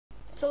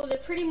So they're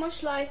pretty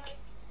much like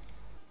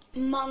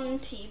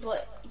Monty,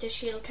 but the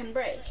shield can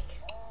break.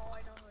 Oh, I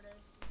know who it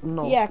is.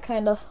 No. Yeah,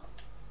 kind of.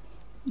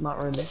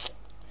 Not really.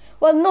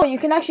 Well, no, you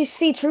can actually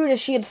see through the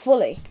shield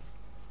fully.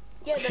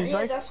 Yeah, She's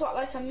like- that's what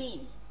like I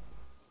mean.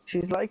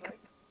 She's like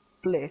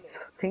Blitz.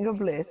 Think of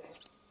Blitz.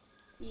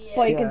 Yeah.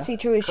 But you Yeah, can see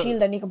through his cool.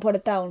 shield and you can put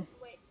it down.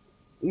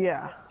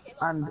 Yeah.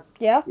 And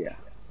Yeah? yeah.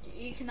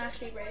 You can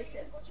actually break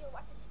it. What's your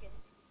weapon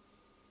skins?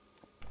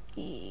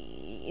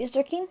 Is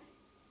there Keen?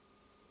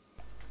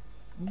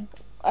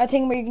 I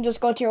think we can just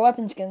go to your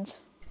weapon skins.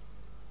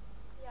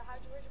 Yeah,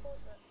 where'd you go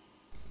to it?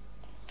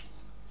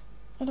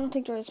 I don't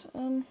think there is.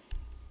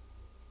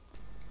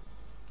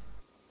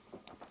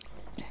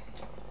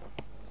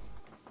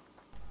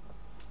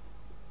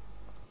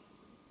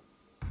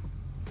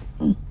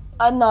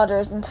 No, there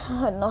isn't.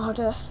 I don't know how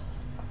to.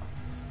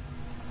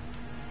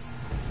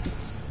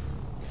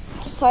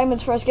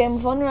 Simon's first game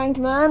of unranked,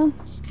 man.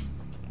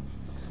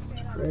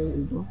 There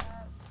you go.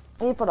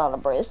 He put on a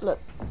bracelet.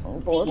 I'm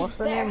bored. These What's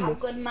the better name have of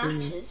good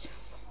matches.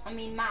 I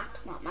mean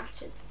maps, not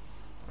matches.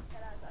 Yeah,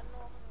 lads, I don't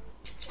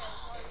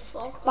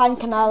know Fuck Ban off,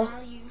 Canal.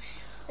 you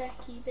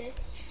specky bitch.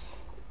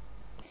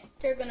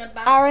 They're gonna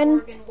ban Aaron,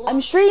 Oregon I'm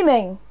Wasps.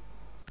 streaming.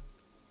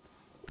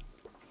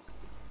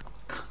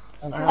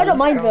 And I don't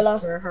mind Villa.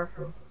 where her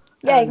from.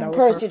 Yeah, you And can that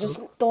was curse, her you just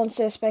from. don't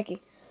say specky.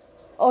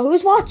 Oh,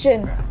 who's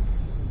watching?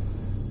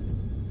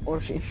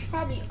 Or she.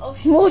 Probably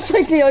Usher. Most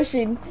likely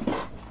Oshin.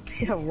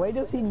 Yeah, why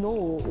does he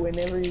know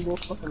whenever you go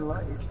fucking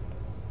live?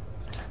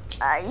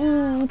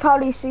 He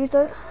probably sees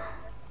it.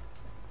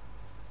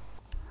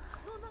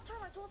 No, not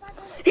termite, don't back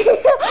on.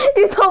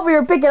 You thought we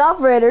were picking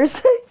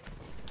operators.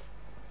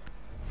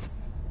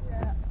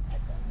 Yeah, this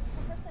is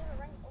the first time I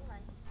ranked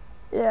online.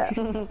 Yeah.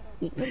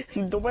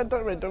 Don't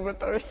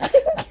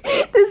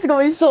This is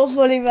gonna be so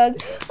funny, man.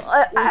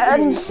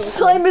 And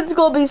Simon's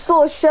gonna be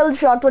so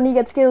shell-shocked when he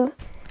gets killed.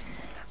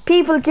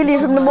 People kill you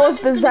from the most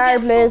Simon's bizarre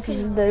gonna get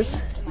places fucking in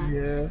this. raped, man.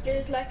 Yeah.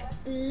 There's like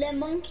Le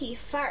Monkey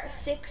Fart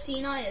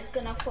 69 is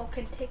gonna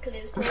fucking tickle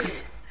his toes.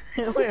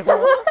 Wait,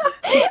 what?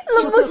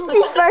 The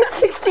monkey fart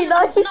 69.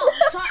 No,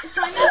 Simon's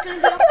gonna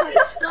be up at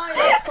the sky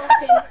like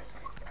fucking.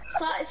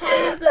 Simon's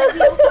gonna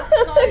be up at the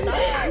sky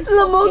like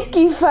The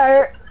monkey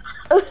fart.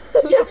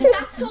 Yeah,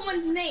 that's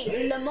someone's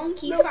name. Le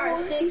Monkey Fart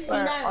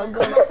 69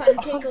 will come up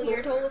and tickle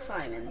your toes,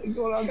 Simon. I'm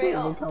going on to Straight his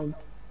up. account.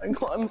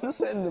 I'm just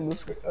sending him a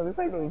script. I'm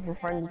sending him a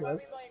friend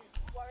request.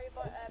 Worry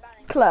about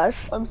banning.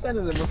 Clash. I'm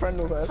sending him a friend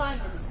request.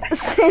 Simon,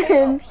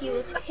 Same. he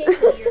will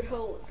tickle your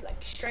toes,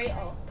 like straight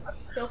up.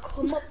 He'll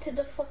come up to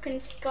the fucking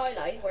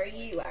skylight where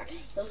you are.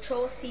 He'll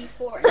throw a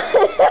C4 and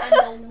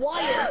the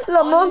wires The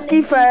on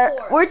monkey the fart.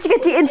 C4 Where'd you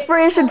get the will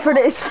inspiration for come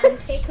up this? And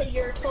tickle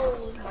your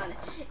toes, man.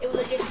 It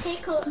will just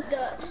tickle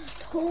the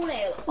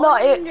toenail. No,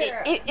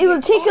 it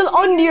will tickle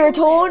under your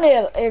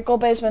toenail. Go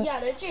basement. Yeah,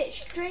 legit,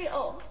 straight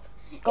up.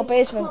 Go It will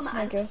basement. come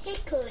Thank and you.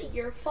 tickle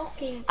your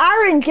fucking.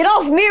 Aaron, get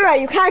off Mira.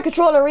 You can't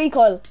control a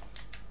recoil.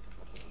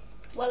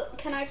 Well,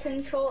 can I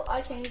control?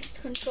 I can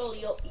control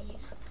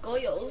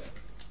Goyos,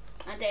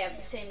 and they have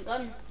the same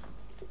gun.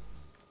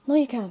 No,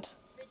 you can't.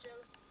 Vigil.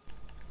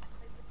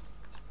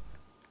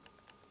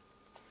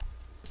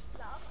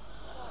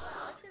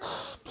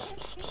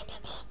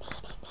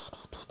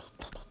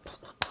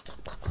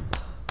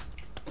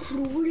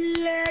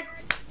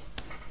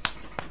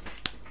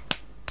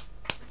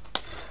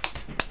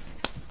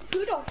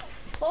 Who the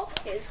fuck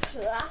is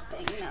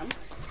clapping, man?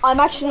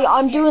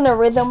 I'm doing a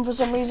rhythm for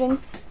some reason.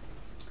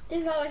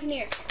 This is all I can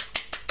hear.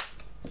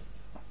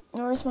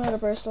 Where's my other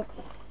bracelet?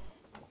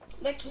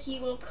 Like he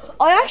will.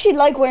 I actually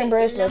like wearing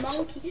bracelets.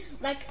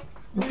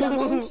 The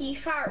monkey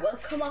fart will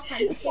come up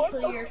and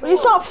tickle your Will you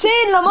toes. stop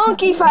saying the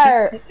monkey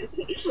fart?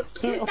 That's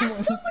someone's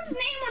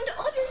name on the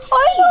other team.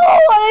 I know,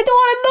 and I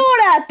don't want to know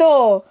that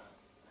though.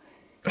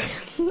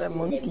 The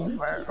monkey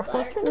fart.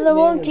 The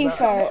monkey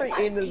fart.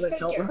 I'm in his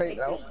account right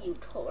now.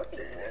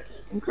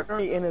 I'm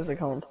currently in his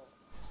account.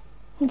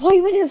 Why are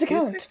you in his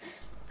account?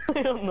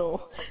 I don't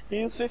know.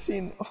 He's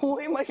 15. Oh,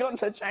 why am I going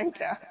to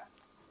Janka?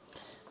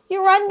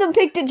 You random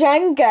picked a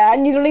Jenga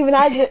and you don't even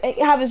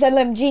have his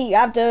LMG. You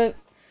have the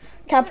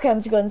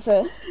Capcan's gun,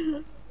 so.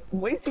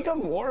 Why is he got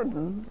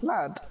Warden,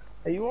 lad?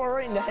 Are you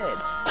alright in the head?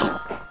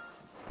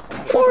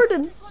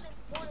 Warden.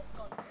 One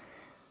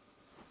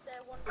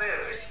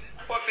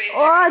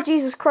Oh,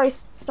 Jesus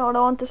Christ. It's not what I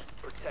wanted.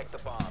 Protect the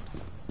bombs.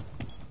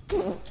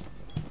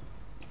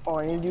 Oh,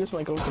 I need to use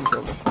my gold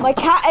controller. My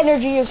cat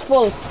energy is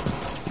full.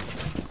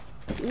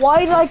 Why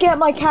did I get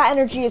my cat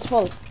energy is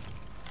full?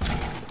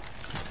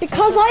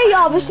 Because I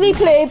obviously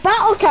play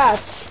Battle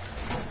Cats.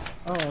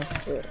 Oh,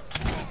 shit.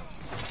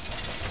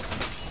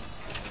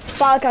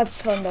 Battle Cats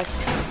is fun though.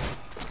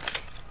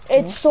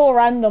 It's so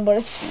random, but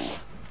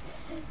it's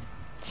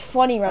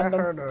funny I random.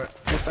 heard of it.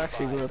 It's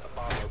actually good.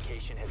 Bomb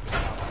location has been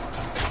found.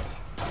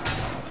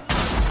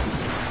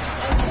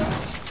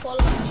 Full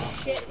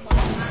of shit,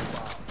 man.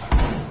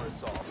 For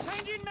assault.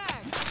 Changing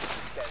mag. 10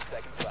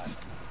 seconds left.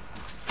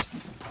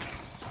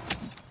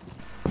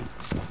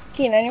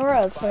 Keen, anywhere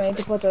else I need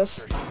to put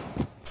this?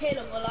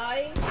 Caleb, will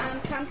I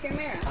camp your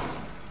mirror?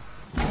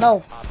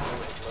 No. Op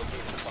 4 has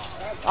located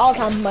I'll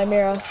camp my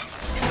mirror.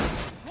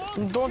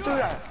 Don't do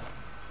that.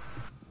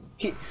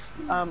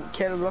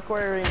 Caleb, look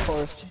where you're in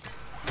first.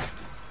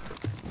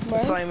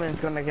 Where? Simon's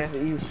gonna get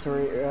used to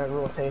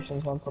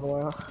rotations once in a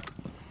while.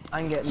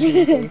 I'm getting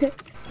used to.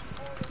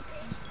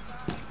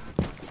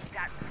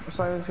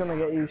 Simon's gonna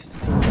get used to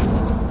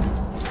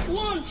it.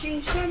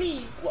 Launching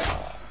Chinese.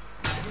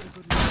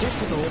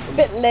 This is open.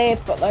 Bit late,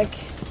 but like.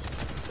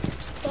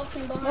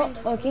 Fucking Oh, behind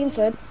us. like Ian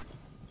said.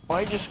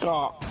 I just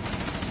got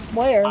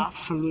Where?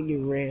 absolutely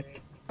raped.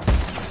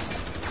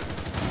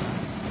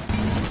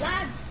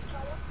 Lads.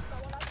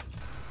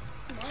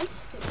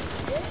 Nice.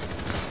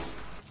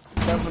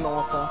 Devin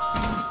also.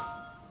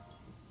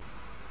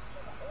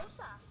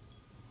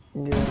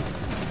 Yeah.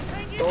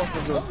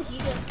 Orsa's Oh, good. he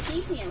just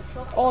peed me and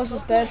fucking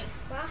Orsa's cut dead.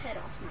 my fat head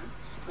off, man.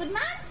 Good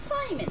man,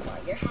 Simon. While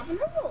you're having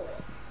a roll.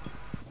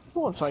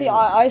 Go on, See,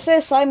 I say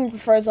Simon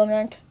prefers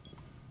unranked.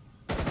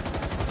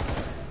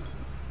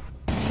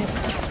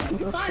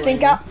 Simon,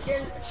 Think out.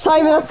 you're-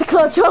 Simon, that's a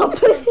clutch up.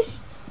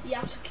 You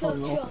have to clutch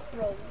no. up,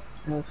 bro.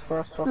 In his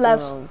first fucking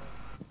Left. round.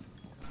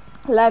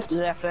 Left.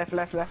 Left.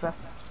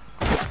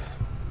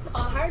 Oh,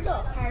 hard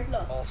luck, hard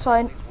luck. It's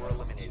fine. Were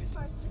eliminated.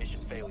 Mission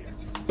failure.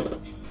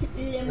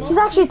 He's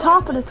actually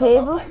top of the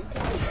table.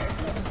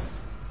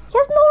 He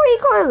has no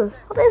recoil.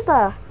 What is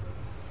that?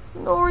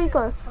 No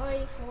recoil.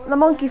 The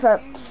monkey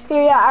foot.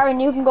 Here, yeah, Aaron,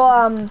 you can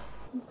go,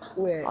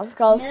 Wait. what's it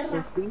called?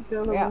 There's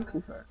details on Yeah.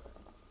 Monkey Fair.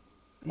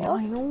 Yeah,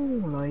 I know,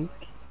 like.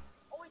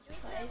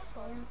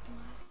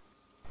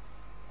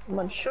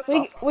 Man, shut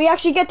up. We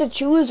actually get to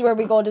choose where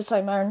we go this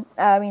time,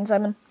 Aaron.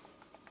 Simon.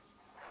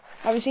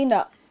 Have you seen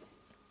that?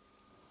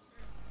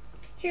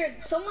 Here,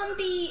 someone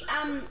be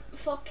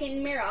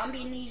fucking Mirror. I'm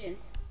being Legion.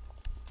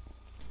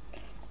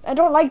 I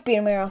don't like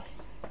being mirror.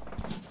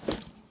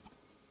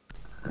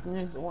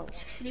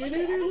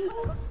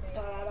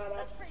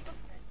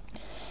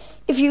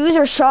 If you use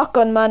her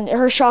shotgun, man,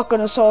 her shotgun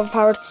is so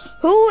overpowered.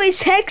 Who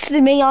is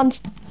texting me on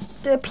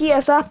the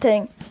PS app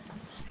thing?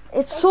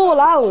 It's so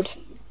loud.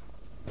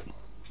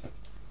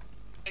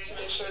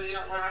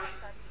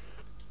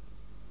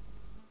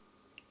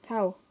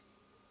 How?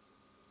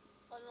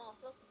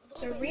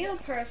 The real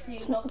person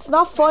who looks. It's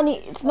not funny.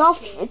 It's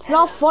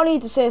not funny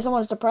to say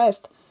someone's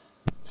depressed.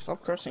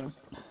 Stop cursing.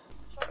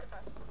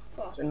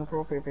 It's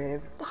inappropriate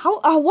behavior.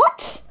 How?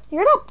 What?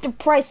 You're not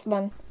depressed,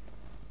 man.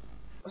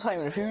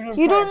 Simon, if you're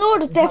You don't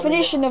know the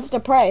definition of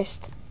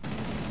depressed.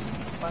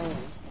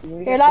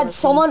 Here, lads,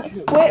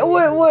 someone.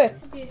 Wait.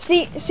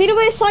 See the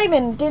way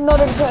Simon didn't know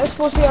there was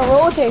supposed to be a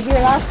rotate here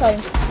last time.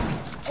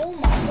 Oh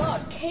my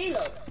god,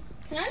 Caleb.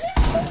 Can I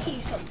just show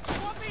you something?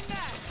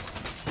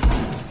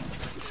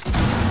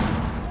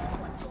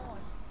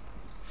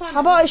 Simon, How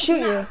about I look- shoot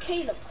nah, you?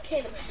 Caleb,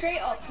 straight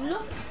up.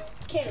 Look.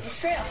 Caleb,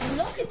 straight up.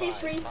 Look at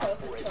this recoil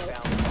control.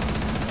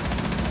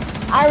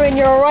 Aaron,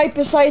 you're right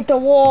beside the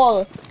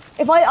wall.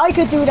 If I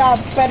could do that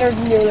better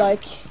than you,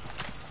 like.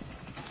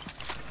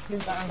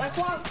 Like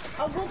what?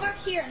 I'll go back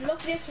here and look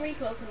at this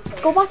recoil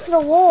control. Go back to the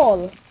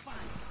wall.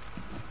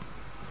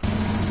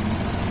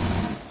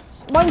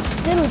 Mine's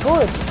still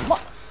good.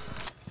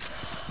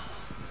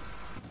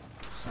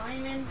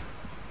 Simon.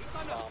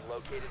 Bomb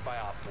located by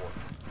Op 4.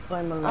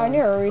 Simon, Aaron,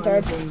 you're a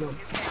retard.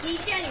 Be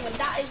genuine,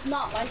 that is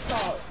not my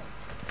fault.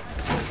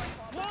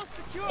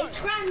 It's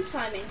grand,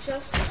 Simon,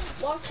 just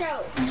watch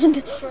out.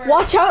 For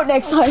Watch out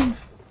next time.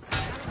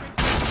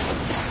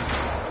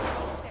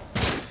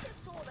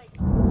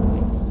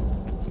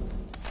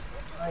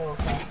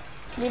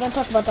 We don't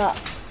talk about that.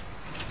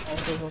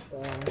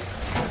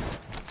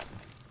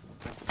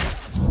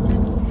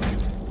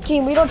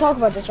 Team, we don't talk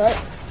about this, right?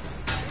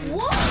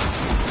 What?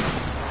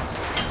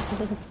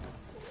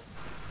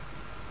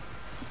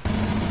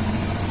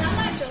 That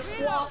lad just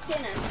walked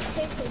in and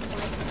tickled my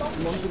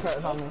fucking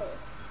pickle.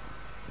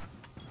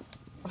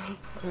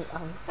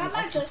 That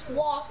lad just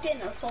walked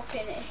in and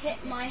fucking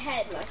hit my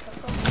head like a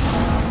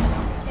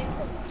fucking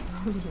pickle.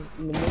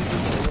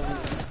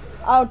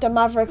 Out the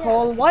Maverick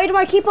hole. Why do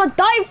I keep on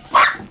dying?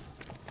 Fuck!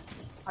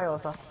 I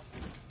also.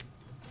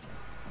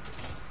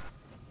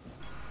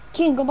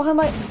 Keen, go behind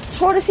my.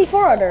 Throw the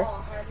C4 at her. Oh,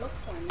 hard luck,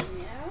 Simon,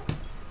 yeah?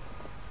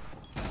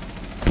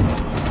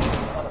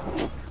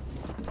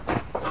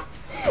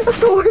 That's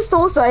the worst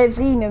host I have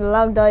seen in a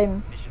long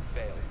time. Mission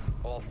failed.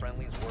 All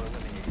friendlies were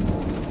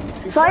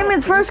eliminated.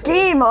 Simon's first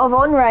game of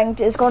unranked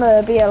is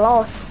gonna be a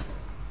loss.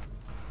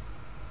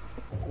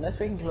 Unless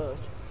we can close.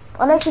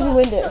 Unless we can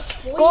win this.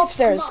 Go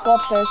upstairs, go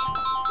upstairs.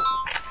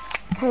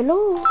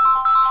 Hello?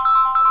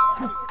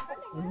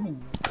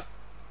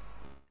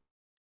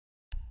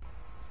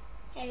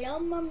 Hello,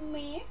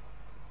 mommy.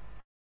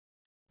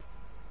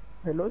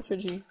 Hello,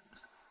 Gigi.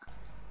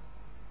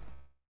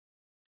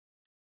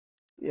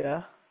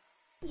 Yeah.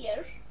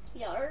 Yes,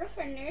 you're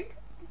offended.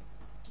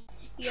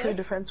 3 Yes,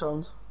 defense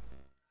rounds.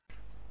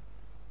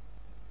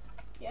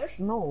 yes,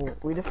 No,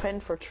 we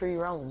defend for 3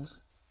 rounds.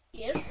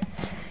 yes.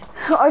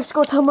 I have to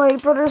go tell my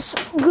brothers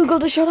Google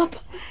to shut up.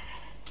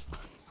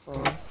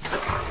 Oh.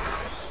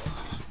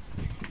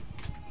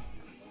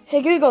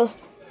 Hey Google,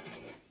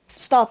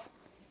 stop.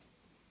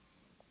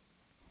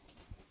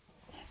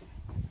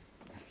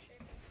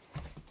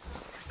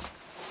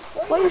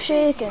 Why are you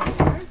shaking?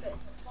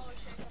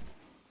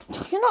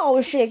 You're not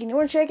always shaking. You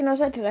weren't shaking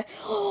outside today.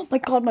 Oh my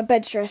god, my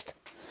bed's stressed.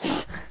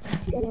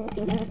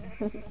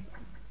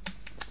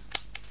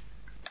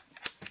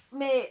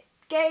 Mate,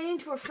 getting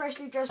into a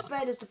freshly dressed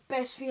bed is the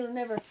best feeling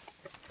ever.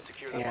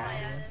 Secure the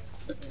Yeah.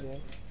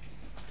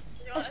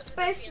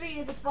 Especially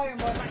if it's fire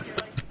mode.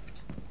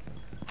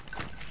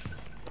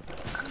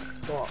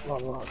 What,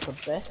 the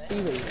best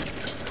feeling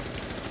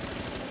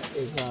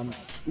is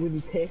when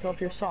you take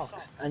off your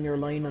socks and you're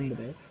lying on the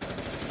bed,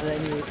 and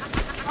then you.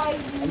 I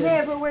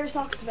never wear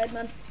socks to bed,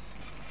 man.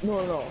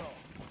 No.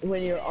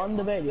 When you're on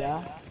the bed,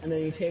 yeah, and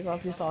then you take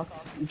off your socks,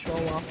 you throw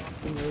them off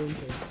in your room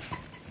too.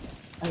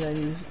 And then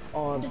you.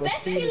 Oh, The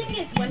best feeling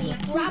is when you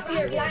grab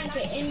your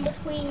blanket in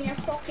between your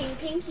fucking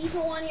pinky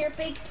toe and your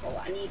big toe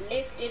and you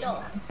lift it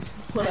up.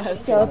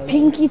 Your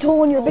pinky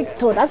toe and your big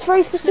toe. That's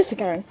very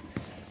specific, Aaron.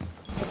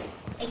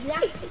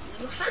 Exactly.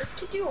 You have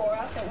to do or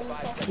else it won't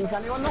fucking. Does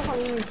anyone know how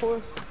you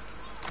reinforce?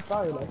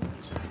 Sorry, like.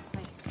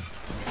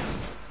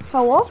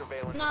 How what?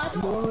 No, I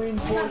You don't.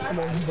 reinforce and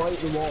then bite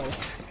the wall.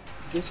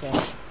 This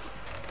one.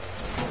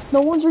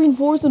 No one's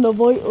reinforcing a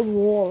vital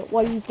wall.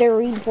 Why is there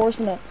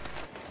reinforcing it?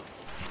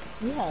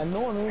 Yeah, no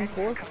one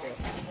reinforced it.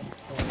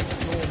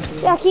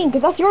 Yeah, Keen,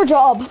 because that's your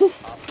job. I'm not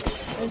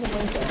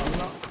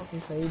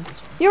fucking paid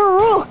this one. You're a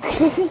rook.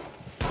 No,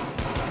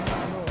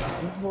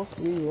 I'm supposed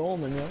to be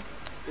Roman, yeah?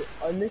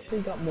 I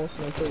literally got most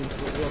of my food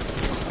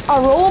with A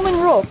Roman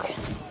rook.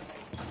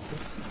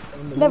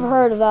 Roman. Never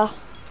heard of that.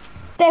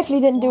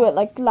 Definitely didn't do it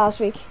like last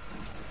week.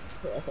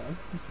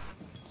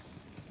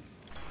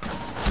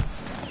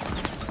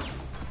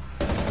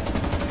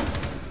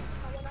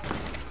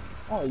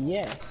 Oh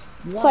yes.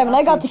 Simon,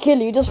 I got the kill.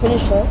 You just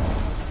finished it.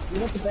 You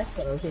got the best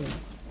at our team.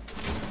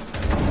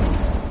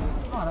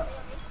 Oh,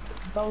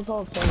 that was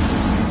all Simon.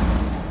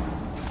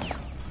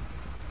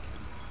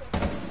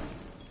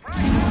 I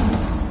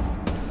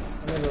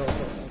never wrote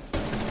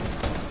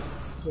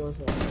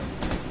that.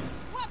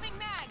 Swapping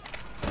mag.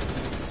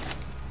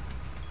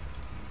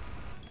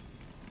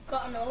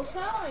 Got an ulcer,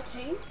 I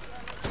think.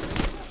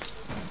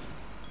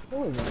 Oh,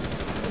 man.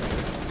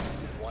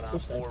 1 on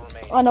 4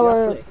 remaining. I know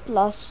we're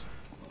lost.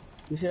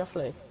 You see that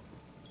flag?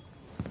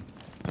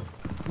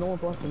 No one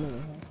brought them in, huh?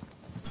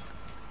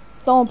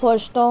 Don't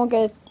push. Don't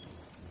get.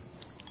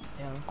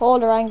 Yeah.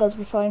 Hold our angles.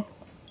 Be fine.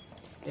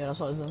 Yeah, that's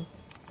what I was doing.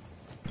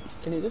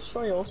 Can you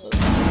destroy yours?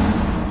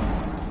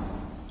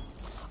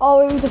 Oh,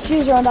 it was a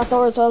fuse around that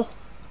door as well.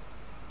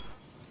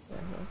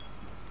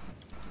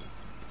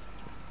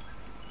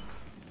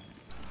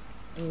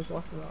 I was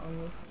watching that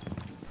on me.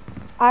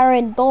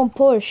 Aaron, don't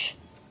push.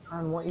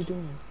 And what are you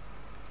doing?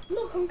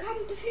 Look, I'm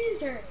coming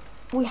diffuser.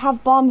 We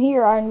have bomb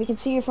here, Aaron. We can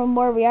see you from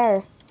where we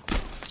are.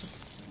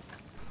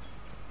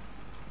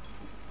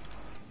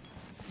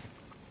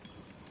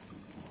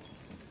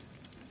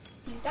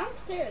 He's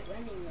downstairs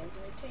anyways, I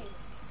think.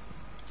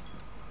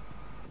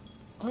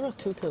 I got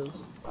 2 kills.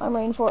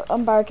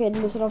 I'm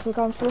barricading this enough for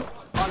comfortable.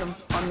 On him,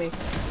 on me.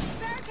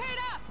 Barricade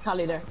up.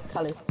 Callie there,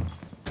 Callie.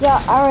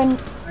 Yeah, Aaron.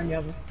 And you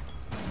have him.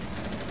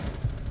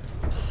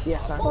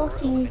 Yes, sir.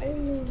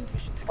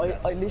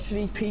 I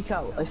literally peek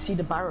out, I see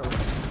the barrel,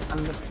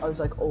 and I was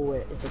like, oh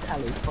wait, it's a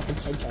Callie, fucking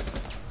headshot.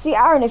 See,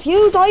 Aaron, if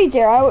you died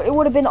there, it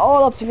would have been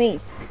all up to me.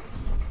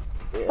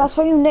 Yeah. That's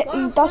why you.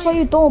 That's why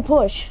you don't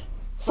push.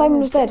 Simon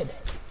was dead.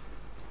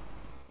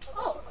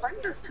 Oh, I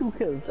think there's 2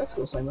 kills. Let's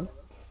go, Simon.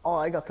 Oh,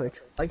 I got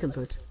Twitch. I killed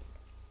Twitch.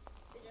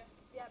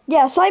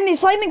 Yeah, Simon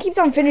keeps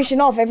on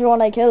finishing off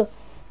everyone I kill.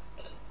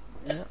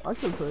 Yeah, I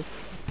killed Twitch.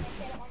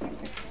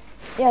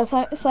 Yeah,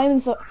 Simon,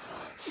 do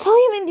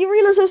you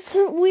realize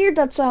how weird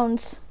that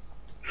sounds?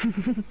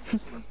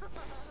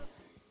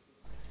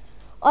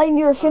 I'm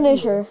your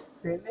finisher.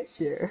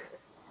 Finisher.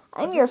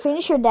 I'm your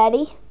finisher,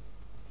 Daddy.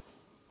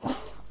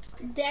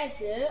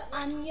 Daddy,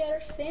 I'm your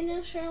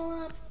finisher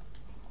lad.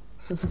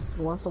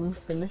 You want some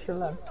finisher,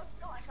 lad?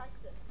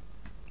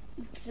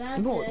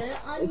 Daddy, No,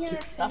 I'm your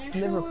that's finisher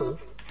Liverpool. lad.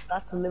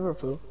 That's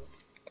Liverpool.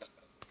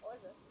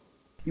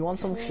 You want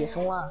some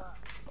chicken, lad?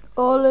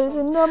 All is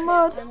in the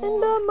mud, in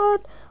the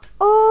mud.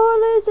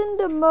 All is in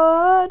the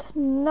mud.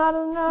 Na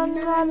na na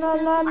na na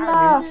na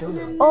na.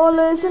 All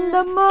is in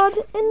the mud,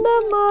 in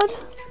the mud.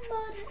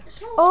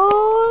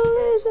 All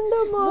is in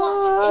the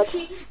mud.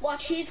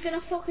 Watch, he's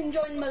gonna fucking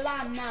join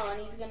Milan now and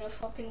he's gonna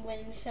fucking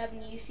win 7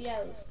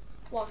 UCLs.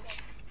 Watch.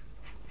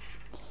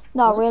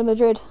 No, Real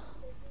Madrid.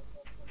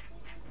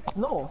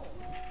 No.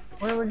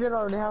 Real Madrid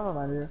already have a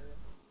manager.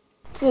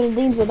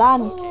 Zinedine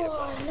Zidane.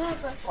 Oh,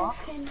 that's a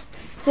fucking...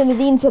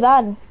 Zinedine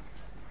Zidane.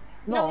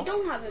 No, we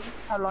don't have him.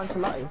 How long to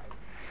lie?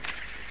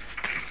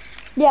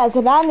 Yeah,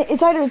 Zidane.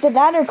 It's either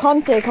Zidane or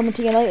Conte coming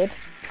to United.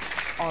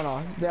 Oh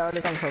no, they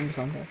already confirmed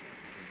Conte.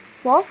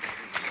 What?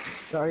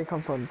 They already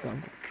confirmed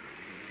Conte.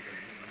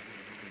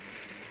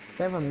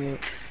 They have a mute.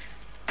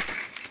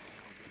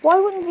 Why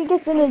wouldn't we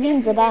get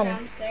Zinedine Zidane?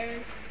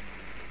 Downstairs.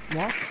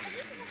 What?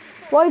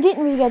 Why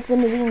didn't we get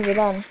Zinedine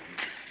Zidane?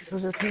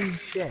 Because their team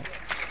is shit.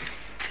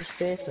 Just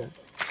face it.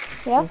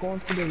 Yeah? We're going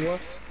to the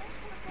worst.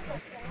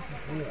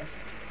 Yeah.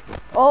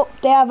 Oh,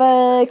 they have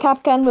a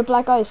Capcan with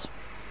black eyes.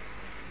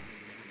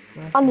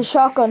 On the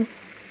shotgun.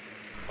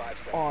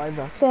 Oh, I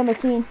bet. Same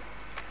McKean.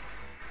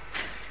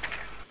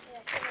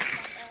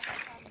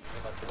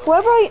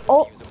 Whoever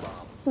oh,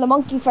 the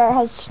monkey fire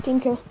has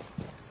stinker.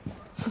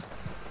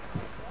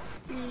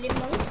 Le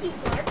monkey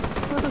fart.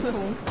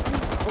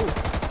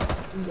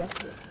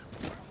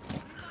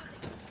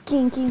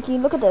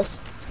 Keen, look at this.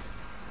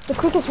 The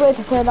quickest way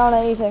to turn on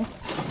anything.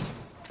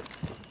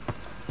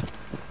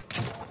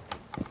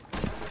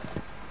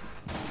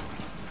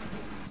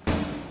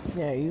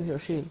 Yeah, use your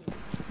shield.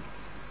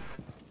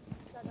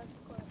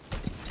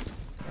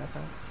 That's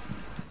all.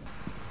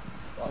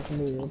 I can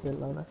do it a bit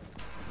louder.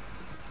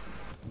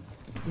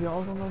 You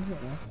all don't know here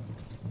now.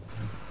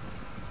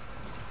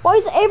 Why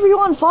is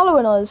everyone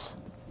following us?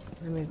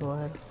 Let me go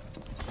ahead.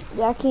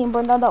 Yeah, Keen,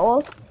 burn down that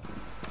wall.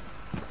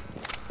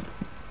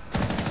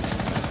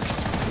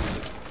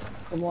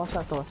 Come watch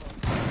that door.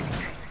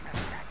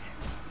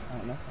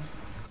 Alright, that's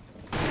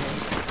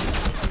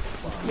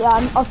fine.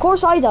 Yeah, of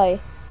course I die.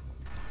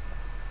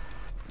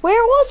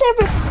 Where was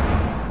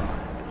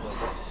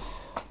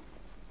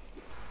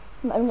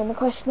I'm gonna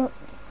question it.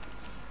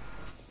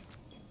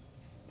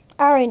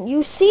 Aaron,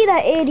 you see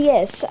that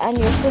ADS and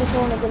you're still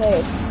throwing a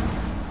grenade.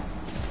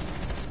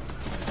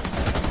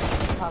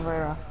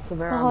 Caveira Behind.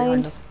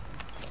 behind us.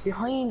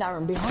 Behind,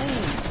 Aaron, behind!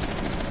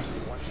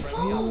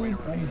 You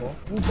dumbo.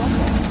 You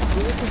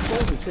just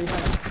told me 3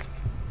 times.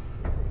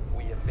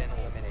 We have been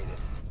eliminated.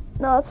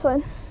 No, that's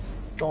fine.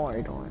 Don't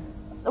worry.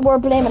 We're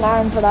blaming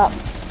Aaron for that.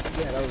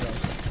 Yeah, that was right.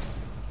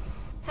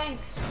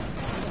 Thanks.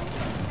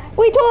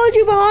 We told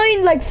you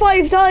behind like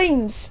 5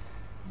 times.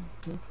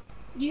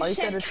 You I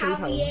said said it 3 times.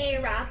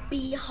 Caviera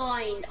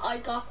behind. I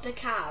got the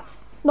cav.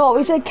 No,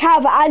 we said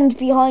Cav and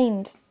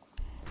behind.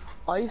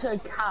 I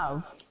said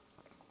Cav,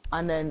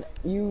 and then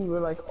you were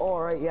like, oh,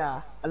 alright,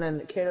 yeah. And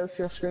then Caleb,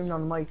 you're screaming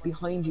on the mic,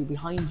 behind you.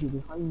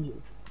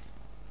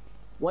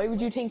 Why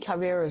would you think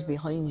Caveira is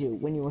behind you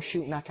when you were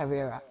shooting at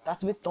Caveira?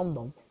 That's a bit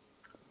dumb.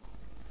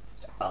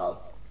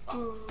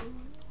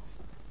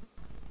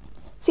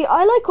 See,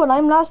 I like when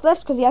I'm last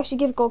left because you actually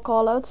give good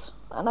callouts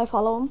and I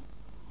follow him.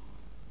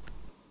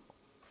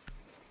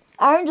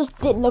 Aaron just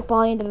didn't look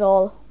behind at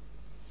all.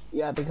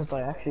 Yeah, because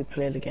I actually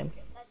played the game.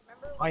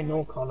 I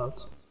know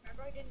callouts.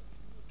 Remember I didn't,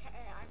 I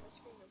was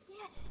screaming,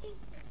 yeah, hey,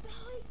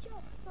 behind you,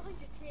 and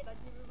I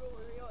didn't know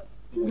where he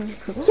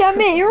was. Yeah,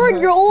 mate, you were in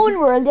your own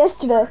world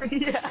yesterday.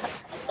 Yeah.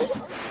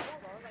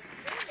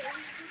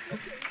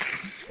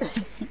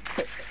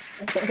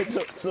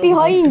 So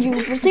Behind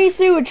you, proceed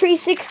through a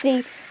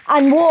 360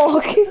 and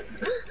walk.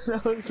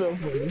 That was so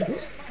funny.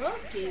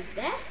 Fuck is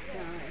that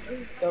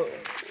guy?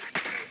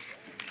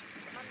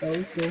 That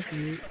was so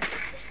funny.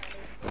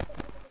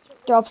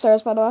 They're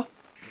upstairs, by the way.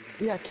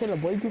 Yeah,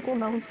 Caleb, why'd you go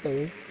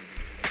downstairs?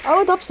 I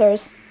went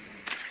upstairs.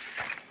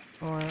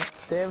 Alright,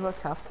 they have a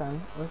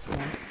captain. What's the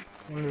one?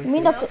 You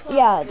mean that's,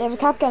 yeah, they have a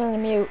cap gun and a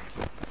mute.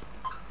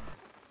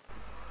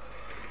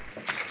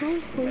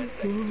 What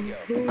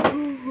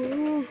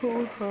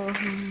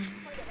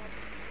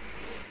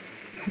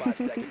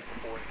are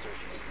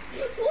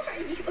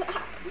you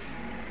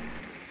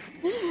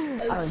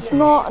at?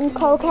 Snot and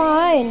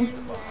cocaine.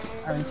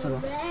 Aaron,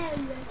 chill.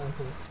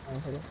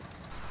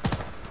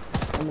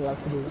 I'm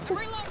allowed to do it.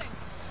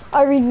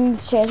 I really need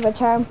to change my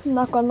charm, I'm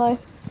not gonna lie.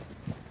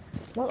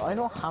 No, I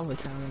don't have a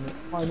charm in it.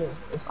 I do.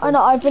 I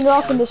know, I've been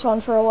rocking this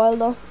one for a while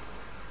though.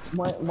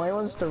 My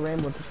one's the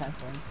rainbow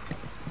detector.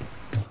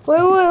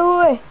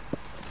 Wait.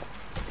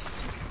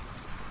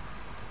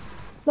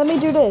 Let me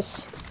do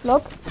this.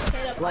 Look.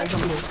 Caleb, I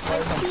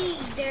see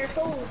their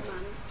hole,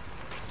 man.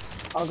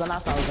 I'll go now.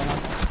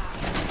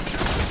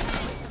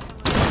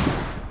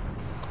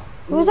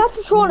 Who's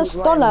after throwing a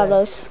stun at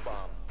us?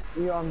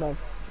 You're on that.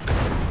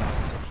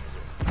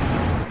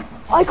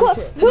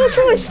 Who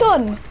threw a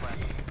stun?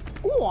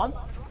 Go on.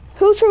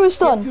 Who threw a You have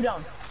stun? 2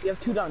 down. You have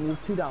 2 down.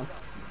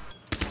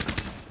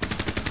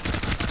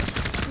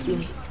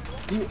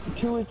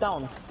 2 is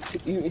down.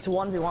 It's a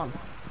 1v1.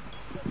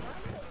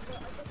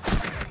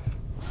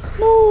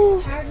 No.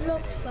 Hard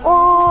luck, son.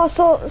 Oh,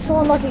 so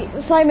unlucky.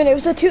 Simon, it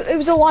was a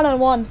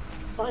 1-on-1.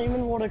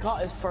 Simon would have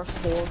got his first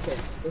 4 kill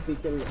if he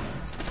killed him.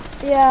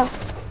 Yeah.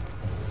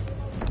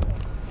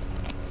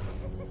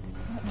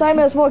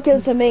 Simon has more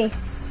kills than me.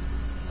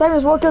 Simon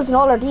has more kills than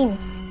all our team.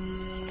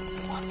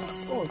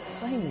 Oh,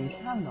 Simon,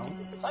 calm down.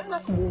 Simon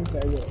has to do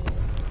very good.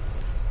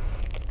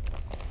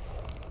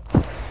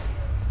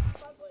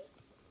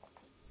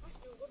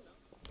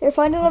 You're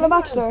finding another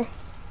match there.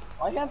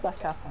 I have that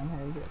captain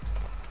here.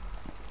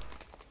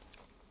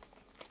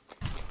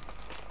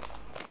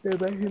 They're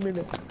about 2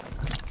 minutes.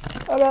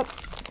 Okay.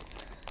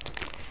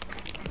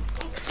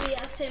 Actually,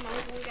 I say my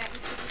one guy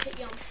is to put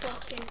you on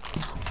fucking.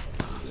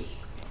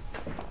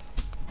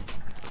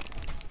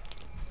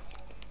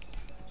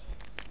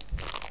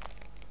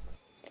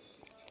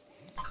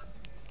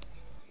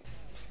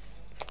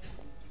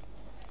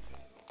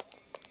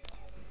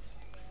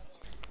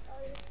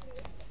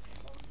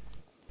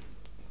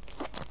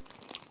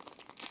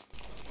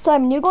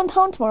 Simon, you going to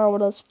town tomorrow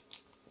with us?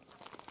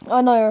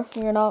 Oh no,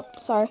 you're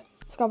not. Sorry,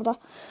 forgot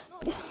about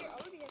that.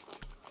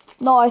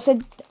 No, I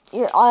said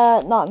You're,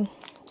 nothing.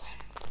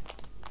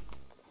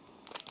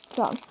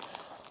 Nothing.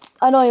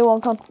 I know you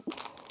won't come.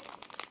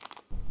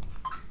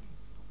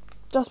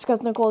 Just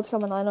because Nicole's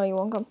coming, I know you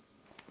won't come.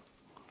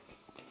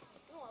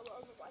 No, I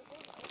thought you would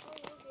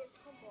be able to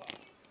come, but...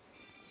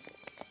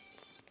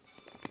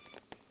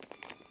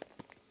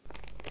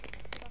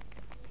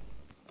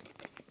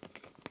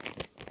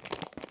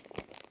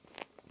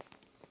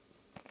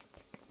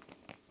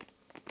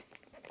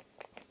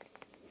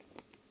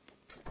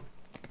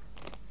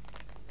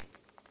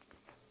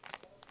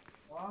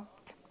 What?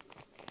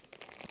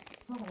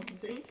 No,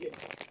 thank you.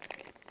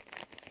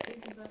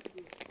 Thank you, that's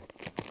good.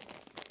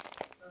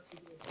 That's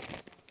good.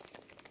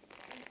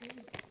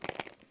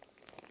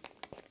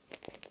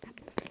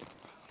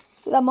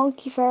 The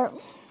monkey fart.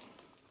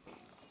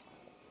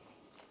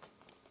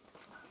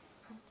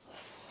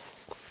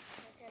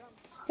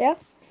 Yeah?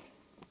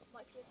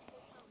 Might be able to go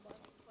town, but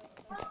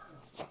I'm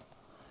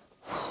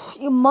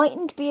quite You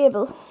mightn't be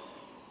able. No,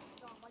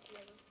 I might be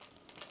able.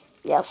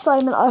 Yeah,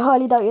 Simon, I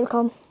highly doubt you'll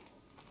come.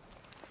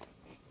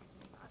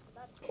 Ask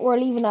my dad. We're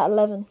leaving at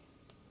 11.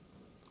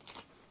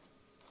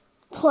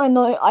 I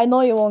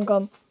know you won't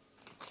come.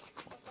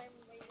 What time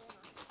are you going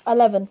at?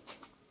 11.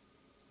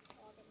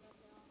 Oh, I'll get that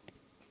now.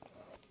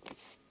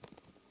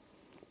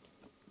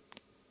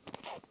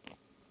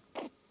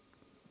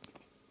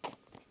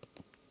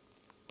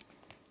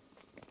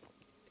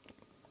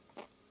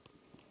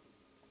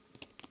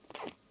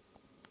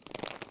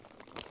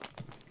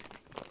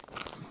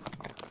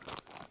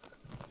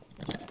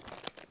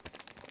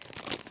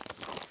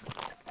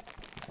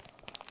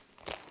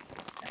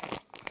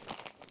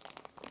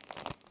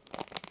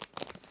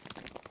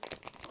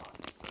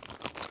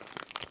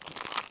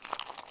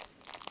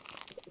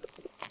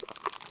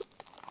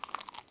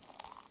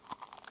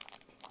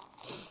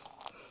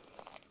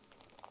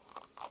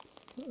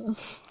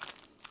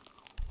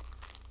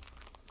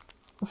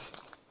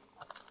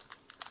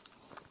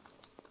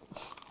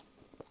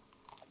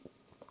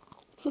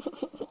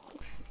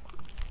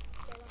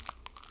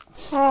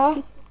 Ah.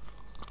 One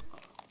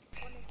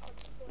is called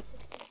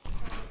 460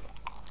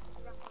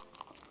 rap on it.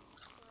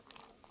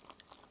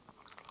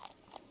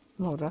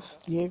 No, that's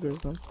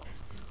Jaeger's, man.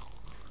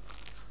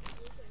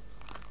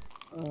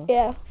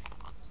 Yeah.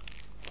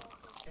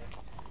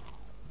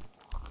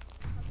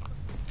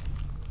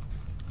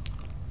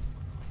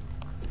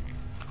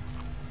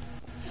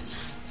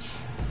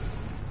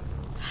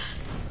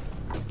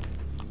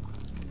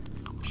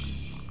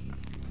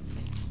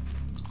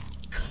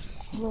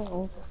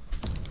 No.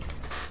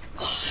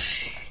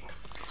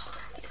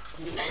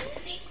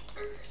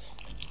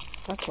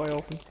 That's why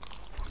open.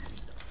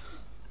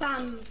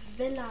 Bam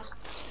Villa.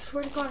 I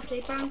swear to God, if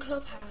they ban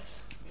Clubhouse.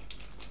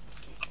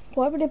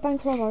 Why would they ban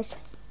Clubhouse?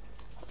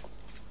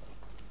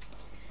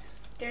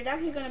 They're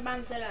definitely gonna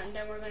ban Villa, and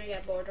then we're gonna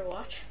get Border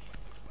Watch.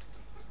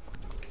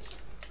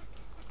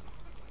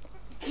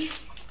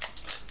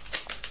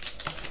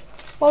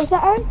 What was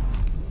that, Aaron?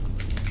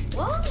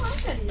 Well, I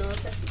didn't know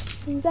that.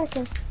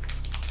 Exactly.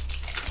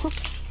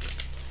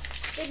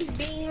 It was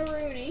being a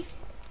Rooney.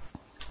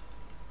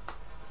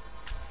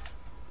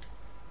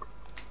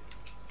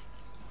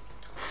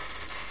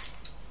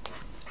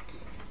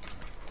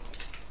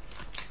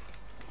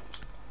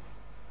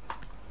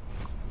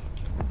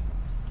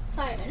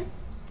 Simon.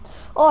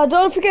 Oh,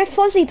 don't forget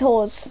Fuzzy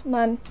Toes,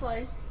 man.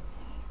 What?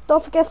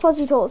 Don't forget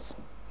Fuzzy Toes.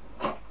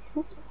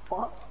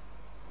 What?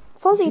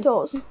 Fuzzy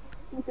Toes.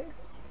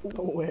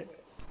 No way.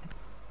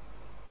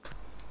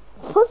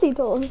 Fuzzy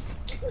Toes.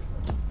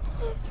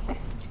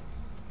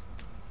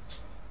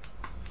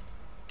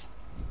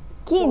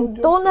 Keen,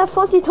 don't let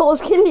Fuzzy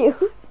Toes kill you.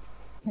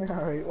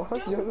 Alright,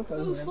 what's the other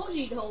fella's name?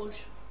 Fuzzy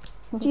Toes.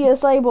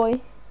 GSI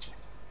boy.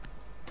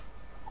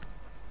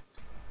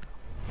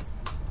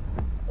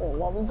 Oh,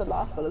 what was the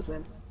last fella's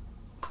name?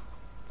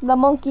 The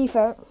monkey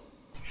fart.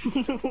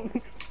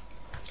 The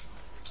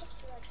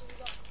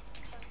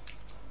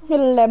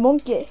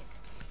monkey.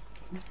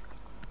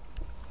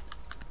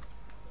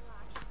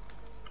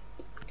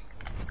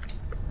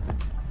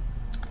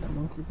 The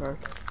monkey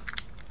part.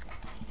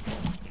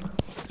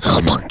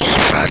 The monkey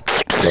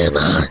farts,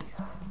 Simon.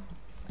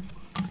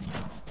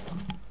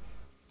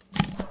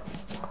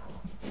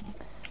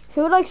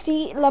 Who likes to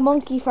eat the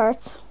monkey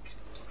farts?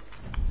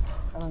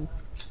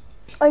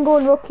 I'm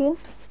going rookie.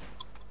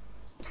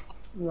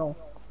 No.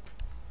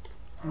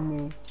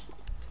 Me.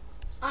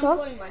 I'm What?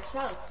 going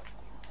myself.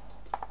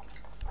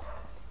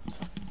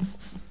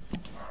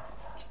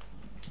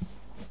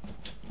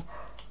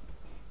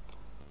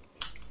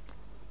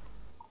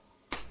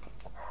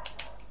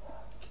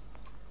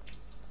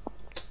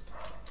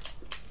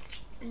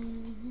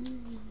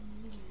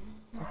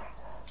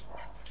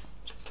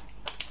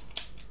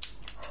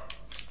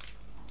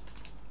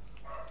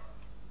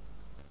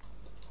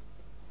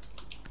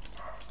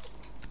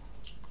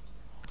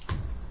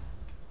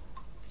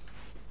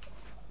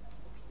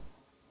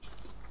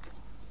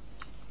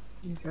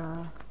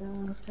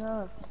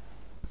 Yeah.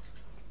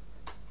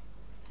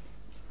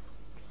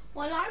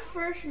 When I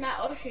first met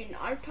Ushin,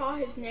 I thought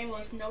his name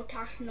was No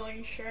Tax No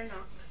Insurance.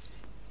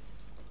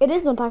 It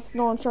is no tax,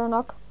 no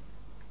Sherlock.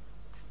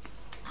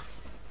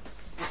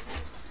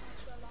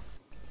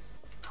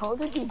 How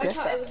did you I get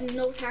thought that? it was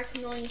no tax,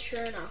 no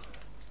insurance.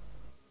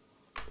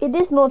 It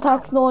is no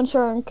tax, no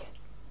insurance.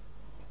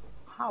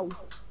 How?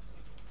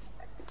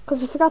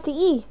 Because I forgot the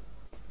E.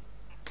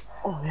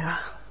 Oh yeah.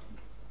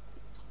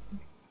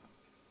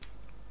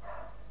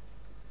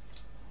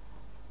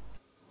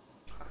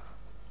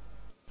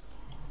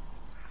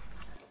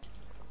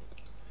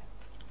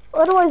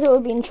 Otherwise it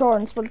would be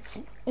insurance, but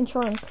it's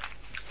insurance.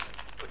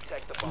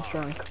 Protect the bomb.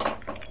 Insurance.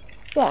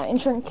 Yeah,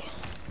 insurance.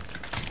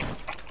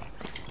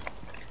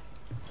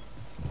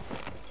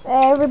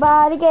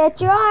 Everybody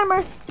get your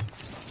armor.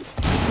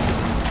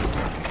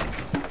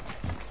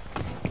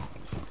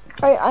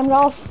 Alright, I'm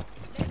off.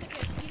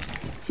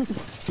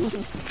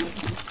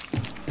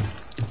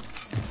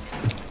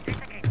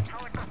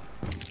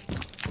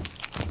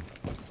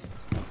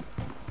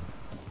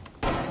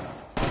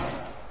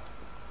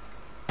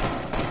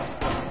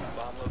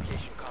 Bomb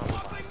location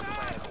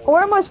compromised.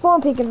 Where am I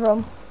spawn peeking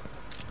from?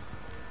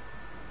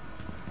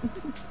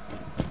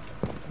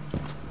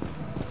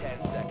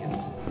 10 seconds.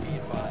 Be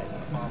advised.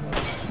 Bomb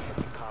location has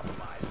been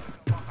compromised.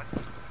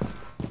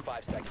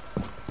 5 seconds.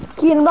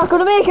 Keen, I'm not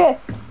gonna make it.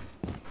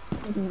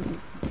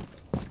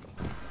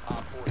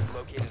 Op 4 has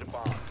located a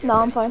bomb. Get No,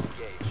 I'm ready to fine. engage.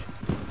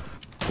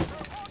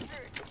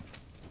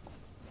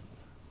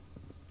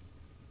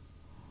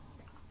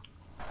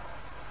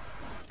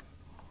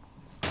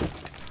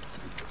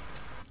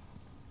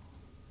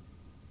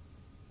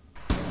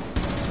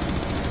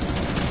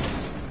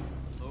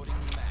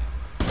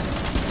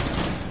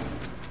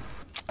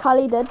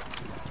 Kali did.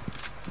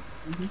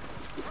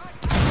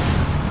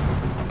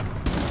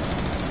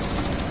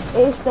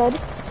 Ace did.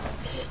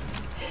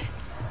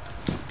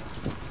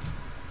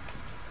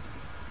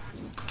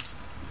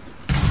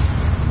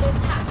 The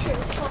Thatcher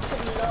is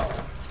fucking low.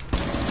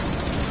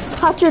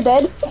 Hatcher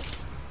dead.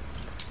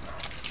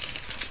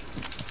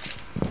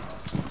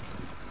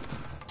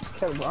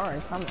 Okay, well,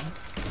 alright, come on.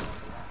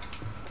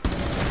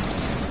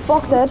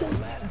 Fuck dead.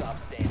 Last stop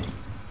standing.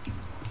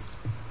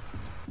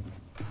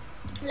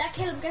 Let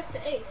Caleb guess the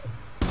ace.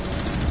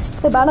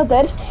 The banner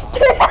dead.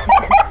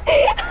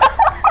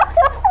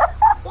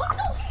 What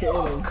the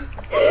Caleb. fuck?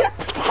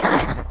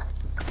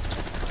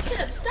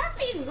 Caleb, start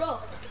being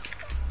rough.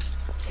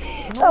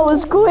 That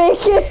was quick.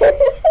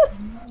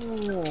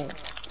 Oh.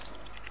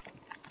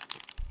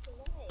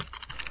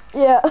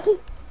 Yeah.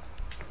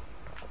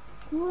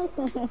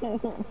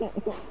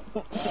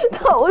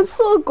 That was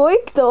so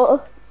quick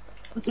though.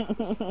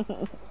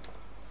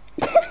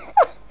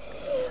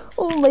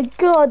 Oh my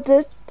god,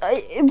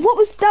 what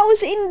was that?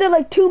 Was in the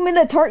like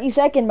 2-minute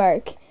 30-second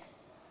mark.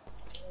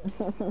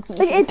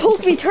 Like it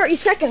took me 30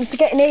 seconds to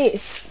get an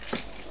ace.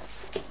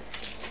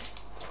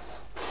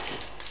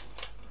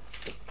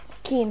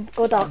 Keen,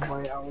 go doc.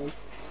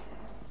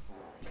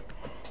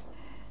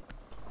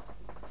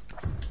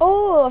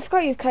 Oh, I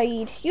forgot you've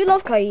Kaid. You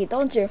love Kaid,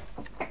 don't you?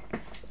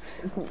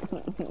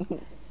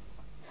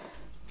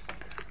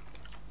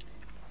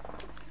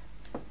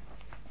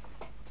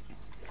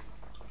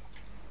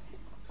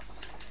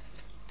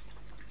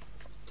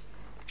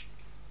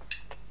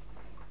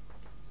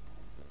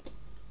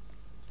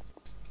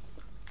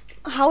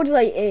 How did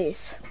I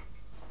ace?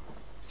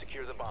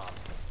 Secure the bomb.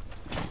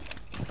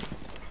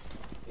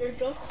 You're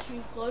just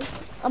too good.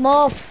 I'm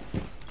off.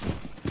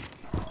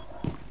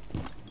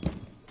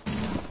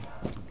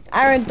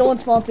 Aaron, don't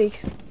small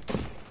peek.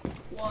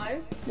 Why?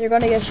 You're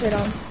gonna get shit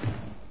on.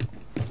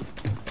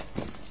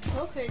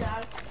 Okay,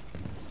 Dad.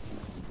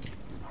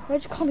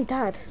 Why'd you call me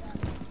dad?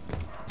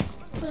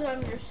 Because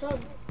I'm your son.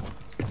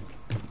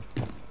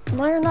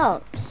 No, you're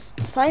not.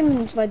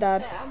 Simon's my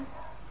dad. Yeah.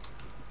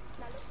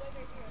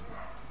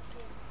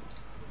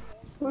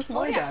 Who's Oh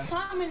my yeah, dad?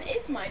 Simon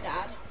is my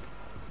dad.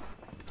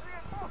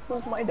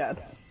 Who's my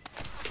dad?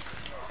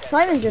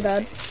 Simon's your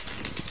dad.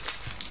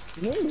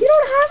 Me? You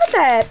don't have a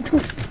dad.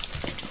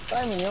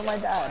 Simon, you're my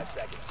dad. 5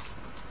 seconds.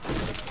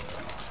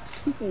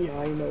 Yeah,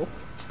 I know.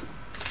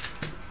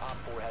 Op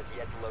 4 has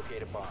yet to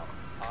locate a bomb.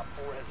 Op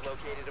 4 has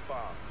located a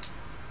bomb.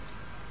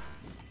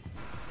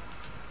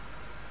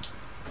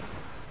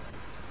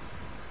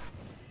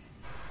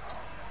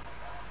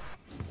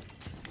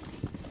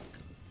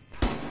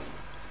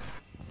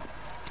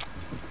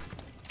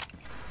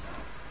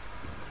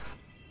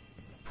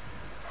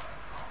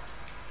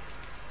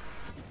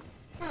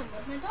 Man,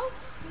 with my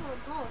dogs?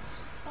 No, dogs.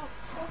 Stop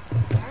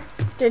fucking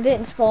barking. They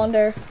didn't spawn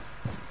there.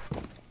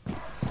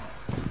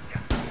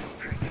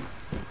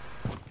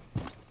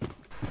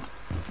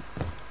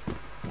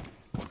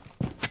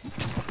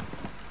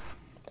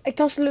 Ik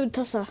tas loot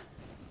tassa.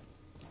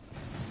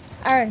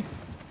 Aaron,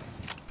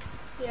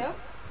 Yeah?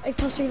 ik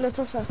tas jullie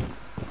tassa.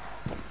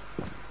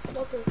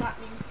 What does that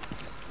mean?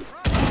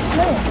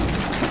 Nee.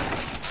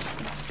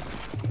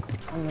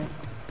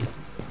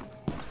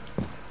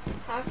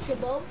 Half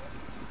above?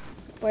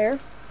 Where?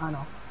 I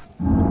know.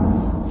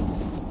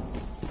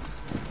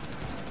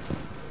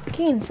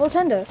 Keen, full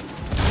sender.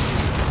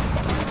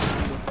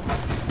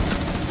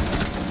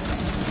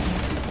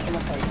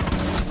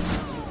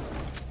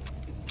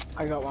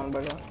 I got one,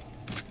 but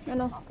I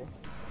know. Op 4,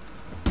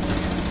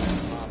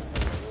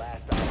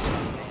 last stop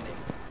standing.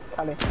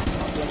 Charlie.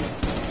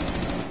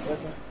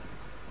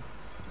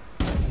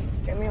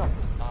 Get me up.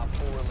 Op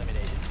 4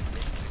 eliminated.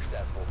 Mission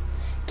successful.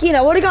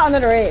 Keena, what do you got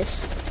another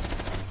ace?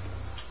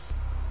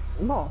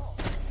 No.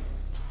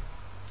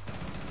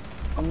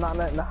 I'm not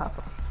letting that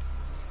happen.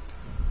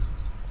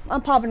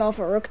 I'm popping off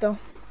a rook though.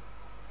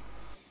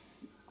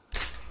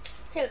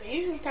 Caleb,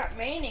 you should start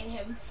maining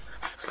him.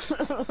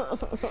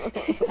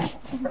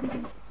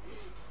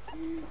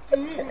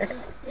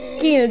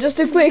 Keena, just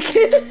a quick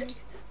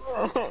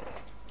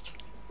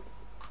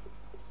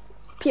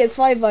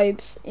PS5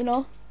 vibes, you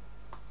know?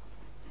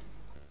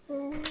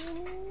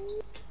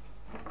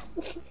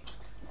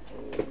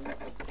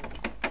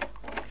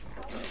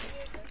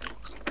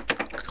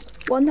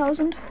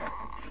 1,000.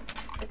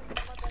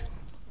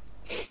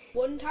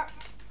 One tap.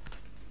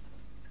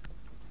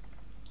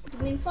 You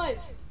mean 5?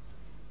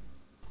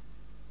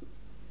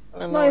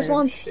 Nice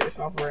one. Shit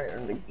operator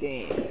in the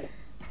game.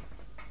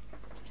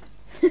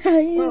 He's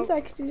Well,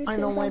 actually the I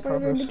know my shittiest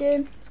operator in the purpose.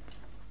 game.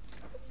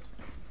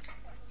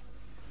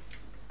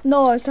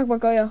 No, I was talking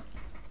about Gaia.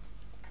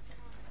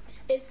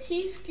 Is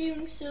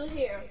T-Scoon still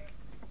here?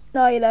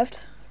 No, he left.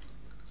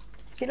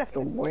 He left a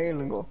while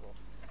ago.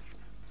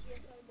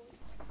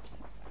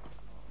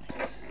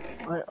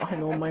 I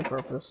know my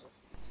purpose.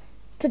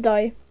 To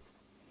die.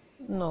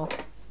 No,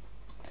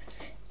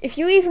 If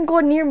you even go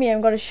near me,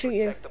 I'm gonna shoot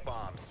you. Protect the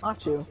bombs.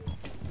 not you.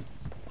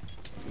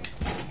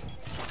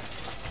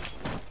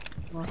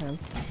 Not him.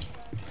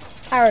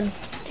 Aaron.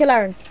 Kill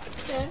Aaron.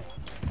 Yeah.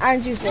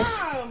 Aaron's useless.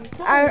 Damn,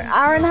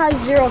 Aaron has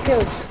 0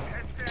 kills.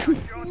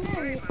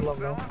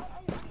 Lovely.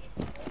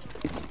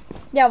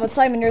 Yeah, but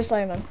Simon, you're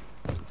Simon.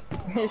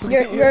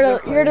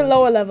 You're the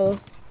lower level.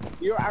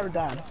 You're our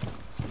dad.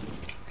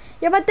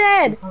 You're my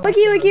dad.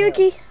 Wiki wiki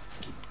wiki.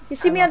 You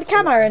see me on the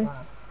cam, Aaron?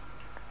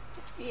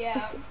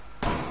 Yeah.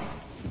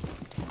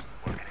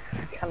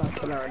 You cannot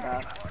kill our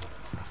dad.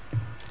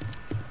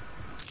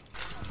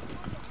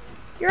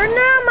 You're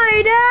not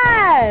my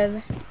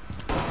dad.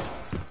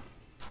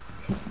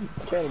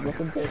 Caleb, look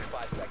at this.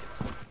 5 seconds.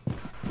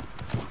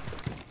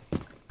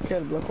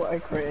 Caleb, look what I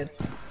created.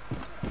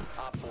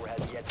 Op 4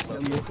 has yet to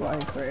Caleb, locate look what I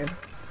created.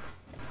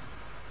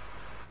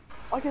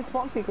 I can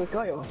spawn pick with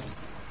Gaia.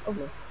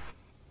 Lovely.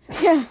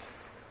 Yeah.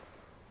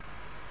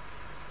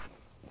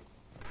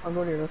 I'll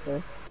go to your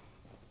side.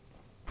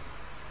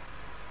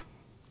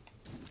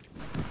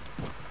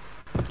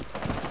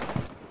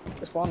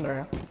 Spawn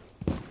there.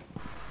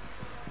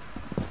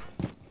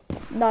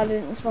 No, I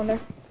didn't spawn there.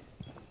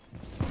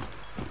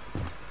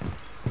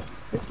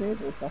 This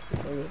needs is actually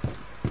pretty good.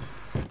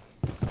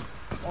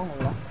 Oh my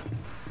gosh.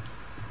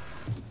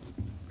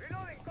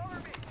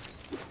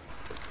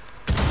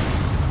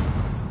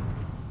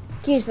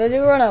 Keith, did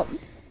you run out?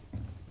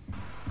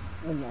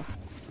 Oh no.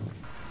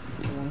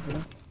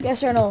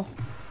 Yes or no?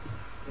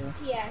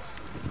 Yes.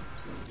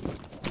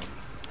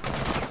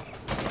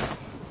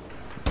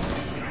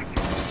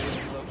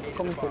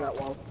 Coming through that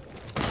wall.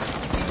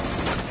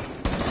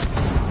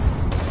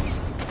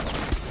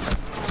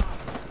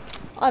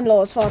 I'm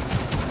low as fuck.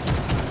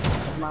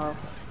 Tomorrow.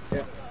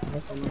 Yeah,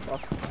 that's on my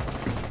fuck.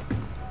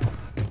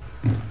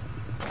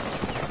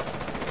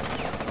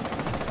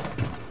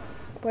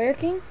 Where,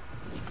 King?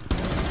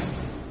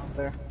 Up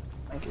there.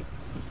 Thank you.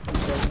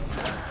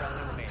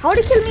 How'd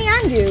he kill me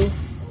and you?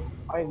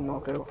 I have no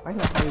clue. I don't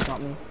know how you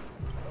got me.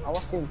 I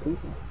was seeing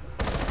people.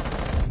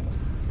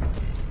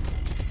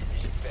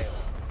 Mission failed.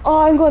 Oh,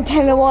 I'm going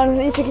 10-1. At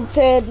least I can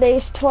say it at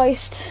least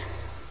twice.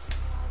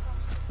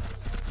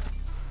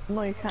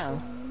 No, you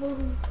can't.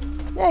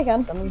 Yeah, I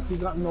can. That means you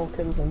got no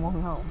kills in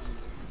one round.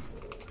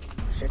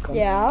 Shit, come.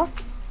 Yeah.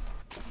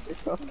 Shit,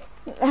 come.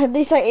 At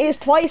least I aced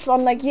twice,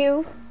 unlike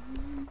you.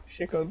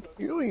 Shit, come.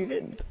 You know you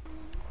didn't.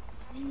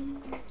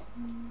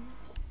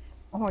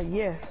 Oh,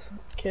 yes.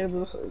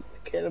 Caleb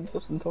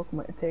doesn't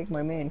take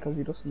my main because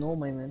he doesn't know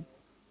my main.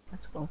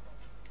 Let's go.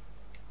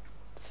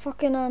 It's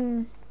fucking,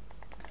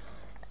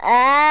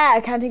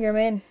 I can't think of your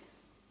main.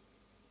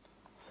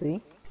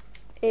 See?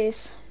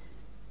 Ace.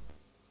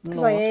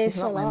 No, I he's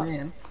ace not a my lot.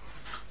 main.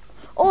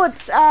 Oh,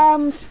 it's,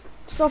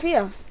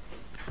 Sophia.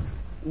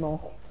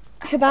 No.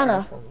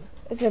 Hibana.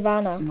 It's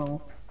Hibana.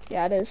 No.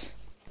 Yeah, it is.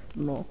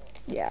 No.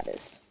 Yeah, it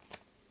is.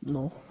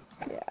 No.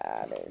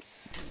 Yeah, it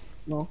is.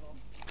 No.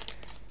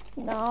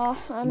 No,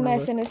 I'm Never.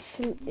 messing.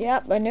 It's,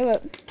 yep, I knew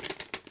it.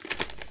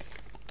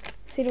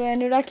 See the way I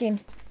knew that, Keen?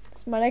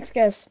 It's my next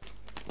guess.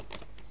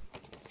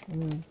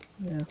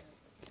 Yeah.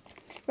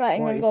 Right,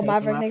 I'm What, gonna you go think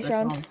Maverick I'm next after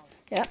round. song?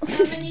 Yeah.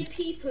 How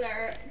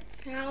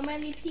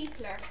many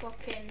people are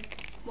fucking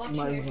watching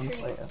Not your even stream,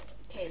 play it.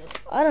 Caleb?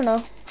 I don't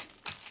know.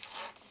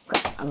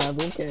 And I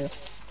don't care.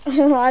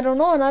 I don't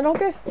know, and I don't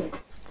care.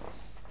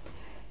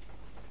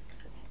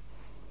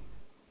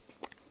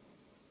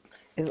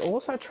 Is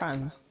also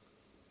trans?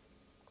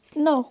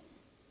 No.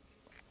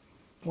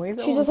 Why is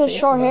it She all just has face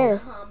short and all? hair.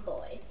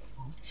 Tomboy.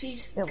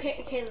 She's Yeah.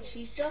 Caleb.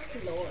 She's just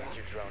Laura. Use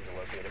your drone to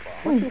locate a bomb.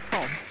 Where's she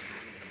from?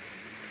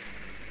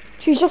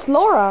 She's just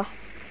Laura.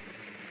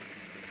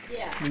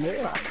 Yeah.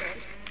 Laura.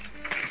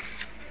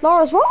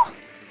 Laura's what?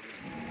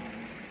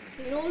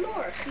 You know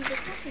Laura? She's a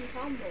fucking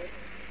tomboy.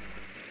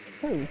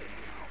 Who?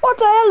 What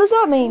the hell does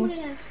that mean?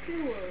 Someone in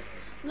school.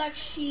 Like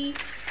she's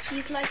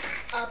like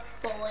a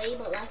boy,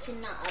 but like you're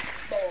not a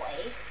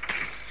boy.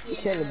 You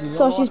Caleb, you know?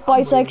 So know she's what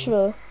tomboy is?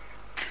 bisexual.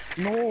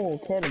 No,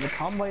 Caleb, a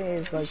tomboy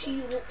is like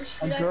She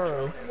a like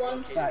girl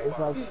wants. that is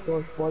like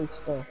does boy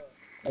stuff.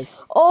 Like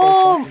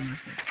Oh, does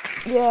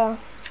yeah.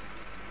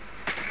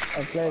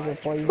 I play with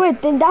boys.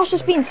 Wait, then that's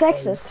just being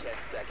sexist.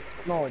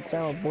 No, it's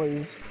now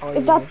boys.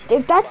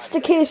 If that's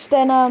the case,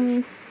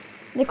 then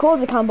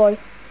Nicole's a tomboy.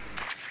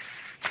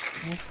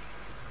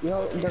 You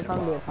know, there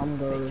can be a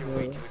tomboy as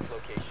well.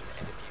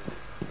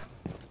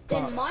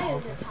 Then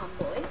Maya's a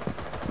tomboy.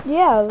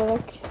 Yeah,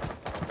 like.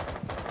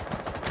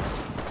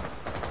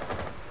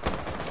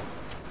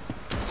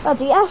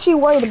 Lads, are you actually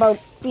worried about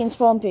being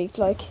spawn peaked?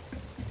 Like,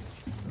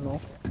 No.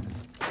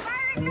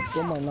 I'm just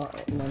going my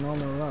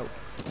normal route.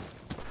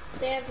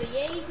 They have a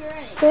Jaeger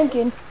and it.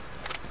 thinking.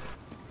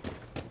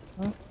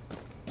 Huh?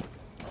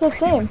 It's the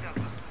same.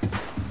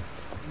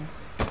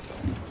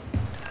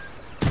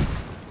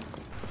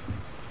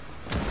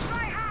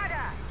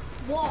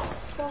 What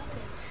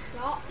fucking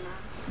shot,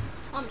 man!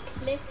 I'm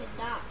clipping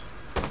that.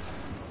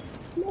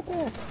 Look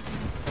at it.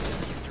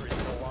 User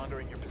is no longer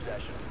in your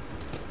possession.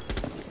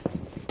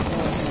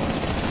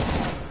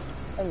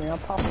 I mean, I'm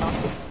popping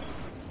off it.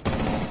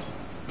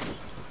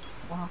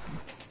 What happened?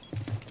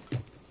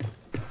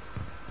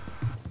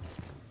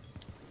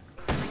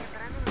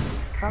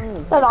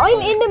 Lad, I'm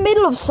in the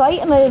middle of sight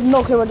and I have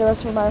no clue where the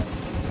rest of them are.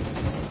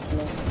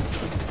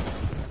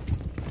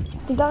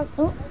 Did that?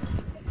 Oh.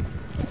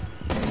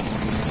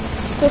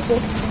 50.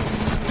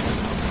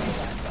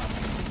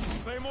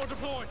 Claymore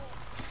deployed.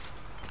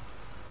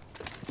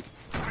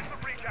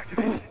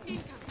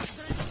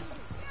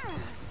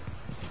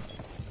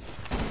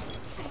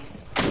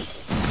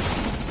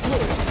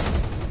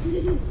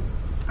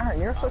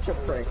 Aaron, you're such a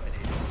prick.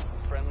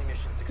 Friendly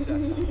mission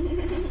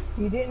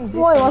successful. You didn't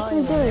Boy, what did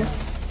he disallow do? my-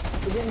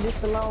 You didn't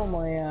disallow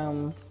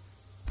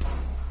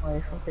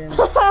my fucking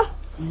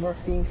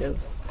worst team kill.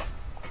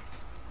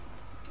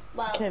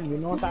 Well, Kev, you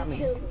know what that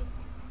means? killed me.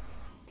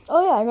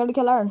 Oh yeah, I'm gonna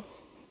kill Aaron.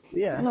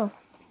 Yeah. No.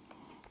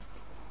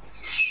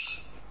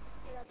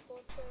 Let's go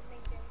to main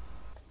game.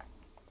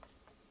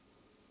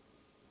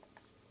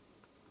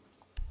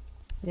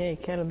 Yeah,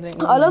 Caleb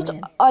didn't I love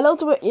loved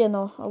to yeah,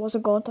 no, I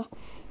wasn't going to.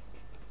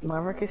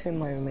 Maverick is in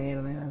my main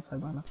and then outside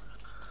banner.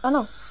 I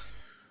know.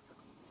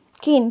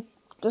 Keen,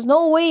 there's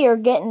no way you're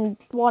getting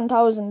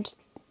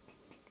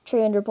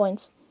 1,300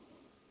 points.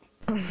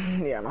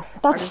 Yeah, no.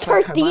 That's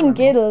 13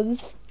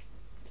 kills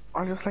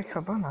I just like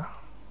Havana.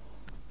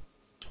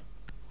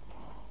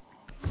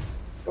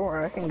 Don't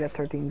worry, I can get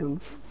 13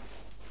 kills.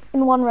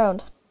 in one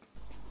round.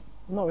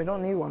 No, we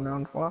don't need one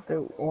round. What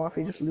if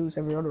we just lose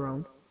every other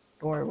round?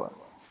 Don't worry about it.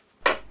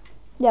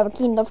 Yeah, but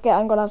Keen, don't forget,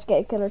 I'm gonna have to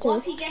get a killer What too.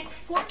 if he gets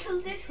 4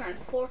 kills this round,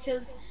 4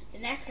 kills the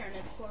next round,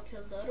 and 4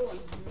 kills the other one?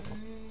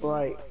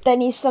 Right,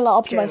 Then he's still not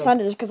up to my Caleb.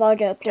 standards because I'll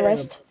get the Caleb.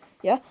 rest.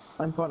 Yeah?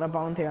 I'm putting a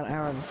bounty on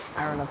Aaron.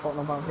 Aaron, I'm putting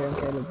a bounty on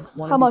Caleb.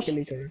 One How of you much? kill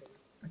each other.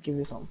 I'll give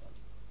you some.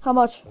 How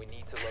much? We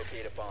need to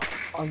locate a bomb.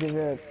 I'll give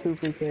you 2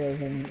 free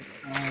kills and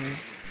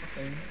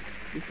okay,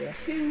 2 kills.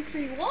 2,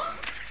 3, what?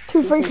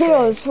 2 free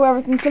kills,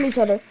 whoever can kill each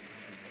other.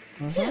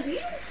 Yeah, you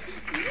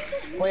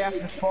don't We have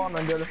need to spawn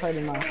on the other side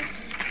of the map.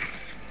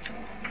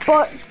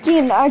 But,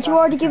 Keen, aren't you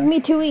already giving me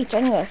 2 each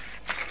anyway?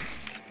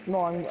 No,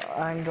 I'm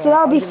So that'll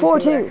I'll be give you 4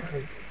 2 too.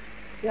 extra.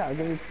 Yeah, I'll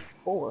give you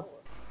 4.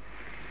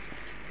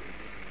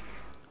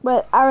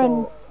 But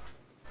Aaron...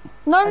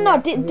 No, And no, you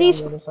have to be on these...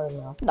 the other side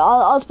now. No,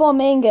 I'll spawn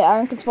main gate,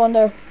 Aaron can spawn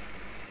there.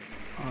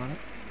 Alright.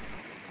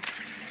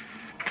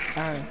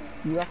 Aaron,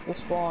 you have to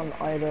spawn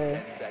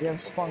either. You have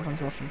to spawn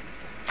construction.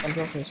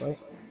 Construction site.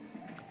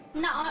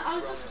 No,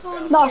 I'll just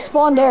spawn No, here.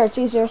 spawn there, it's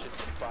easier. 5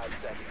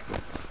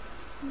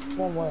 seconds.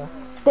 One where?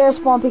 There's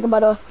spawn peeking by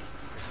the way.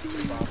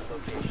 Bomb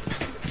location.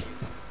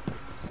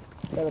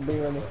 Gotta be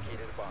ready. Located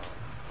a bomb.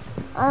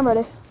 I'm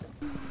ready.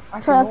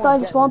 Actually, Try not to no, die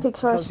to get spawn it, peaks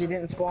because first. you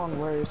didn't spawn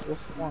where you're supposed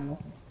to spawn,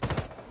 listen.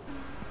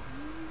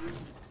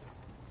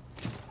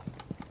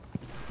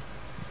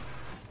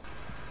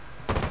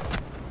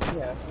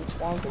 Yeah, so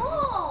spawn peak.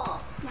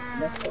 Oh,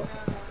 Let's go.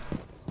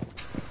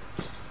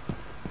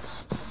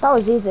 That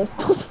was easy.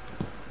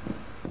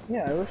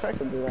 Yeah, I wish I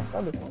could do that.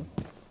 That'd be fun.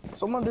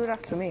 Someone do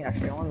that to me,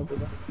 actually. I want to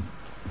do that.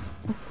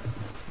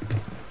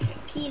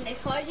 Keen,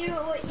 if I do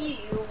it with you,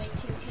 you'll make 2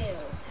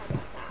 kills. How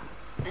about that?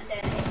 And then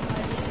if I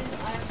lose,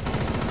 I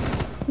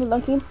have Good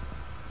luck, Keen.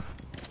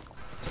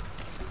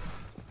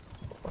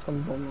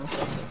 Fucking bum.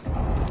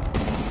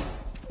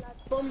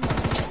 bum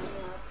lads.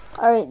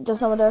 Alright,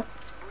 there's no one there.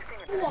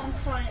 Who wants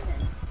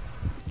Simon?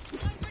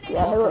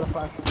 Yeah, I knew it. Who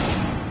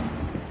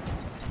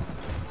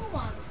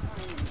wants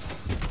Simon?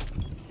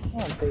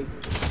 Oh, big.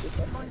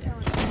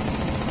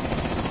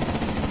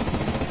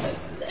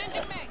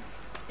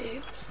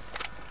 Oops.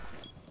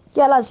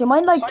 Yeah, lads, you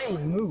mind like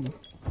Simon, move.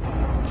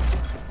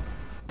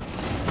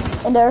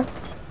 in there?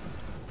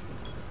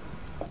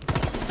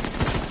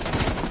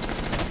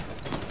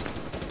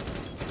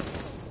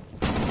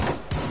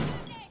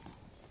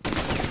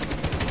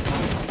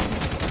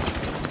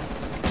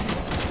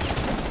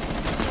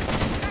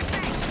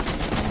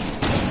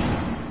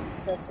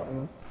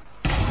 Simon.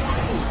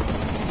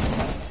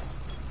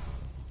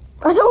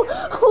 I don't.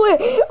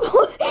 Wait.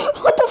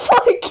 What the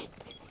fuck?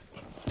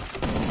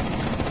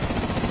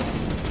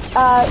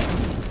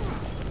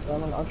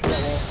 Simon, I'll try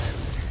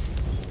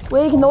that We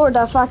ignored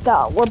that fact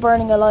that we're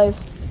burning alive.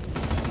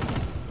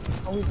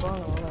 wall. Oh, we burn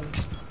all them.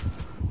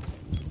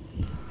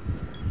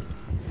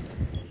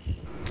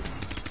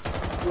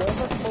 You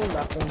ever pull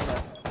that thing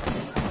there?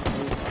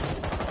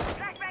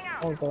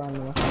 Oh, the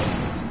random.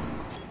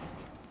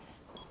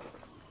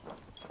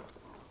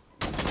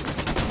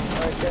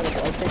 Alright, Caleb,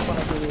 I'll take one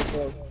of you as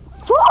well.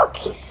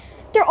 Fuck!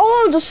 They're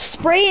all just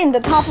spraying the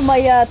top of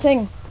my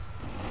thing.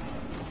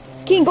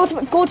 Keen, go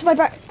to my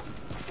bar.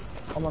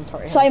 I'm on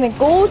 30. Simon,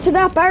 go to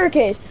that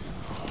barricade.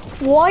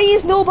 Why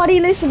is nobody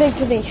listening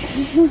to me?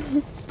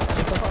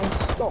 Because I'm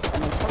stuck.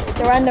 I'm on 30.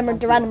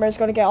 The randomer is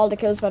gonna get all the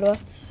kills, by the way.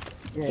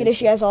 Yeah, He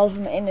literally has all of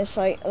them in his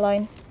sight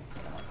line.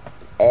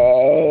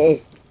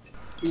 you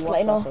Just watch let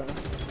you know. that,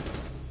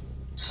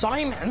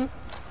 Simon?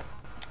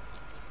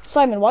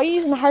 Simon, why are you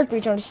using the hard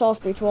breach on the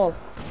soft breach wall?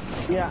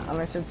 Yeah, and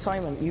I said,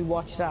 Simon, you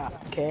watch that,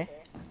 okay?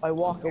 I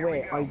walk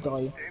away, I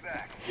die.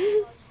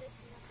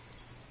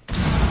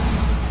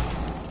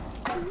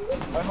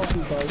 I hope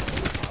you die.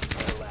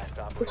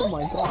 Oh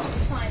my god.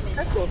 Simon.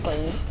 Let's go,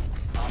 Simon.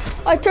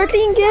 I have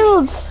 13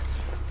 kills!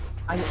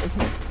 And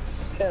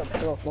Caleb,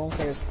 no one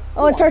cares.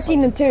 Oh, and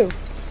 13 and 2.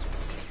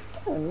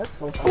 Simon, let's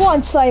go, Go Simon.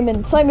 on,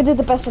 Simon. Simon did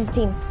the best on the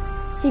team.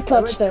 He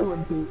clutched I it.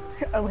 went 2 and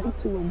 2. I went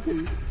 2 and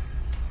 2.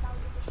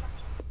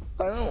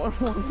 I don't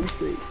want 1 and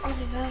 3. I'll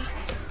be back.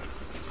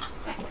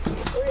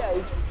 Oh yeah,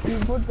 you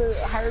put the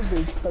hard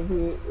breach of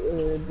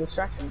the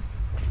distraction.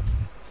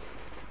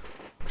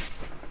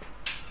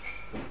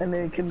 And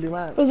then you can do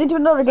that. Was into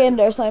another game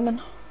there,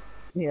 Simon.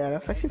 Yeah,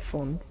 that's actually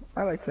fun.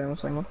 I like playing with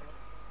Simon.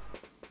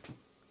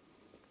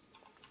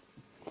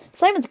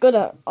 Simon's good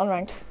at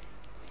unranked.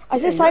 I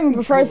say Yeah, Simon he's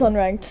prefers good.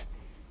 unranked.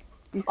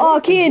 He's Oh, good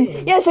at the Keen.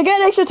 game. Yes, I get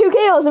an extra 2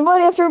 kills and why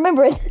do I have to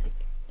remember it?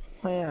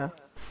 Oh yeah.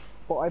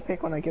 But I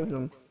pick when I give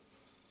them.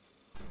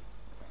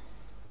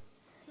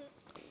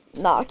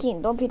 Nah,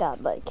 Keen, don't be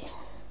that, like.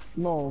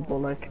 No, but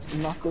like,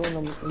 I'm not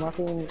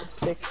doing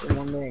 6 in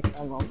 1 day.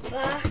 I'm not.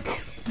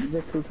 Back. I'm a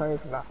bit too tired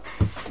for that.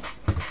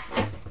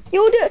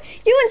 You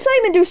and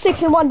Simon do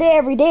 6 in 1 day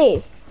every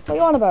day. What are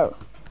you on about?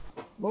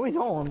 But we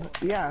don't.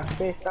 Yeah,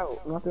 spaced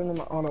out. I'm not doing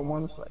them all at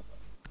once,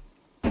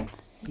 like.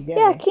 You get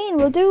Yeah, me? Keen,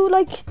 we'll do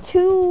like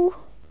 2.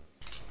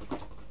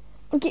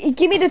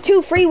 Give me the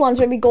 2 free ones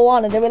when we go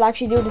on, and then we'll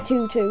actually do the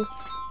 2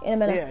 in a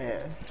minute.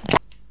 Yeah.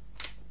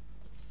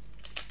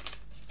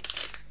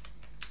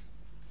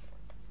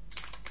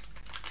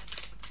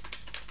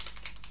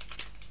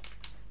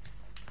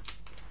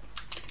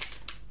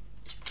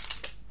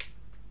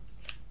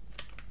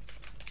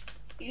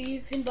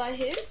 You can buy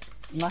who?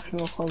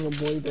 National Hug a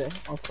Boy Day,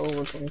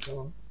 October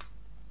 27.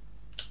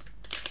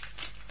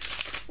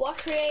 What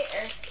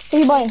creator? Who are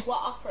you buying?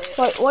 What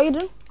operator? What are you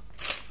doing?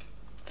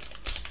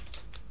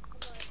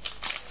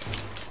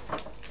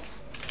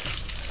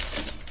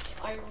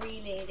 I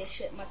really need this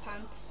shit in my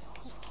pants.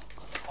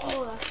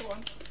 Oh, that's the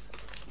one.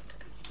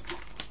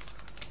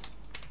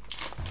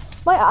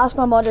 Might ask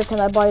my mother, can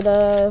I buy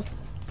the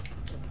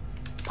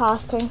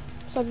pass thing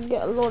so I can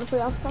get a load of free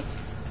artifacts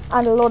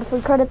and a load of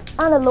free credits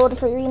and a load of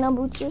free renown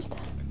boots used,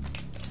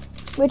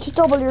 which is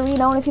double your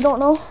renown if you don't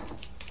know.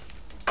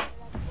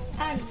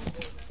 And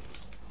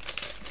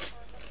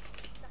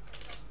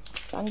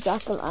Band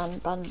Jackal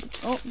and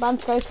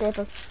Band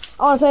Skyscraper.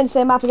 I want to play the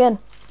same map again.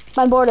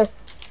 Band Border.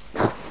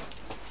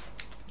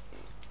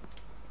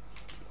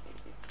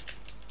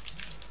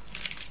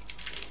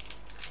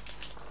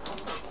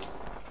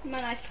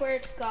 man, I swear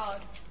to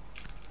God.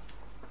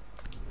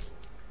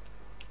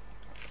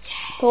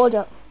 Told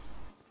ya.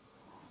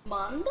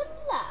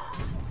 Mandala.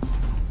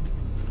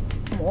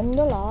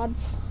 Wonder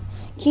lads.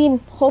 Keen,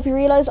 hope you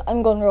realise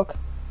I'm going rook.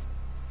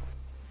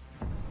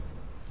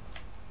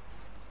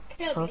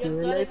 Caleb, If you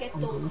you've got to realize, get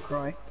I'm gonna those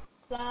cry.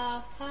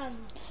 fast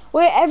hands.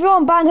 Wait,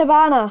 everyone ban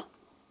Havana.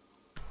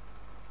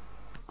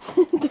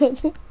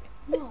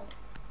 No.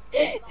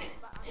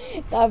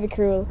 That'd be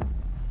cruel.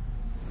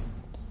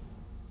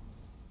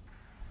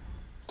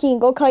 Keen,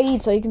 go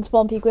Kaid so you can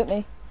spawn peek with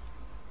me.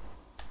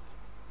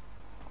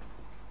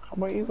 How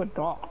about you go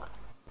Doc?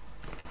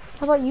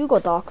 How about you go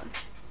Doc?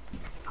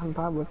 I'm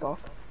bad with Doc.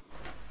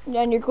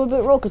 Yeah, and you're good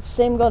with rook, it's the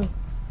same gun.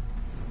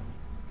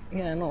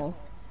 Yeah, I know.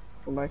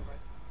 But like,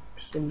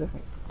 still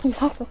different.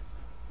 Exactly.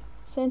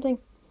 Same thing.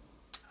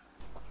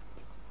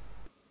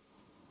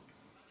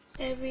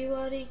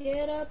 Everybody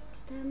get up,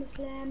 it's time to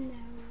slam now.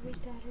 We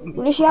gotta We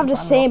literally have the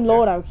Ban same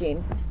rook. loadout,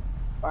 Keen.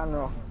 Ban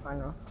Rock.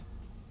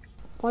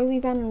 Why are we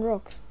banning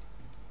rook?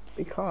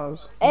 Because.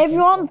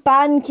 Everyone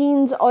ban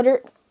Keen's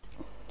other...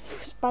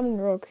 Who's banning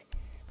rook?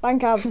 Ban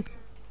Cav.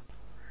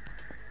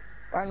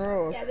 Ban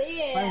Rock. Yeah, but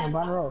yeah.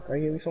 Ban Rock. I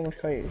give you so much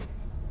credit.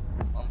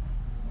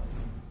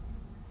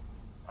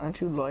 Aren't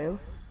you loyal?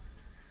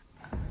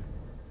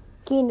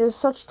 Keen, there's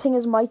such thing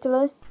as mic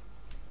delay.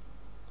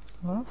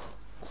 Huh?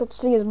 Such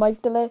thing as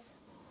mic delay.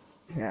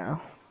 Yeah.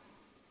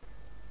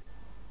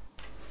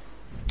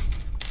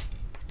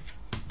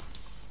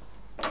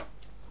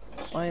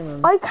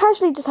 Simon. I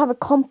casually just have a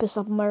compass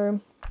up in my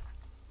room.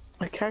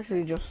 I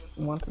casually just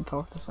want to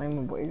talk to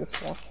Simon, but he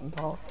just wants to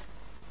talk.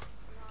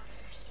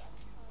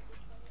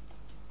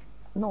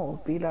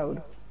 No, be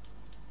loud.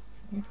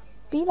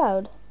 Be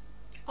loud.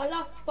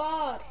 Allah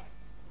Akbar.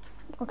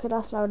 Okay,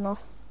 that's loud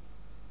enough.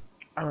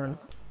 Aaron,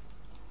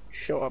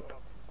 shut up.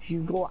 If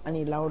you go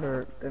any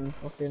louder than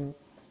fucking,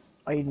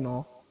 I don't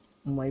know,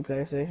 my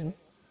PlayStation,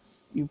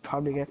 you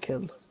probably get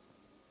killed.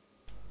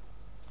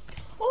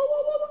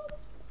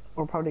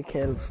 Or probably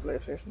killed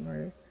PlayStation,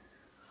 right?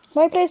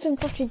 My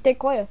PlayStation's actually dead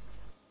quiet.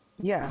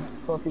 Yeah,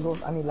 so if you go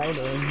any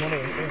louder, another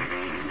thing.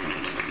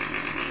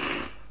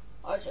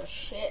 I just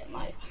shit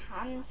my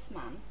pants,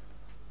 man.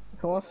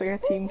 Who wants to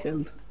get team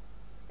killed?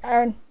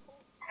 Aaron.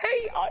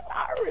 Hey,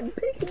 Aaron,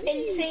 pick me.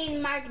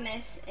 Insane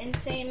Magnus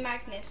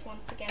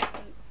wants to get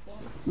one.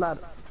 Lad,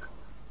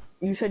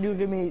 you said you'd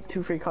give me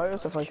 2 free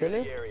coyotes if I kill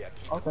you?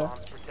 Okay.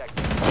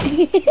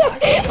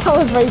 That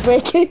was very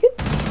breaking.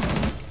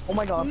 Oh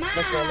my god, Man,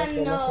 let's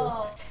go.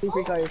 no. 2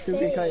 free coyotes, 2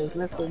 free coyotes,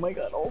 let's go. Oh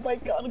my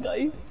god,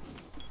 guys.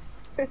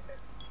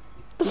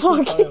 The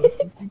fuck? 2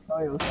 free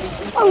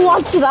coyotes. I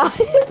watched that.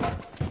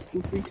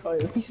 2 free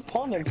coyotes. He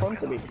spawned in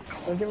front of me.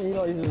 I didn't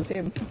realize it was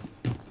him.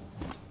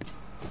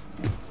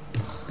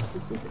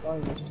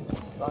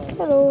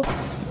 Hello. I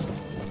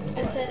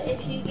said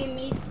if you give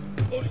me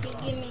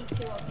 2,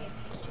 I'll give you.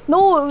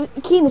 No,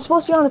 Keen is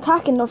supposed to be on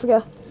attacking, don't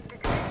forget.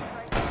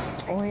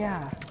 Oh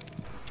yeah.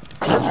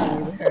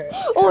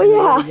 Oh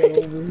yeah.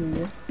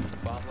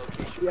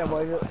 Yeah,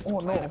 boy. Oh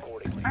no.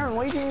 Aaron,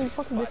 why didn't you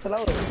fucking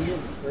disallow it?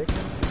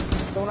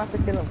 Don't have to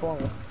kill him for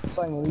me.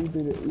 Simon, you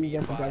do the, you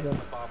get the guy up.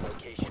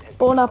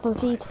 Bon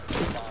appetit.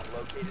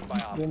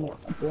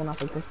 Bon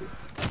appetit.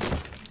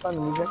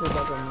 Simon, you get the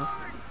guy up.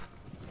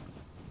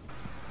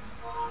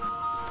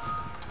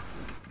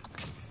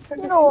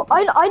 You know,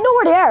 I know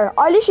where they are.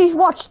 I literally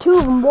watched 2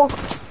 of them walk.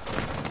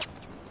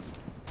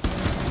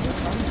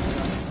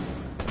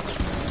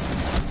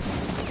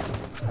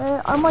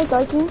 I might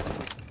die, Keen.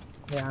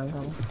 Yeah, I'm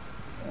coming.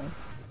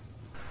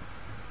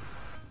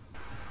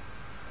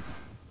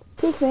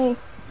 Peek me.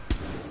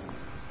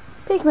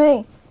 Peek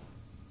me.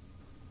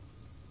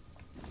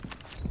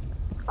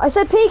 I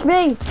said peek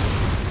me.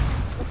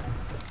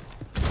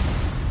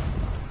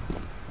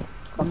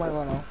 I might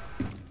run out.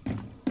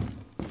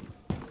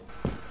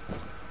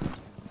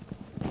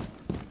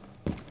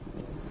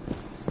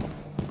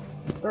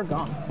 They're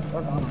gone.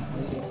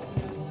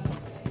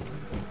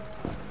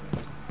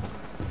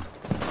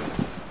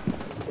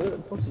 Where the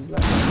fuck is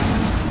that?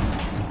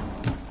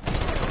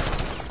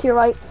 To your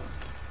right.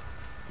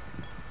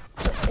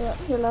 Yeah,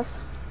 your left.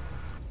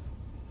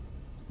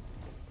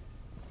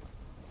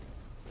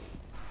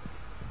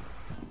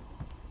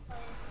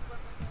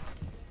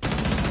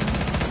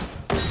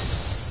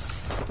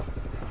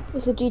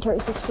 It's a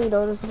G36C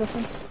though, there's the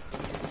difference.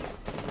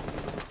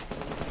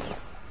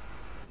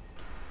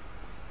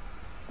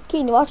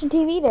 Keen, you watching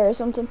TV there or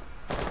something?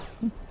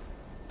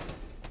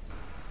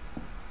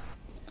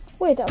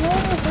 Wait, I'm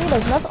not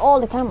realizing that's all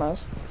the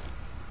cameras.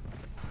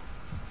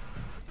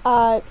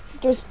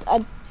 There's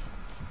a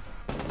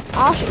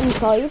Ash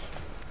inside.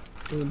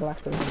 There's a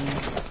black person.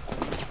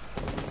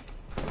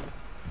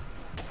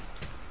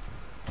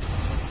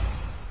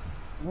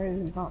 Where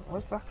is he gone?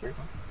 Where's Blackberry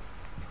gone?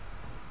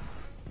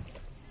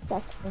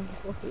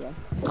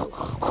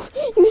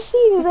 You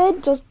see his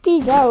head just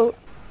peek out.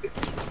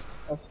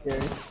 That's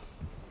scary.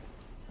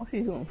 What's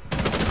he doing?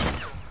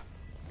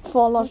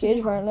 Fall off the edge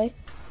apparently.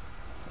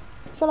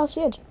 Fell off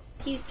the edge.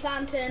 He's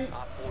planting.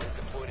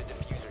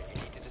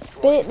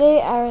 Bait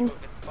there, Aaron.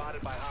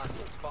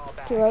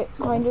 To your right,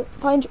 behind you.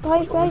 Behind you.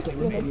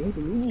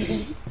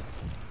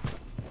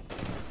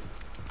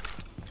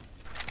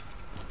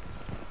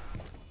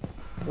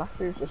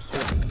 Blackberry's just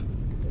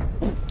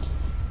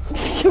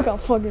You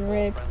got fucking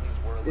raped.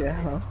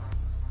 yeah.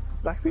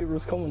 Blackberry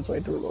was coming, so I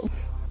threw it up.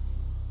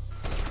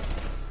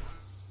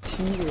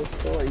 Jesus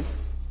Christ.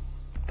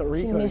 The She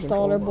recoil missed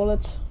all her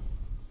bullets.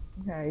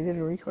 Yeah, he did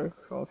a recoil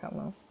control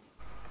camera.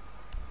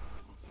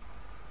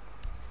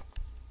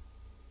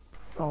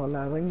 Oh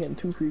lad, I'm getting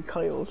 2 free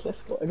coyotes,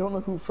 let's go. I don't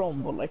know who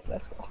from, but like,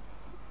 let's go.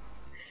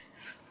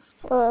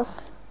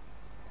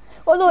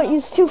 Oh no,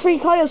 it's 2 free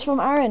coyotes from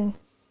Aaron.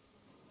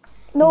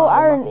 No,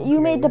 Aaron, you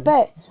made the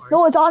bet.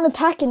 No, it's on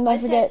attacking, don't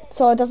forget,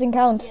 so it doesn't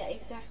count. Yeah,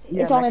 exactly.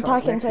 It's on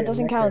attacking, so it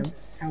doesn't count.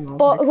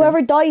 But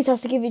whoever dies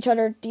has to give each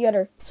other the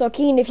other. So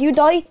Keen, if you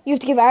die, you have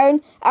to give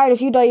Aaron. Aaron, if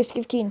you die, you have to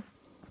give Keen.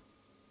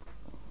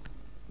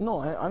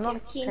 No, I'm not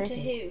Give Keen to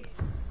who?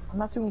 I'm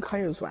not doing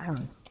coyotes with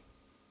Aaron.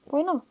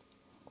 Why not?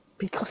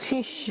 Because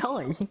he's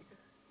shy.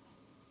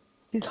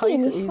 His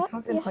Keen,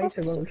 fucking heights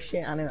are going to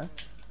shit anyway.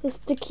 It's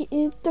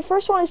the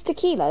first one is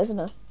tequila, isn't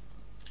it?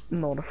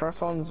 No, the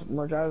first one's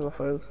Madrazo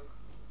Files.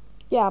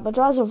 Yeah, but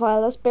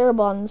Drazophile, that's bare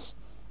bonds.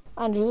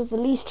 And there's at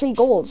least 3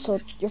 goals, so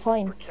you're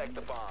fine.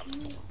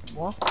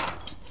 What?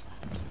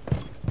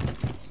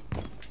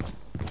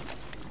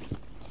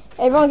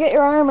 Everyone get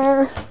your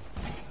armor.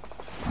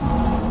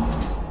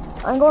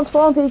 I'm going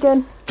spawn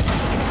peeking.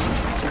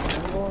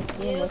 I'm going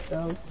to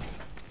myself.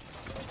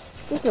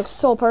 This looks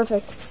so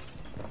perfect.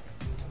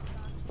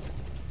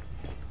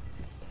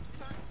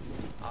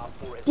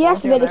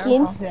 Deactivate it,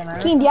 Keen.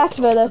 Keen,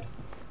 deactivate it.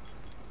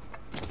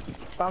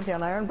 Bounty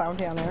on iron,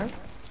 bounty on iron.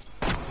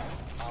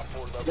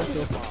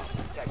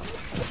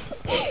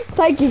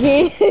 Thank you,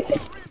 Keen.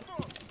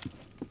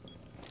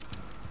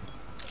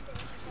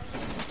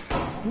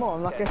 No,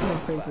 I'm not getting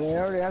him 3. I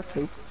already have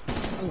 2.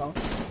 No,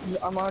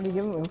 I'm already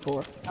giving him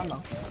 4. I know.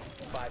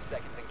 5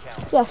 seconds and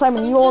counting. Yeah,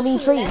 Simon, you owe me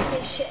 3. Let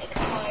this shit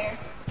expire.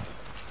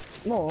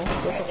 No.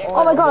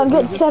 Oh my god, I'm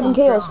getting 7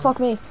 KOs. Fuck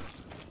me.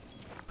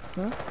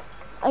 Huh?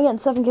 I'm getting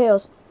 7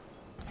 KOs.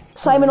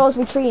 Simon owes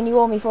me 3 and you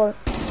owe me 4.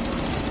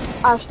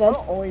 Ash I dead.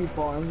 don't owe you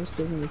 4, I'm just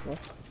giving you 4.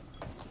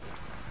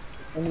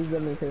 And you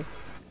give me 2.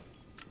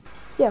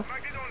 Yeah.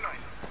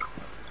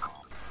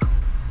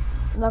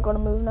 I'm not gonna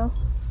move now.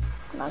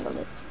 I'm not gonna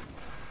move.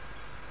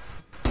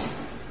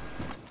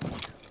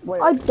 Wait,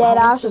 I dead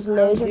how much Ash is does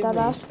Aaron laser give dead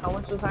me? Ash. How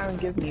much does Aaron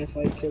give me if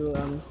I kill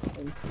him?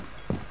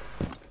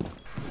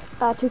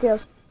 2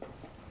 kills.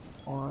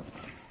 Alright.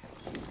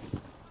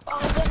 Oh,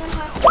 I'm gonna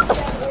have to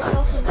set one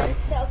up and then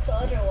set up the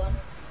other one.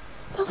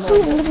 Don't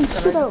freaking living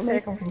Can shit I out just of me.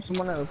 take him from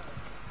someone else?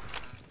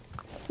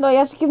 No, you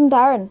have to give him to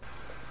Aaron.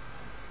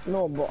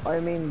 No, but I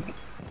mean,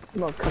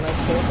 no, can I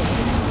take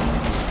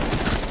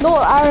him? No,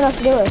 Aaron has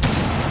to do it.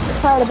 It's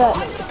part of I it.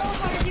 don't know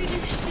how to do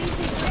this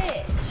stupid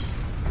glitch.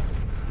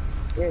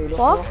 Yeah, you don't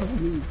What? know how to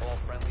leave. All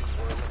friendlies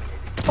were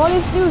eliminated. All you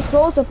have to do is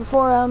close it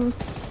before,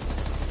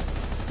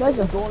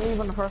 exit. Don't leave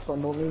in the first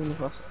one, don't leave in the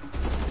first one.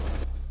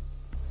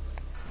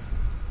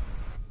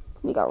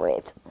 We got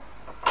raped.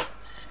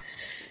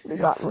 We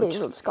got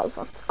literal skull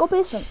fucked. Go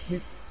basement.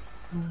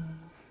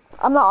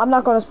 I'm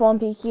not gonna spawn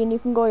peeky and you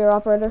can go your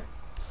operator.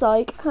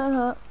 Psych.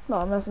 Haha. No,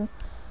 I'm messing.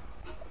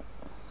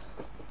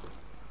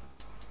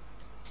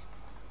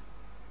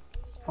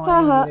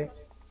 Finally.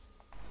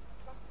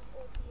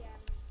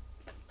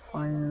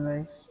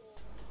 Finally.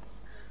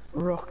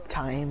 Rock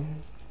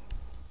time.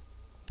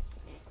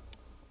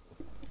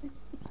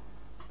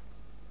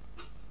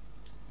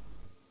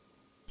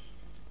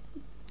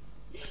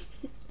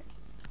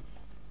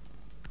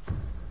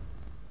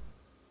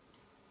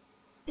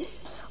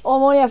 Oh,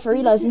 I'm only after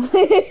realizing.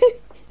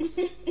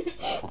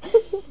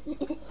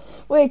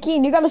 Wait,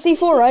 Keen, you got a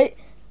C4, right?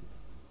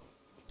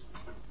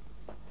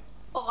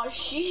 Oh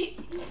shit.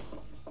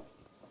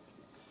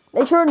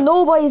 Make sure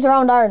nobody's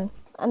around Aaron,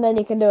 and then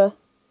you can do it.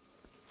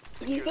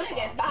 He's gonna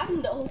get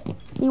banned though.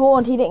 He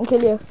won't, he didn't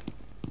kill you.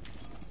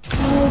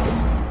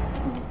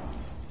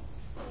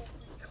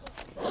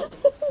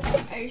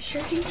 Are you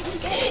sure he's gonna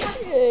get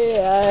banned?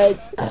 Yeah.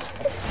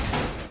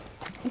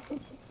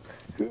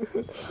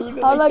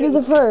 How long is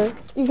it for?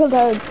 You killed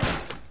Aaron.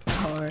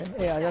 Alright,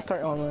 yeah, I got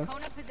 31 minutes.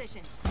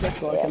 Let's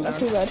go, I Yeah, can not down.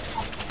 too bad.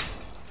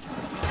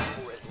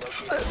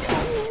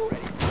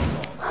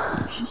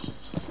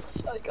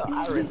 I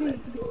got Aaron,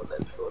 let's go,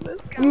 let's go,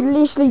 let's go. You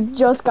literally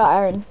just got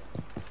Aaron.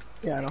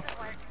 Yeah, I know.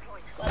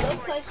 Well,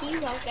 looks like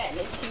he's not getting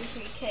his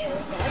 2-3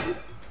 KOs then.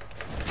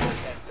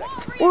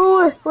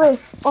 Wait.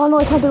 Oh no,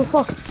 I can't do it,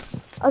 fuck.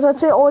 I was about to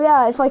say, oh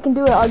yeah, if I can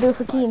do it, I'll do it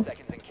for Keen.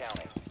 Seconds and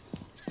counting.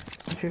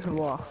 Shoot a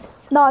wall.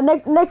 No,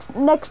 next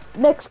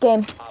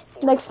game.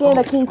 Next game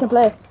that Keen can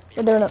play.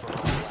 We're doing it.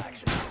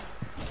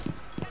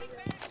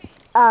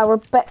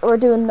 We're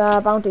doing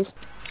bounties.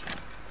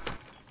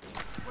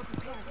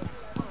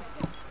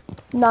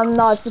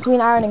 No, it's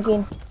between Aaron and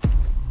Keen.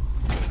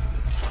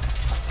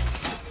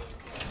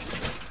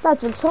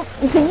 That's what some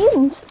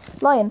mutants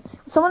lying.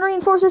 Someone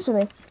reinforce this for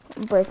me.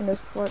 I'm breaking this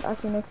before it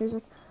actually makes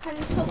music. Can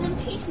someone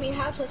teach me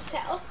how to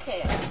set up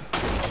KO?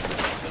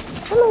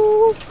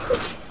 Hello.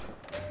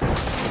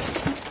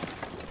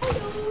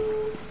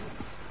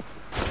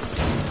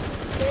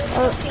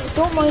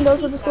 Don't mind us.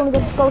 We're just going to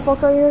get skull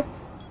fucked right here.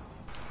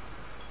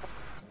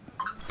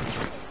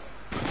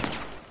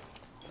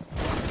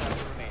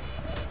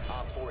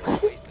 Op 4 has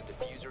placed the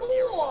diffuser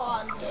near Go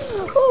on.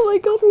 Oh my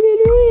god, we're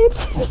getting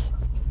raped.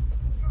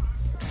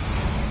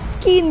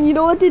 Keen, you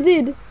know what they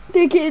did?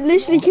 They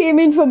literally came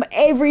in from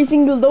every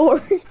single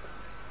door.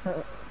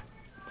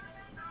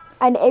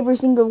 And every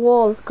single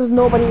wall, because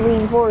nobody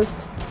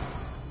reinforced.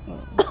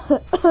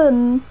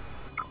 Location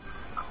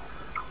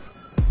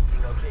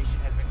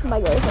has been My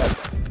god.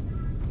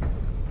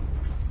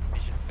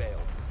 mission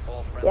failed.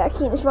 All friendlies Yeah,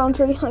 Keen's round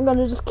 3. I'm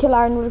gonna just kill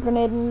Aaron with a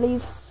grenade and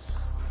leave.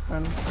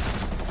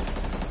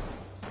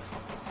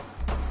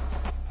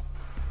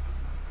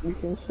 We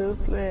can still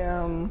play,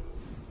 oh,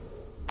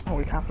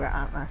 we can't play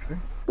Ant actually.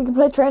 We can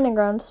play training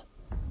grounds.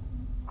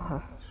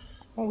 Oh,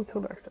 we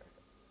could actually.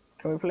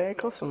 Can we play a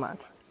custom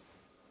match?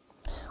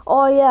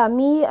 Oh yeah,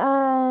 me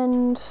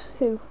and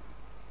who?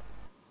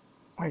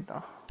 Wait,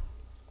 no.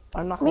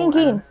 I'm not Me and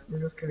going Keen. Ant. We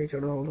just kill each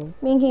other all the time.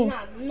 Me and Keen.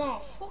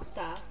 No, fuck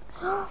that.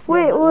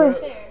 Wait.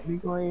 Fair. We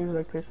gonna use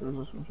like pistols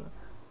or something.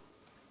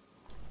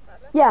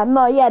 Yeah,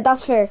 no, yeah,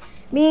 that's fair.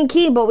 Me and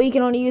Keen, but we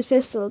can only use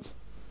pistols.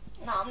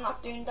 No, I'm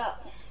not doing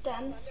that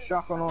then.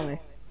 Shotgun only.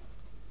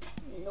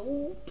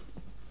 Nope.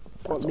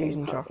 What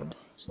lesion shotgun?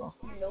 So.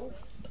 Nope.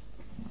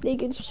 They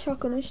can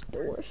shotgun us, the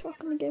worst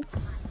shotgun game.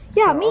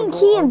 Yeah, me I'll and go-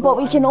 Cian, I'll but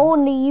go we can iron.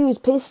 only use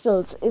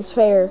pistols, is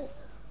fair.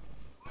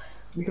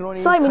 We can only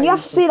use Simon, you have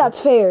to kites say and that's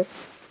fair.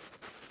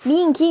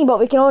 Me and Cian, but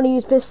we can only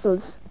use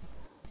pistols.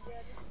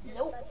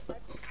 Nope.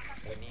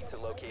 We need to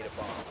locate a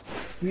bomb.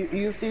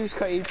 You have to use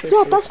kite pistols.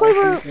 Yeah, that's why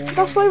I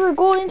think, we're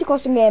going into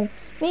custom game.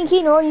 Me and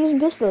Cian are only using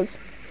pistols.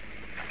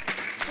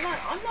 Man,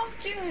 I'm not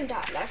doing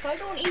that. Like, I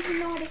don't even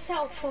know how to set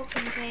up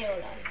fucking KO.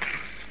 Like,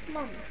 come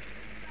on.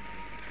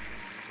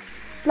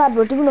 Lad,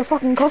 we're doing a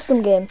fucking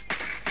custom game.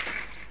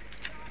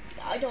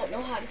 I don't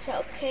know how to set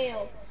up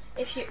KO.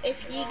 If you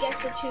get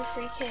the 2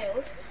 free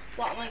KOs,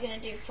 what am I gonna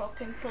do?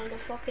 Fucking pull the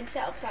fucking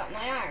setups out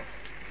my arse?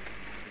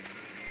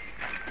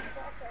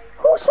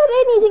 Who said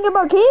anything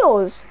about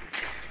KOs?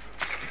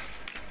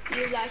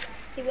 You like,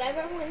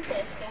 whoever wins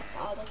this gets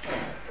all the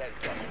KOs. 10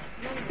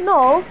 seconds.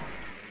 No.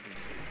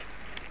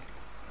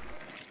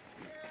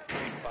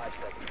 5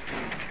 seconds.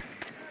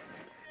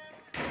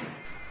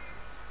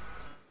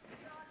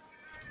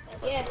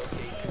 Yes,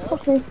 KO.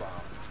 Fuck me. It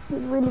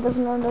really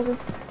doesn't run, does it?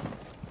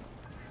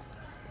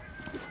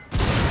 No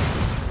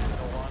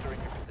longer in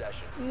your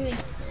possession.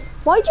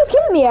 Why'd you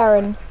kill me,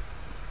 Aaron?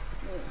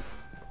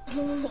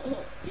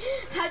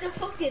 How the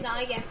fuck did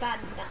I get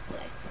banned in that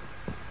place?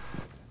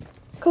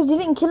 Because you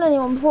didn't kill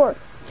anyone before.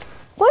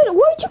 Why'd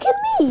you kill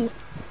me?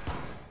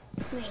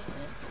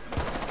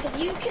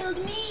 Because you killed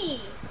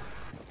me.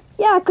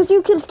 Yeah, because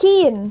you killed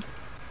Cian.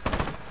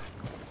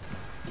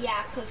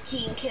 Yeah, because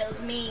Keen killed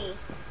me.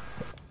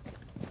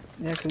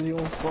 Yeah, because you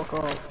won't fuck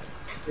off.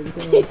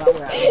 Everything is that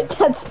way.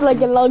 That's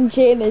like a long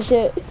chain of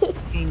shit.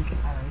 Pink.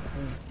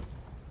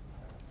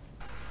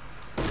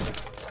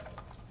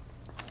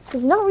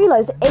 Does you not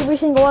realise that every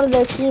single one of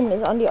their team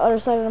is on the other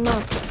side of the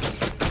map?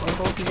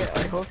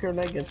 I hope your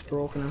leg gets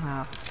broken in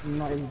half. I'm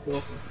not even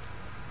joking.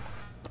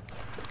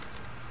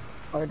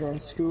 Either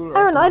in school or...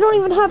 Aaron, I don't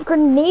even have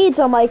grenades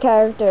on my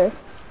character.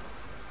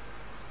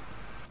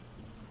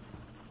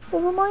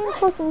 Never mind,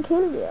 fucking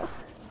kill you.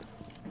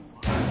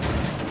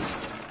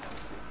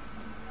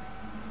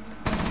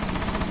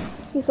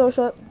 He's so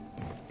short.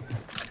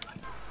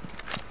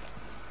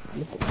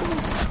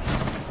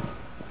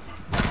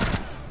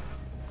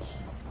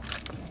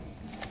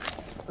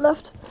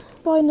 Left,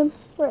 behind him,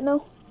 right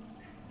now.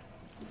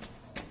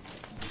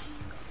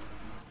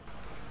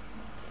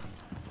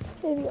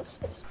 Maybe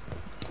upstairs.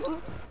 He's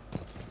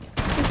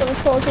gonna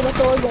fall to the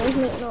door again,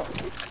 isn't it? No.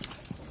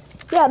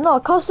 Yeah, no,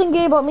 custom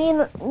game, but me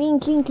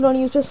and King can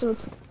only use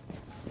pistols.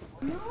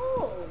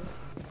 No,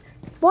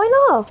 Why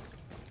not?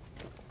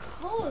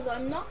 cause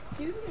I'm not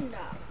doing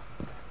that.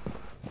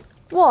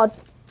 What?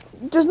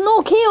 There's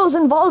no KOs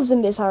involved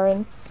in this,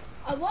 Aaron.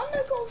 I want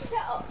to go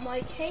set up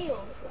my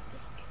KOs,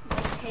 like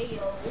my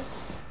KO,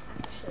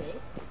 actually,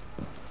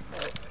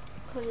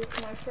 because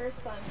it's my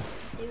first time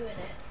doing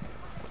it.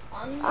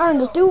 On my Aaron,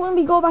 just own. do it when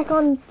we go back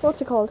on,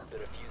 what's it called? The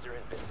diffuser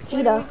has been When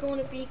Cheetah. are we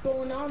going to be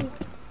going on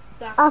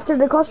back After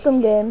the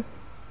custom game.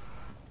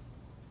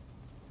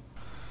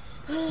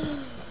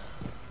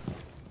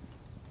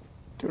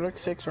 Do like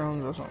 6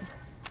 rounds or something.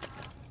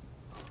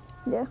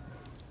 Yeah.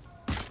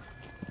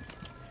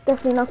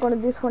 Definitely not gonna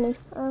do 20.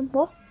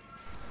 What?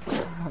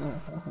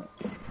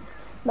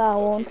 No, I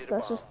won't.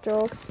 That's just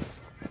jokes.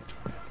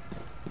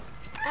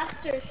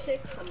 After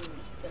 6, I'm leaving.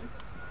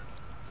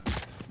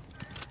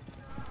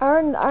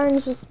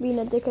 Aaron's just being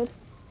a dickhead.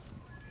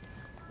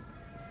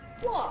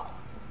 What?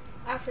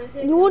 After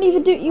 6? You won't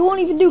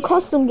even do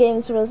custom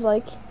games with us,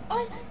 like.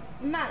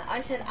 Man,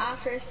 I said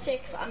after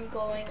 6, I'm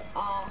going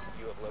off,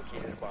 You have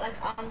located a bomb.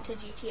 like onto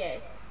GTA.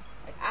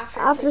 Like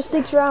After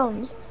 6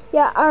 rounds.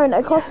 Yeah, Aaron,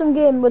 a custom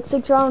game with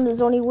 6 rounds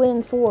is only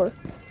winning 4.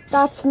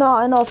 That's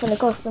not enough in a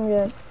custom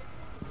game.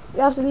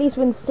 You have to at least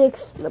win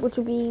 6, which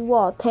would be,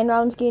 what, 10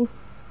 rounds game?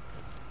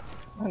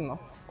 I don't know.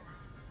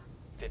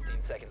 15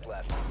 seconds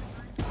left.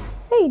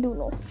 Hey, you do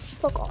know.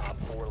 Fuck off. Top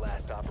 4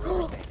 last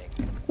operator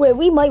standing. Wait,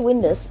 we might win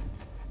this.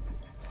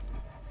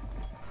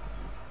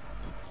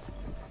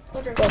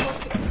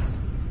 Motherfucker.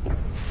 We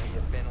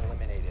have been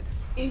eliminated.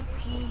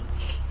 Oopie.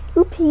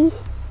 Oopie.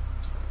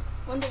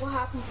 Wonder what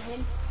happened to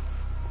him.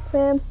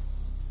 Sam.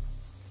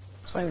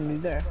 Simon, you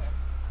there?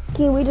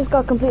 Okay, we just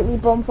got completely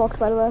bum-fucked,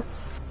 by the way.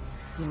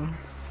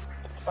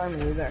 Simon,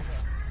 you there?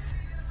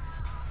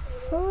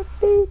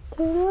 Heartbeat to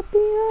the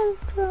beat of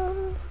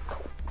drums.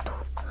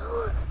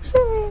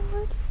 Sharing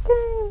what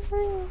you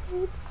can,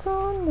 it's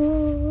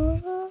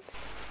on us.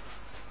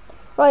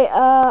 Right,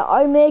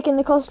 I'm making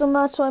the custom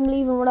match, so I'm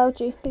leaving without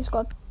you. Please,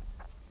 God.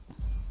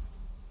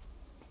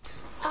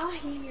 I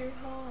hear your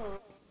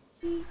heart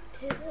beat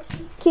to the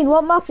beat. Keen,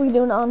 what map are we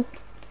doing it on?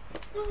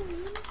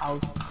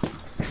 Out.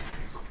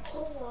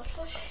 Oh,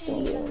 so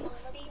shitty. I'm not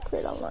sleeping.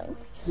 Create online.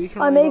 We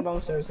can I only make- go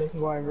downstairs, they can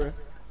go over.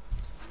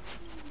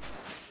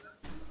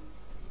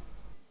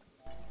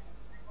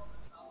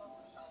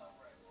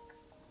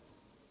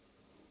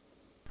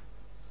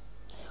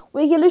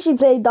 We can literally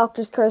play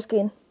Doctor's Curse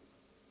game.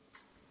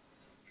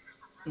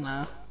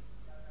 Nah.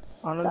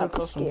 I'm gonna That'd do be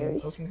custom scary.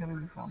 games, custom can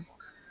be fun.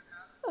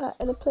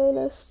 In a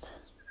playlist.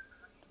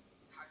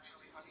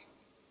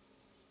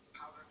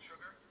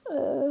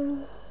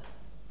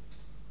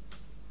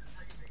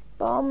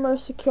 Bomb or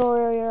secure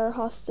area or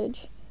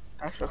hostage.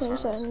 Extra 20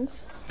 fast.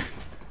 seconds.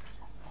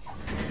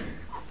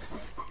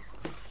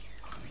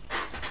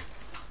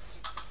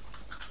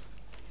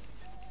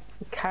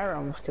 The car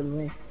almost killed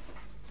me.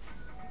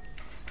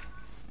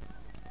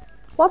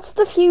 What's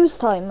the fuse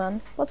time,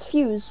 man? What's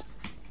fuse?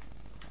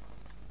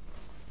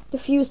 The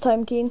fuse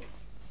time, Keen.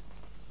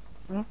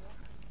 Hmm?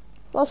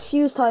 What's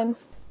fuse time?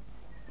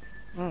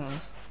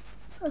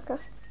 Okay.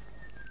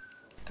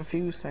 The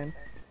fuse time.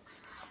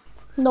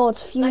 No,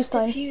 it's fuse Like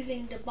time.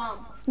 defusing the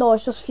bomb. No,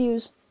 it's just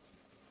fuse.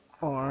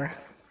 Or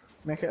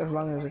make it as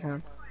long as I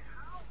can.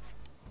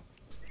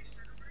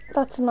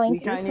 That's 90.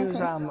 We can use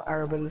Okay.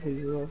 our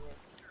abilities as well.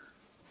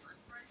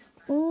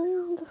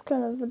 That's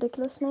kind of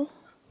ridiculous, no?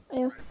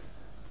 Anyway.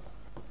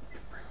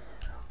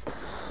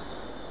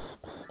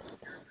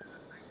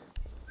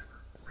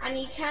 And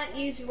you can't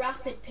use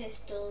rapid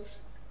pistols.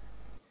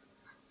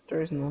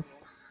 There is no.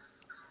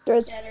 There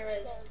is. Yeah, there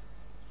is.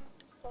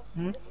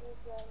 Hmm?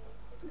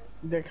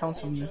 There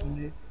counts as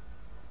indeed.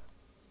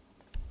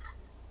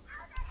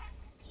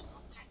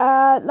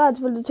 Lads,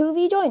 will the two of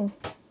you join?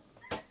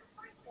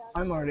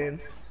 I'm already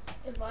in.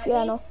 Invite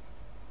Yeah, me. no.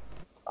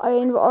 I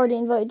already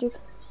invited you.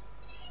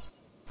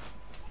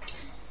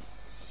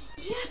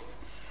 Yeah.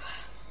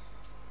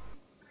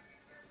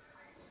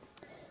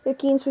 You're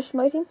keen to switch to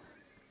my team?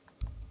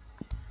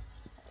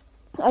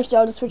 Actually,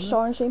 I'll just switch to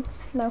orange team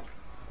now.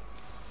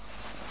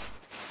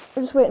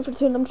 I'm just waiting for the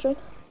two of them to join.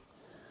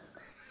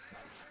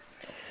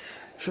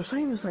 So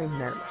Simon's not even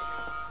there.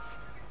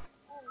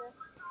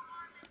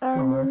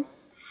 Aaron's in.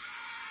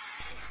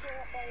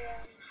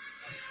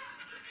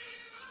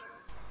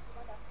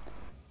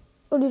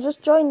 Will you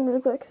just join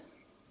real quick?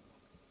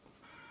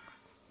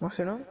 What's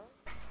your name?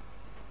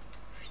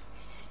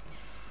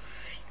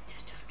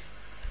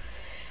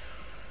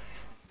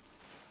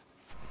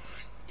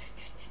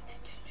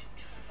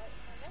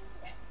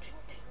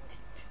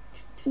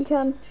 You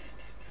can.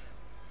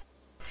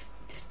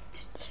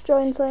 Just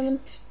join, Simon.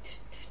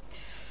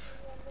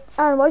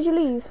 Aaron, why'd you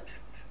leave?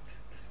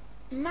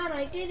 Man,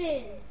 I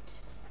didn't.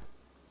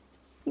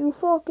 You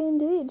fucking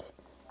did.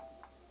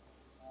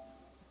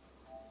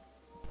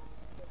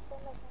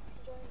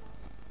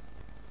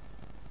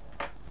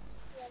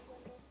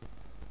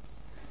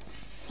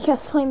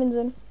 Yes, Simon's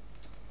in.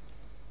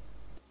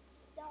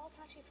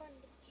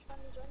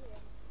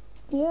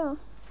 Yeah.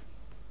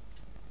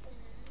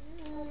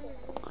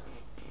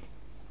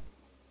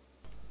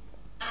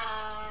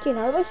 Okay,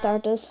 how do I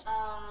start this?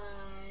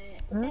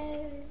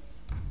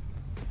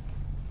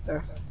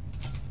 There.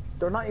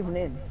 They're not even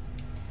in.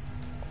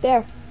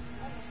 There.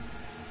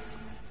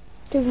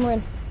 Two of them are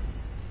in.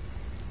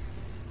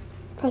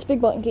 Press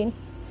big button, Keen.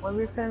 Why are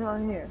we playing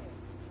on here?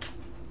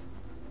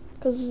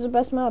 Because this is the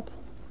best map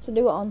to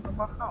do it on. What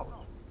about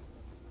house?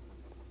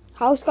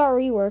 House got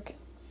rework.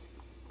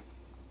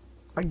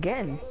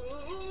 Again?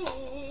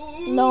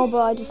 No,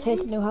 but I just hate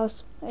the new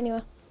house.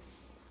 Anyway.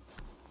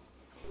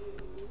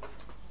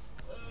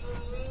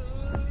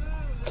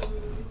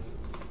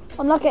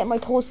 I'm not getting my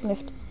toes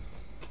sniffed.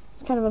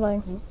 It's kind of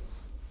annoying.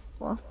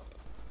 What?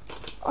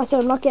 I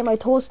said I'm not getting my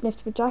toes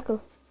sniffed with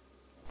Jackal.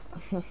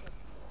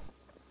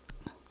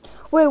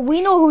 Wait,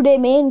 we know who they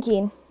main,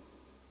 Keen.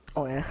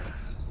 Oh yeah.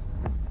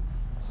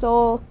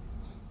 So,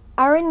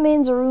 Aaron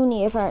mains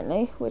Aruni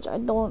apparently, which I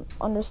don't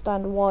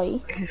understand why.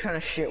 He's kind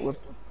of shit with.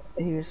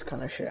 He's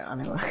kind of shit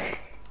anyway.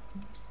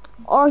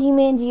 Or he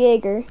mains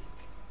Jaeger,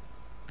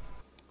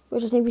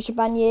 which I think we should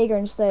ban Jaeger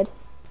instead.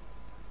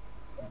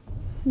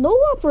 No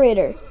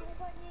operator.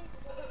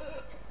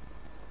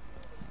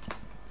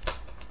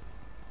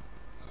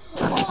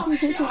 Oh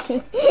shit!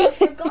 I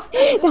forgot.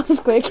 That was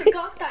quick. I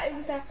forgot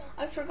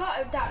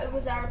that it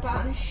was our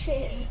band.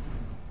 Shit.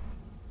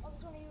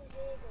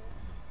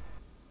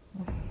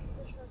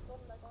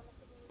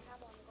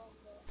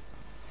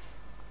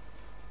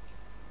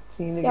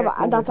 Yeah,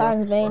 but that's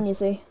Aaron's main, you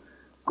see.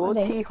 Go I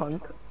think. tea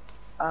hunt.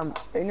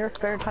 In your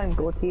spare time,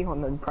 go tea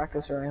hunt and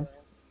practice your aim.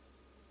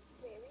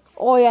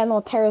 Oh yeah,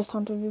 no, terrorist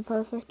hunt would be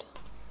perfect.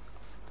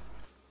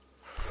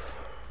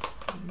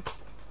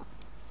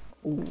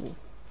 Ooh.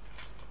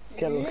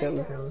 Kill.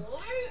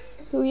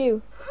 Who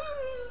you?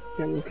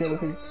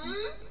 Kill.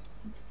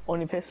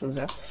 Only pistols,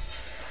 yeah?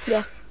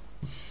 Yeah.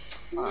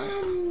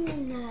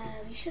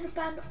 Man, we should have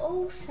banned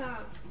OSAM.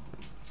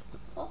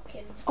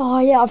 Fucking. Oh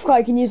yeah, I forgot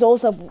I can use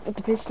also with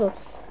the pistol.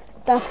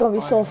 That's gonna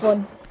be so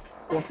fun.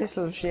 What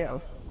pistol does she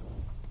have?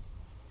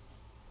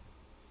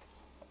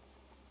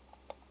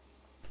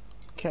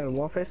 Kill,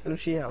 what pistol does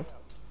she have?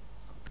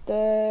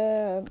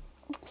 The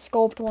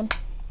scoped one.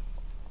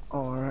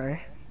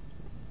 Alright.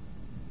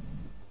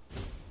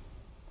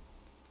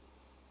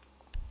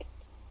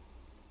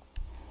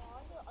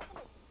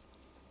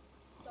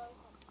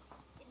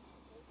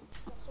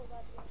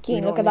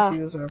 Keen, look at that.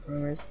 Use our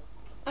primers.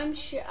 I'm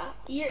sure.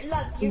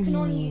 Lads, you can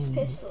only use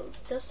pistols,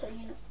 just so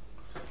you know.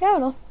 Yeah, I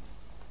know.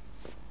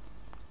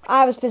 I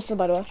have his pistol,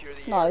 by the way.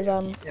 No, it's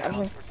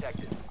everything.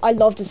 I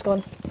love this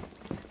gun.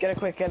 Get it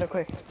quick. 10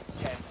 seconds.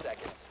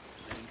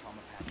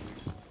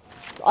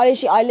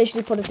 I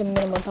literally put it to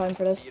minimum time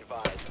for this. Be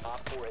advised,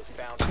 Op 4 has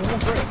found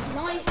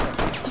Nice.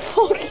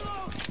 Fuck.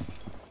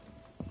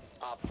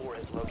 Op 4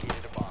 has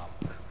located a bomb.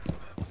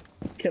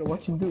 Kill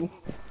what you do.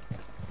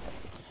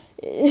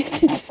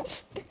 Friendly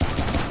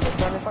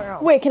fire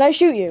on. Wait, can I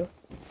shoot you?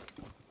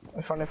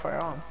 Friendly fire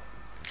on.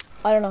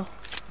 I don't know.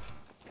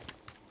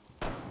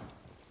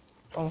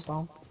 Thumbs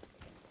down.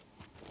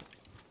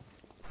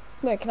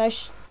 Wait, can I you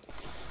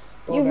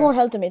have there. more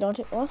health than me, don't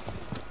you? What?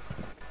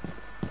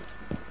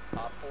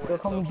 Op 4 They'll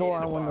has come located door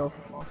a and bomb. window.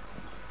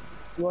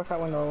 You watch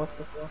that window, what's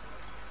this for?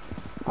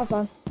 Oh,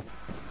 fine.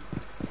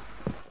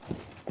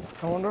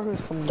 I wonder who's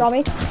coming. Draw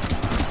me.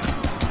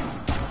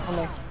 Come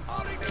here.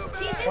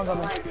 See, this is One why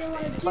on I didn't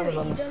want to do it.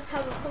 You just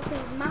have a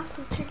fucking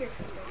massive trigger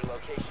finger. Your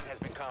location has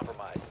been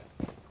compromised.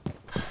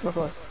 Look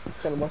what?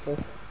 Kill him, what's this?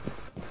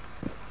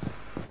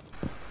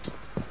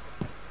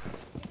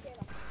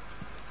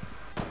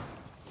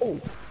 Oh!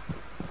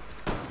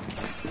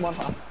 One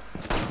tap.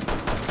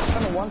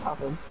 I'm gonna one tap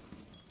him.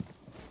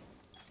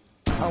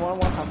 I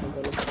want to one tap him,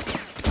 Caleb.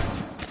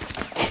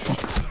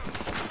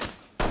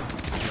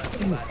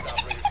 Last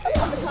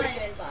operator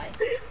Simon, bye.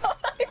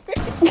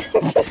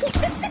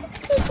 standing.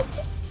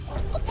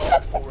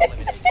 4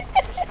 eliminated.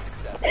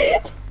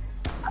 Mission successful.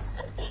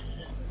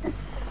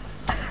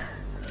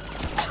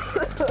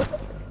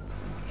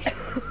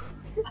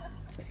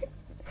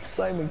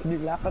 Simon, can you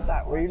laugh at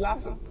that? Were you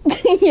laughing?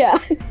 Yeah.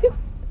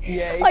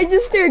 Yeah. I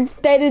just stared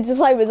dead into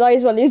Simon's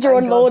eyes while he's Thank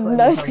God unloading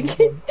and I was Simon's like,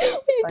 having what are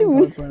you Thank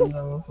doing? God Simon's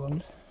having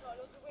fun.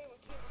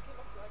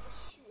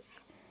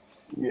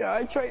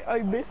 Yeah, I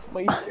missed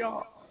my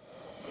shot.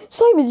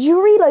 Simon, did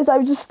you realise I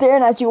was just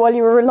staring at you while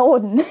you were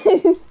reloading?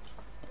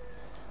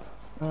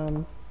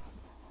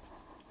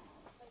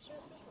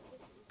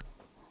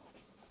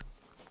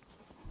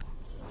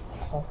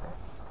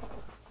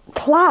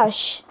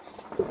 Clash.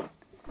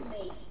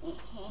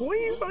 What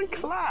are you on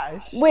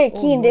Clash? Wait,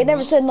 Keen, they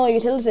never said no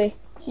utility.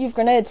 You've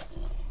grenades.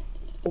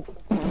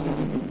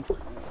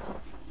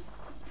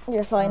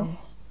 You're fine.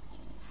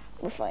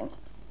 We're fine.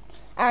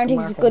 Aaron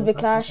thinks it's good with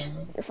Clash.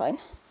 You're fine.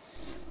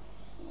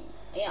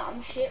 Yeah,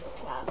 I'm shit with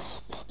Clash.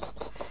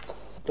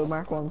 The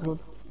Mark 1's good.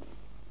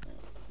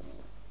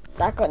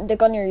 That gun, the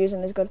gun you're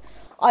using is good.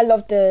 I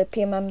love the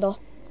PMM though.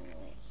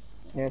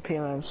 Yeah,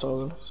 PMM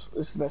so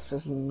it's the best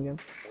pistol in the game.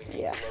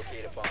 Yeah.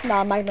 Locate a bomb.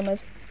 Nah, Magnum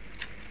is.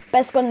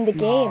 Best gun in the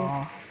game.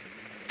 Aw,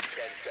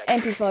 10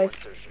 seconds MP5. before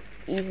insertion.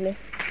 Easily.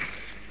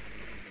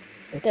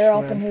 it's They're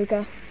up red. in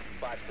hookah.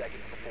 5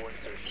 seconds before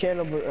insertion.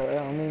 Caleb,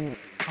 I mean,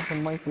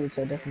 fucking Mikey would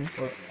say different,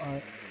 but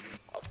alright.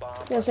 A bomb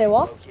You'll must say be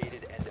what?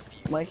 located and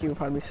defused. Mikey would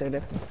probably say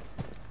different.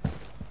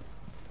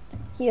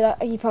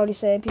 He'd probably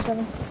say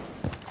MP7.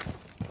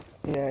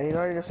 Yeah, he'd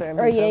already just say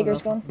Or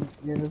Jaeger's gun.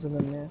 Jaeger's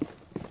gun, yeah.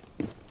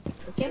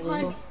 Get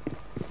behind me.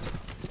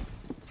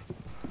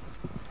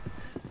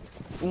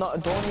 No,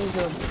 don't use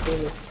your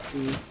bullet.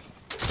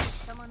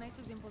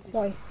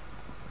 Why?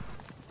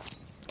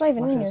 It's not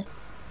even in here.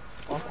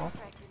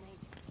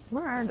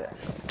 Where are they?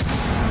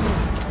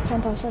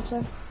 Fantastic,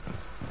 so.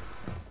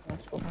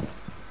 Let's go back.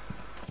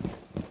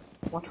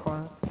 Watch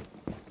corner.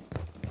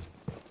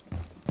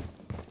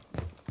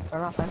 They're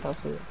not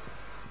fantastic.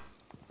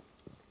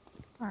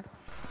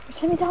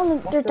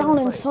 They're down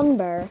in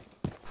Sunbar.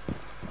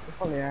 They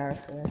probably are,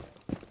 yeah.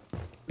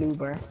 Blue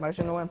bear.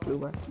 Imagine I went blue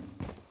bear.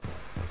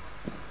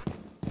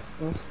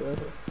 That's good.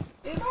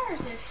 Blue bar is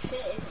the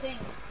shittest thing.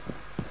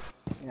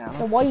 Yeah, I So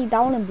know. why are you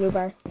down in Blue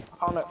Bar?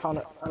 Found it. I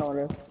know what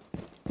it is.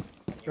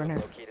 You're in here.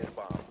 Located a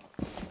bomb.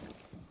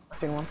 I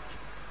seen one.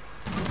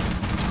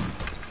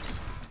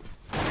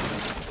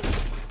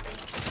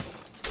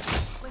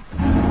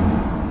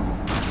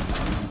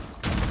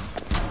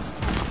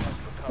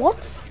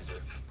 What?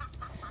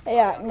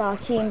 Yeah, nah,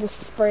 Keen, just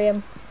spray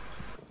him.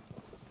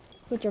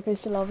 With your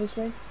pistol,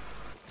 obviously.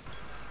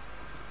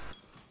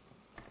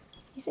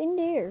 He's in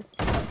there.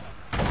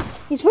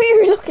 He's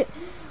weird, look at.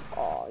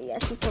 Oh, he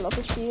actually pulled up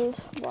a shield.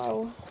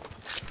 Wow.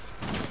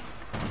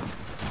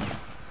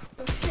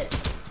 Oh shit.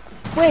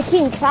 Wait,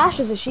 Keen, Clash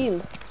is a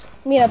shield.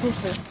 Me and a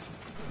pistol.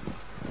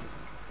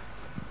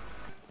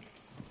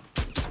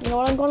 You know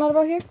what I'm going on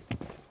about here?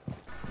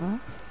 Huh?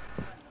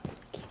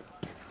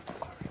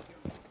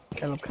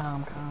 Caleb,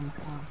 calm.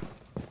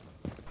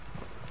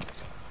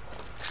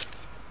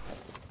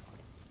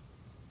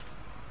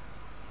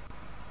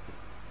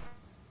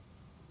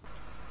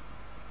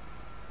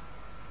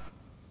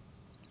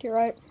 You're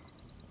right.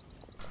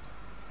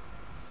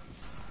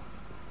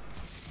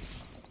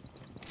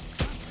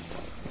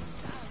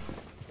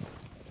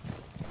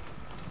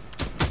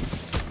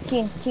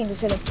 Keen,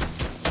 just hit him.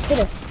 Hit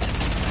him.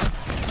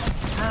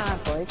 Ah,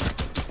 boy.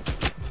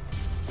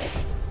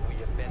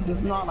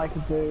 Just not like a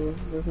dude.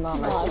 Just not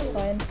like Nah, a it's dude.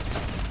 fine.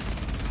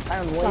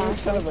 Aaron, what are you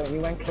Clash. celebrating?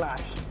 You went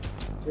Clash.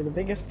 You're the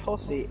biggest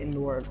pussy in the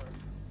world.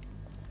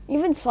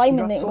 Even You Simon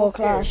got didn't so go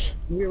scared. Clash.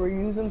 We were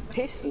using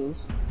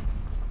pistols.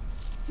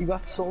 You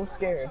got so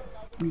scared.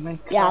 You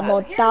went Clash. Yeah, no,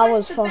 You're that like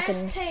was the fucking.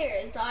 best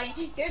players.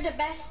 You're the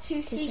best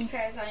 2 Siege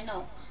players I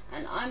know,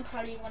 and I'm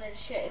probably one of the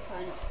shittest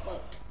I know.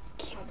 Well,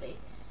 probably.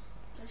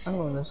 I'm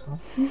going this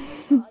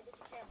one.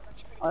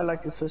 I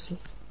like this pistol.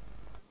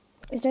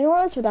 Is there anyone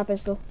else with that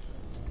pistol?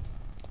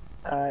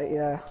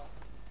 Yeah.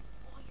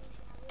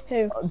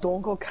 Who?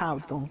 Don't go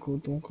cav, don't go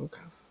cav.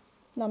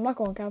 No, I'm not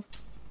going Cav.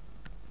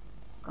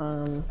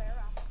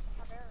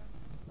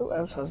 Who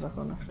else has that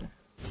gun actually?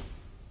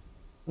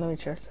 Let me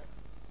check.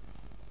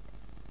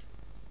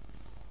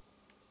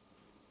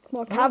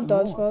 Well, Cav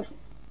does, but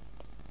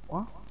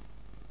What?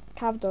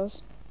 Cav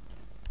does.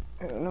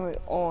 No,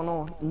 oh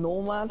no,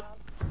 Nomad?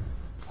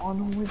 Oh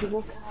no, where'd you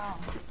go cav?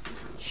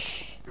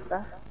 Shh.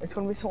 It's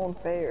gonna be so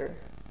unfair.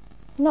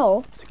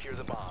 No. Secure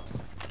the bombs.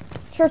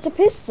 Sure, it's a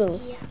pistol.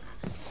 Yeah.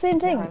 Same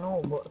thing. Yeah, I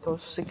know, but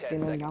those 10 69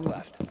 seconds damage.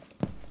 left.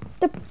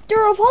 The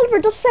revolver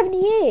does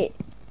 78.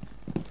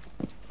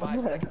 5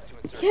 Okay. seconds to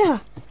insert. Yeah.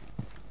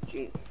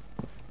 Gee.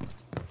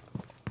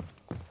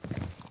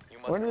 You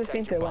must Where do we protect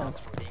think your they bombs went?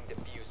 from being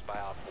defused by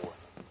Op 4.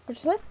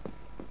 What'd you say?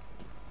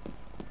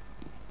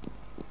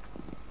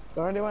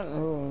 They already went in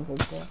rooms,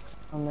 like that.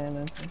 On main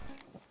entrance.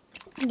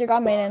 You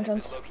got main Bomb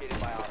has entrance. been located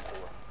by Op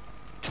 4.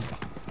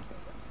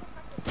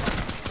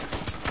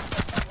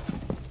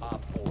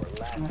 Op 4,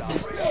 last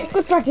operator.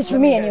 Good practice for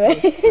me anyway.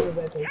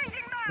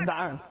 Is that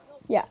Aaron?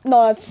 Yeah.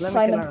 No, it's Let me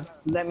kill Simon. Aaron.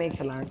 Let me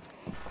kill Aaron.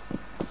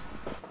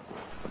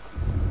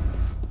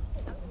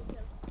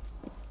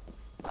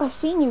 I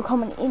seen you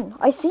coming in.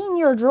 I seen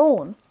your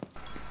drone.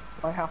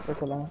 I have to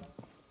kill Aaron.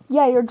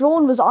 Yeah, your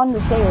drone was on the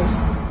stairs.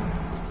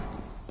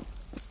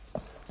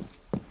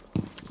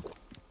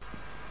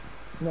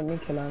 Let me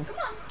kill Aaron.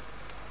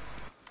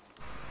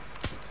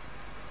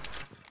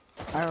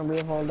 Aaron, we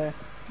have all day.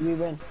 We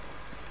win.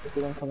 If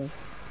you don't come in.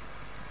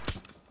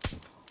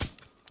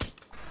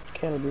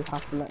 Caleb, you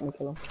have to let me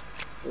kill him.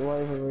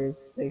 Whatever he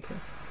is, take him.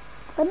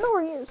 I don't know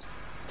where he is.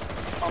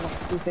 Oh no,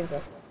 who's think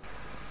that?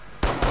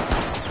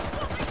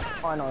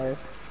 Oh, I know he is.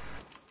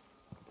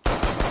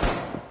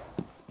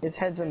 His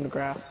head's in the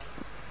grass.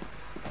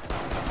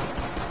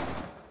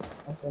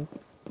 That's him.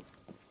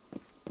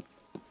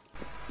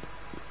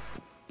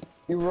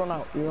 You run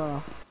out, you run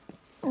out.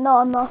 No,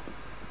 I'm not.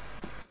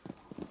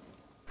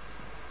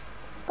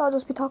 That'll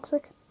just be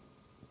toxic.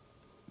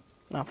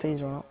 Nah,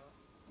 please run out.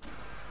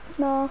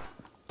 No.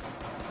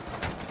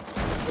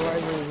 The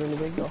riser is really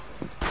big though.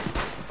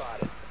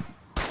 Spotted.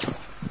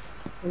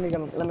 Let me get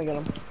him, let me get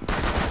him.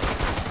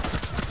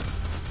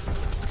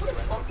 What the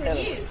fuck are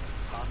you?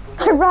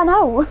 I ran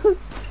out.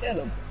 Get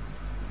him.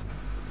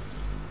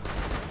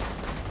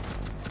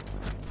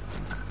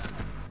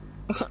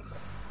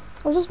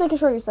 I was just making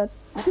sure you said.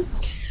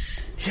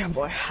 Yeah,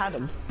 but I had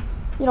him.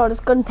 You know, this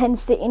gun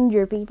tends to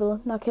injure people,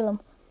 not kill them.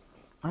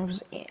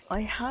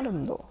 I had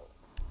him though.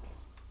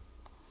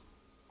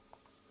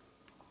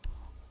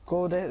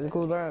 Go there,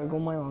 go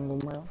my one,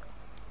 go my one.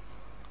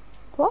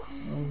 What?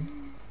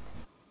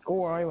 Go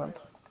where I went.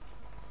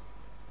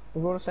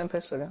 We'll go to the same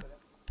place again.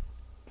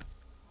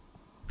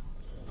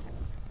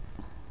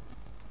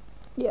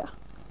 Yeah.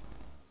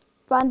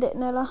 Bandit,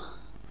 Nella.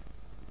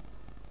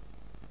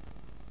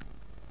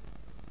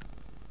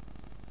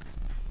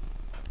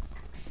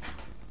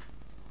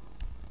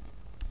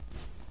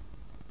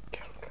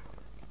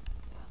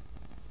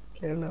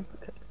 Caleb.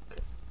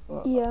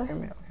 Well, Yeah. Hear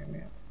me out, hear me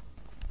out.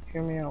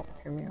 Hear me out,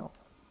 hear me out.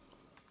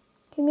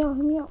 Hear me out,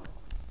 hear me out.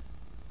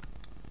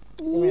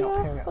 me out,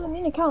 Yeah, hear me out. well, I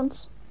mean it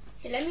counts.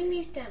 Here, let me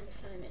mute them,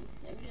 Simon.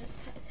 Let me just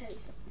tell you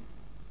something.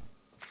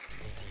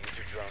 Need to use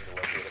your drone to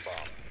locate a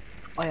bomb.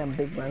 I am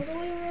big By man. the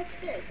way, we're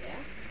upstairs, yeah?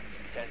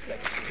 10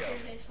 seconds to go.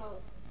 Okay,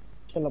 solid.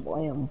 Caleb, I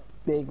am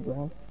big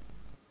man.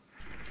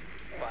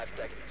 5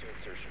 seconds to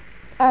insertion.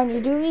 Aaron,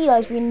 you do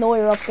realise we know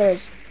you're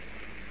upstairs.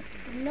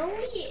 No, nah,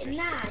 you I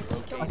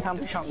don't.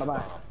 can't be shot in the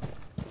back.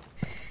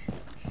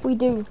 We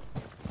do.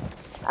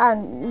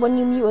 Aaron, when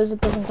you mute us, it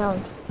doesn't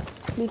count.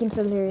 We can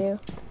still hear you.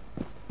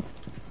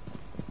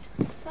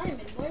 Simon,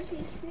 why do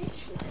you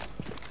snitch like?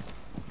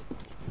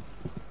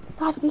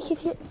 Dad, we could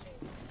hit.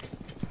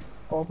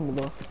 Open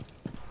the door.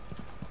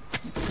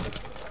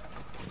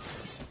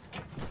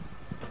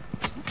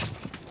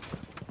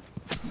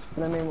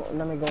 Let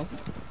me go.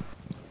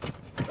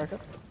 Back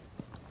up.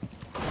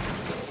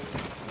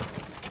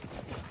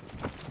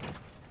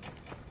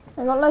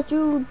 I'm gonna let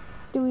you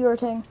do your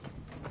thing.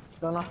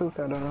 Don't know who,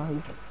 I don't know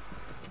who.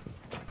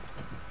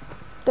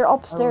 They're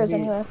upstairs be-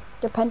 anyway.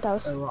 They're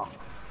penthouse. They're wrong.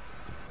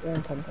 They're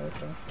in 10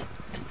 yeah.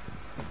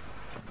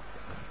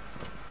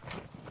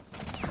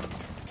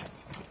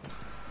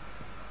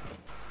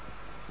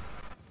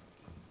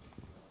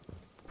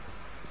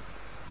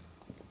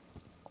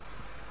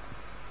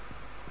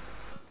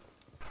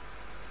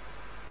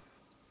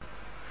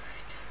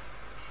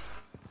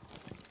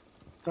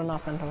 They're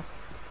not penthouse.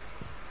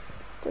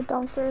 They're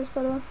downstairs,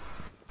 by the way.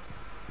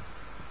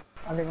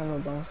 I think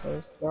I'm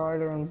downstairs. They're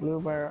either in blue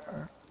bar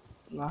or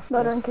last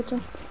No, they're in place.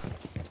 kitchen.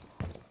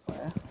 Oh,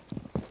 yeah.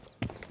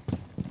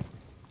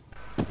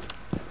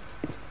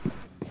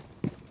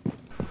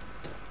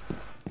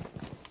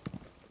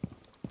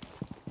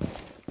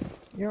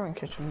 You're in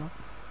kitchen now.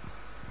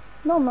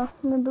 No, I'm not.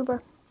 I'm in blue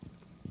bar.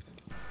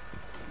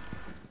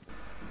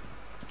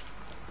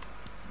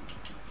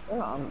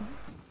 You're on.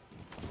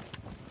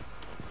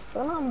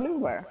 They're not blue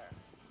where?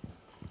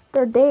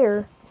 They're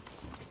there.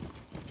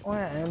 Oh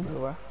yeah, in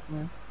blue where.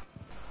 Yeah.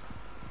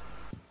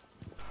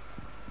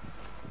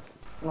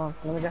 Come on,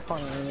 let me get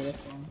fun, let me get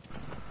fun.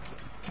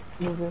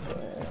 Move this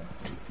way.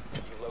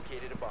 You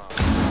located a bomb.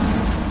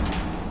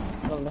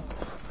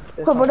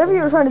 But whatever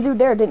you were trying to do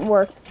there didn't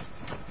work.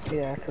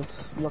 Yeah,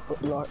 cause look,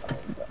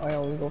 I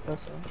always go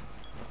first.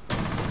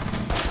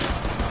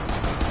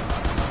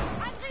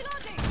 I'm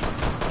reloading.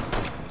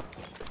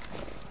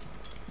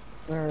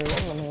 Where is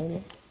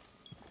it?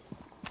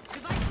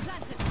 Device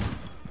planted.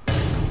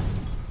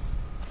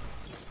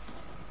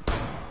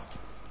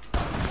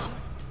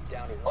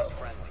 Down to one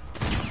friendly.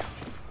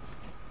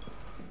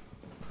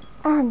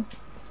 Aaron,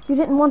 you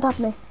didn't want that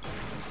me.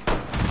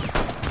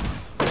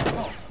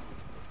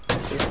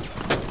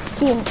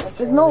 Keen,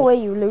 there's no way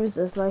you lose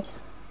this, like.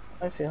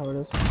 I see how it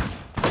is.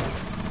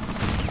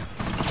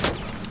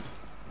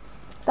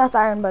 That's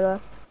Aaron, by the way.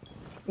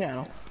 Yeah, I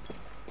know.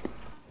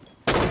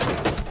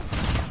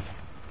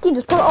 Keen,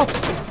 just pull it up.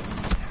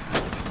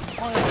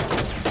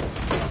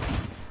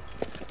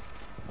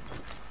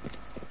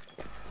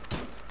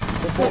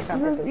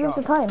 Use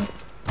the time.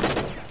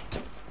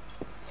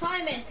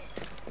 Simon!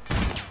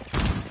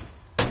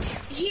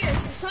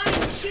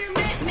 Simon, here,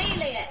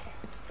 melee it.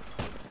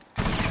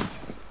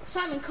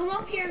 Simon, come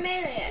up here,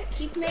 melee it.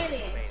 Keep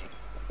meleeing.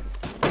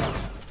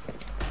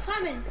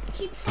 Simon,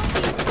 keep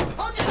fucking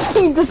under.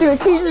 Keen, just do it.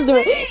 Keen, just do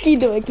it. Keen,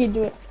 do it. Keen,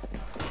 do it.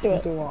 Do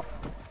it. Do what?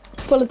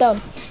 Pull it down.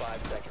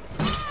 5 seconds.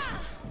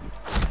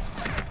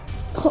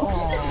 The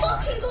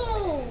fucking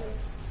goal!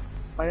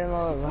 I didn't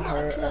know it was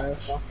her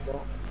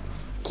softball.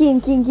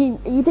 Keen.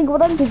 You think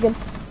what I'm thinking?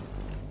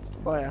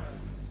 Oh yeah.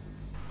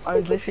 I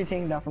was literally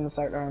thinking that from the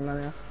start there,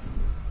 man. Yeah.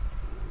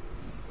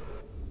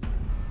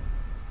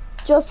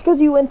 Just because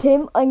you went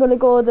him, I'm gonna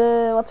go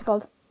the what's it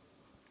called?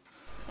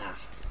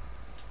 Flash.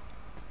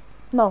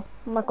 No,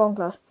 I'm not going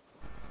Clash.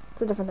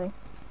 It's a different thing.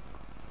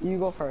 You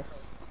go first.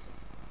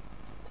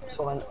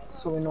 So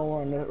we know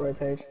we're on the right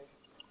page.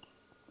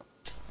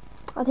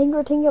 I think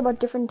we're thinking about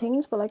different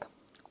things, but like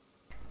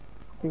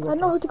You I go don't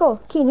know who first. to go.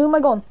 Keen, who am I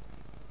going?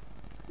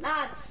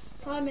 Lads,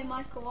 Simon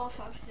might go off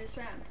after this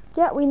round.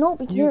 Yeah, we know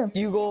we can hear him.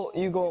 You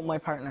go with my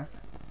partner.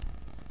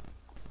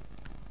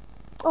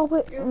 Oh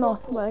wait, You're no,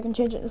 cool. wait, I can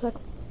change it in a sec.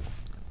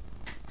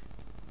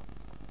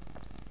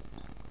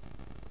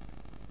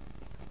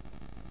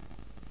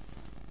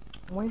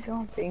 Why is he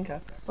on thinker?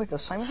 Wait,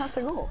 does Simon have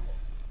to go?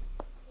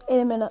 In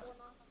a minute.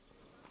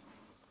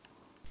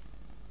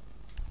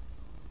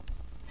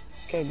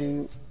 Okay, do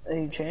you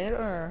change it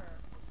or?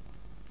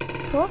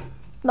 What?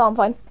 No, I'm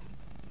fine.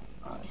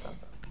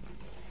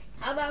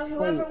 How about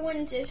whoever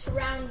wins this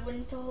round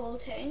wins the whole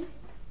thing?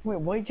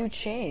 Wait, why'd you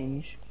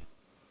change?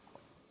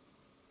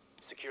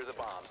 Secure the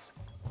bombs.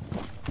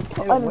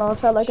 I don't know, I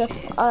felt like it.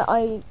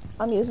 I'm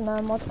using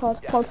what's it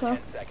called? Down Pulse to now.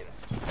 10 seconds.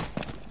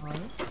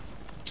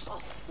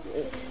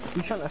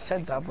 You shouldn't have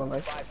said that, but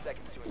like, 5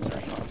 seconds to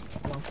insertion.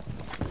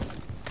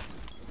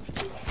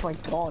 oh my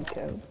god,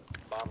 Kev.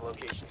 Bomb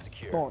location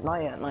secure. Oh,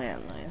 not yet.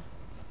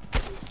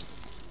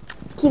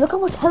 Key, look how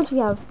much health we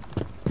have.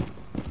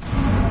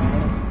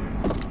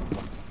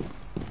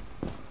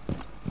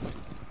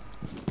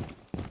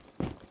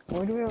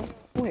 Why do we have,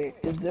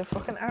 wait, did the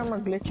fucking armor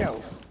glitch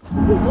out?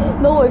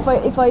 No, if I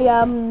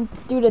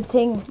do the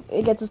thing,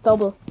 it gets us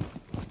double.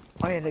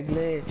 Oh yeah, the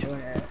glitch, oh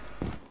yeah.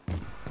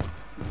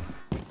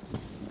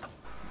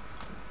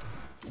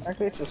 That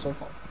glitch is so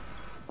fun.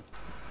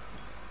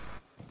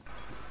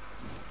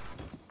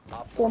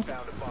 Op 4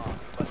 found a bomb. You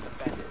must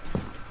defend it.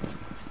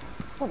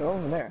 Oh, they're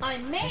over there. I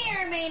may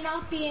or may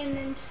not be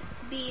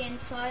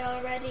inside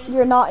already.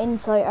 You're not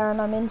inside, Aaron,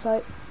 I'm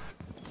inside.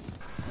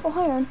 Oh,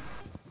 hi, Aaron.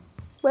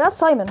 Wait, that's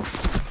Simon.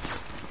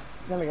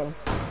 Let me get him.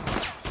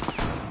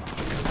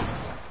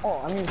 Oh,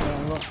 I'm using it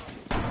on run.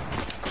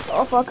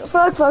 Oh, fuck.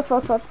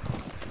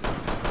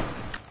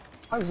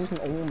 I was using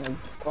oh my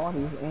god,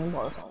 he's aimbot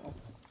or something.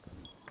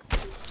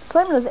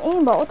 Simon is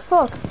aimbot, what the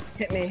fuck?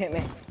 Hit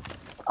me.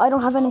 I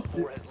don't have any.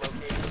 4 has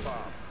located the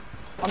bomb.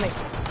 On me.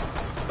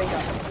 Big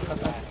guy.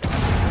 That's it. You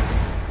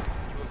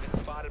have been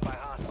spotted by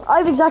hostiles. I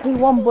have exactly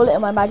one bullet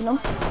in my magnum.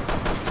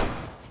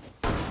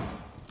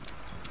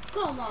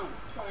 Come on,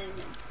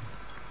 Simon.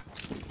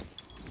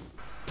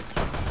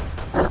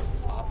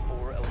 Op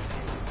 4 eliminated.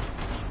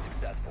 Mission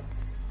successful.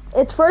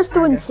 It's first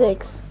to win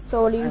 6,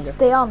 so you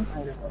stay on.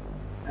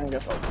 I'm gonna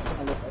fuck.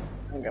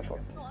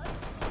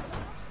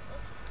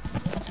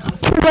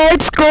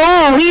 Let's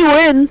go, we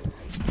win.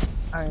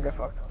 I'm gonna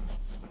fuck.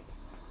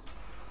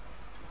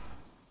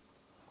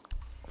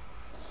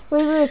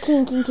 Wait,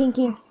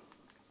 King.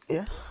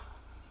 Yeah?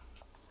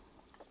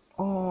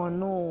 Oh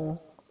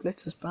no.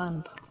 Blitz is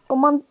banned.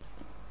 Come on,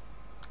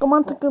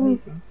 take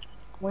him.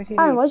 Why did he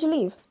Aaron, leave? why'd you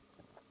leave?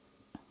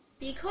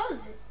 Because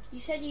you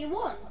said you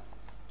won.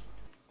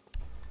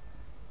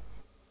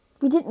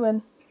 We didn't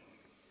win.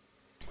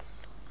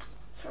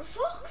 For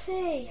fuck's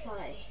sake,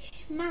 like,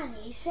 man,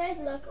 you said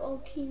like, oh,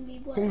 King we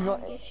won. He's And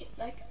like- get shit,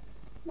 like,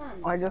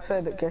 man. I just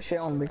said get shit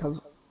on because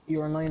you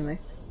were annoying me.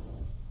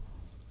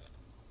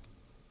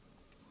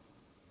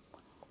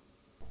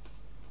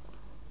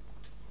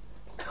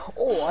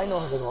 Oh, I know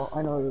how to go.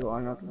 I know how to go.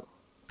 I know how to go.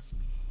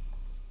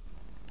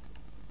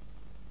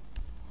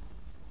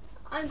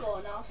 I'm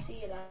going off. See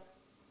you later.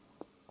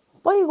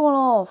 Why are you going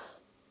off?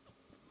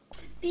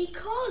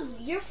 Because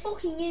you're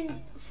fucking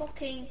in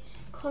fucking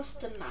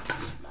custom map.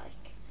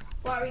 Like,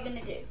 what are we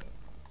gonna do?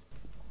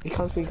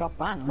 Because we got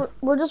banned.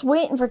 We're just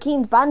waiting for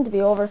Keen's ban to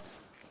be over.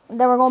 And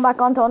then we're going back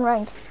on to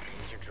unranked.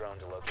 Use your drone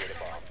to locate a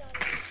bomb.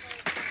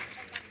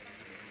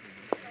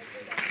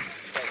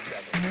 10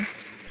 seconds.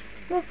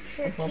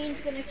 Sure,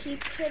 Keen's gonna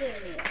keep killing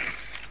me.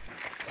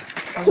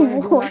 I'm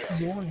gonna do that because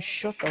you want to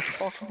shut the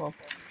fuck up.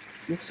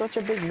 You're such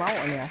a big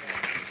mountain, yeah.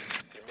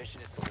 Your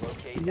mission is to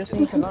locate. You just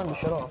need to learn to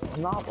shut up.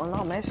 I'm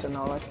not messing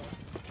now, like.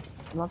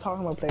 I'm not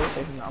talking about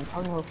PlayStation now. I'm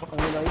talking about fucking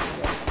real life.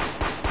 Like.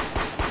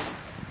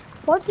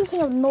 Why does this thing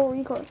have no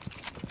recoil?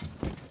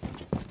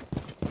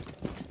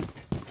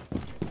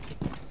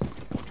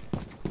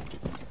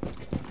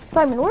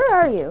 Simon, where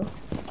are you?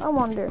 I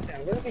wonder. Yeah,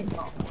 we're a big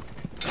mountain.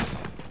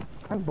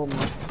 I'm bummed.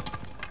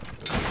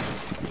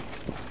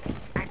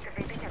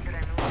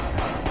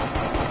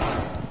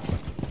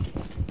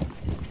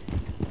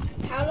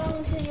 How long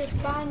until your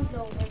ban's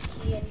over,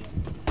 Keen?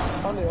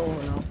 Probably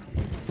over now.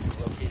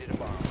 Located a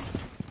bomb.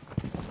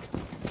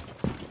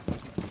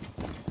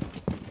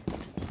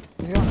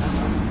 He's gone.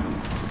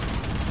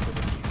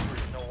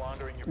 Is no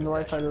longer in your On the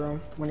right possession. side of the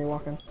room when you're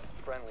walking.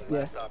 Friendly, Yeah.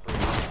 last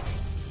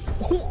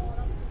operator.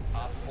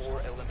 Op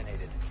 4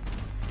 eliminated.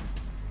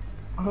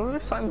 I wonder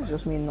if Simon's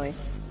just being nice.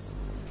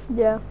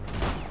 Yeah.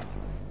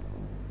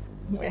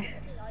 Yeah.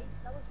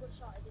 That was a good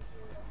shot. I did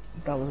hear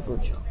that. That was a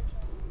good shot.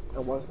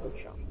 That was a good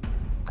shot.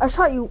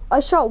 I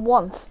shot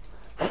once.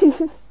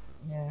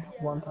 Yeah,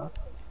 one pass.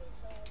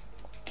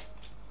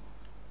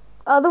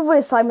 The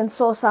way Simon's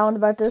so sound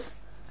about this.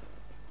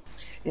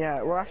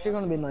 Yeah, we're actually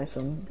gonna be nice to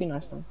him. Be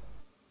nice to him.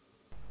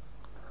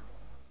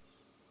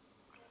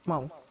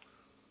 Mom.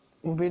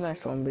 We'll be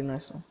nice to him, be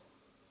nice to him.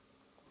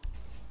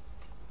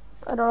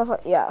 I don't know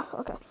if yeah,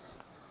 okay.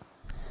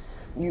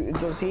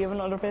 Does he have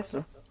another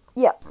pistol?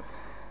 Yeah.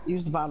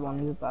 Use the bad one,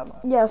 use the bad one.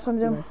 Yeah, that's what I'm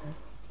Be doing. nice to him.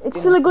 It's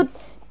still a good,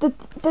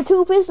 the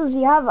two pistols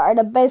you have are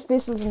the best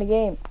pistols in the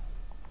game.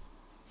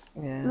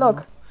 Yeah.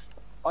 Look,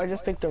 I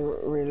just picked a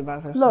really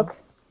bad pistol. look.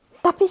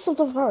 That pistol's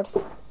overpowered.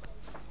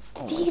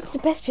 I think it's the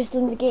best pistol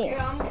in the game.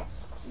 Here,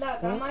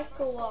 lads, I might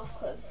go off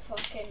because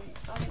fucking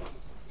I'm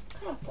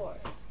kind of bored.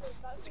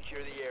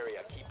 Secure the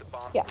area. Keep the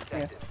bomb Yeah.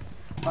 protected.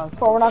 That's-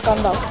 But we're not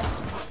gonna go.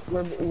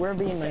 We're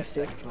being nice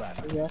to you. We're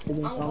actually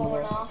being I'm some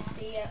going off.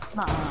 See ya.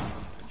 Nah.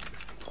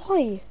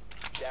 Why?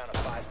 Down to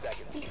 5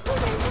 seconds. Because I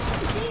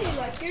want to do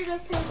like you're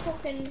just playing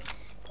fucking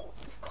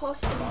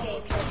custom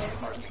games and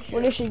there's nothing to do.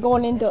 We're literally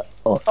going into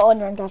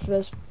unranked after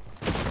this.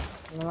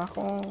 We're not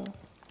going.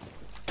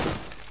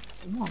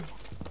 Come on.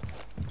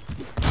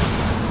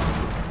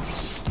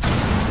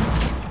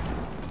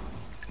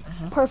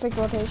 Perfect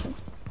rotation.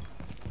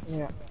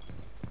 Yeah.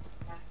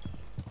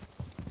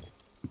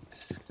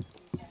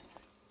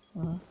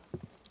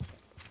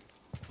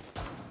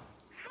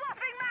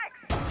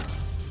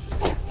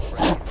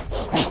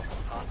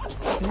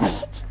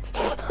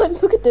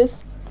 Look at this.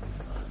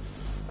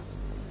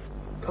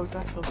 Look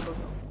that foot go.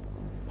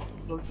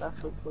 Look that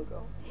foot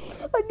go.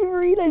 I didn't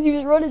realize he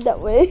was running that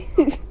way.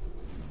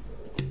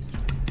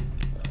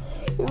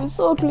 It was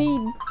so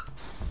clean.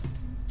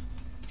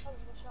 That was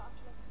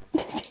a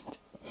good shot,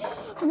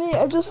 actually. Mate,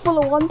 I'm just full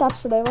of one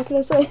taps today, what can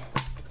I say?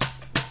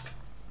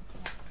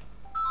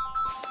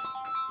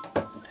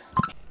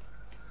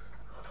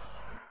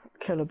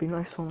 Kelly, be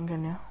nice to him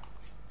again, yeah?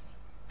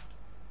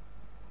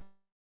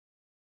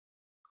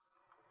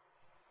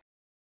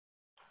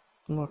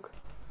 Look,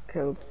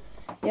 Caleb,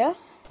 Yeah?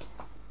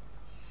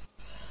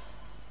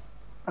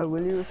 I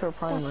will use her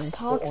primary, That's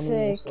but only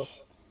no toxic.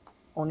 scopes.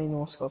 Only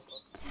no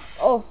scopes.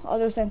 Oh, I'll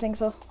do the same thing,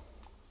 so.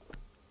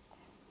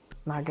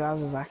 Nah,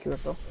 Gavs is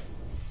accurate though.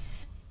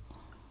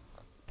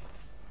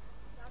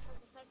 That's like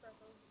a sniper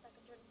rifle that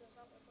can turn into a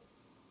assault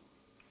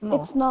rifle.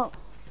 No, It's not.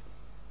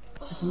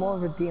 it's more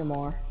of a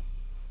DMR.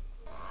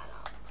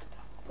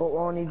 But we're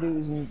only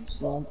using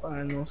slump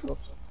and no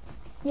scopes.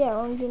 Yeah,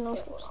 we're only doing no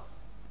scopes.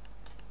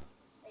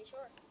 Are you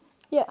sure?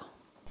 Yeah.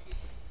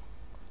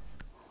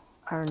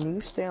 Aaron,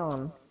 you stay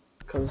on,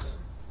 because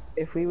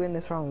if we win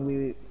this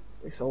round,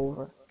 it's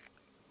over.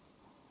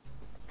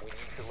 We need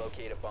to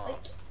locate a bomb.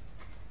 Like,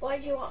 why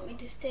do you want me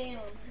to stay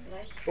on?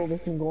 Like, So we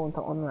can go into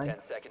 10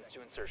 unranked. seconds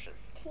to insertion.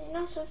 can you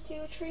not just do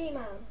a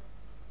 3-man?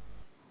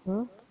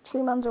 Hmm?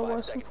 3 mans are 5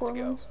 worse than seconds 4 to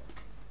go. mans.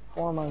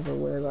 4 mans are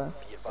way better.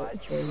 Be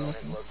advised your drone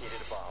has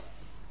located a bomb.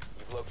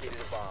 You've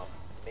located a bomb.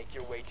 Make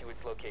your way to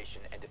its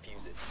location and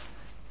defuse it.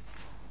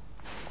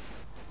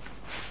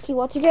 See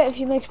what you get if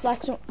you mix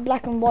black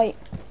and white.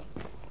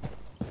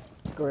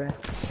 Great.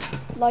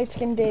 Light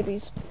skinned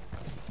babies.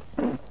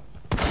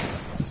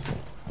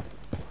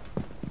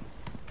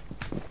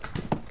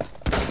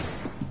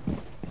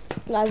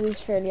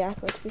 Lazzy's fairly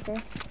accurate, to be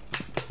fair.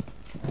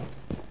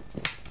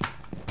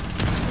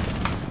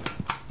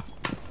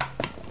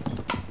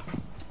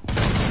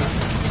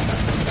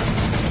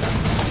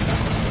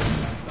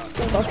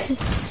 Good luck.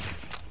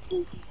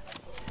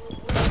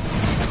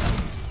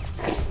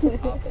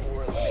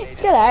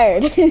 Get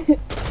hard.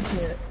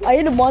 Yeah. I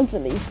hit him once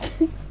at least.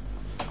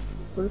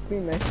 Where's me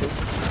message?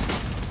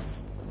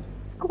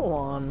 Go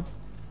on.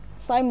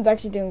 Simon's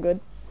actually doing good.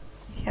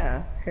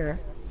 Yeah, here.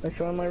 I'm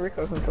showing my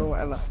recoil control with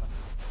Ella.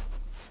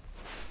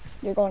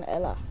 You're going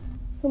Ella.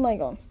 Who am I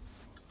going?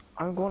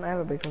 I'm going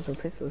Ella because her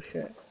pistol's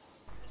shit.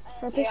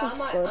 Her Yeah, pistol's I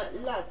might,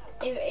 good. lads,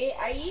 are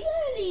you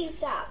gonna leave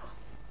that?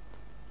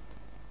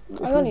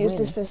 I'm gonna use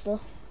this pistol.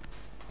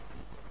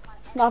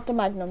 Not the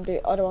Magnum,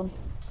 the other one.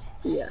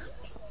 Yeah.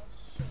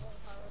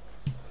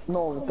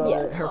 No,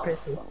 her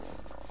pistol.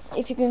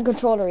 If you can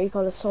control the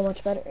recoil, it's so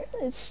much better.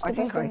 It's the I best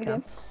think gun I in the can.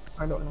 game.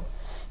 I don't know.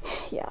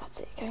 Yeah, I'd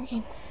say you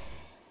can.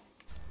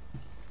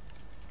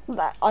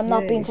 I'm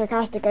not being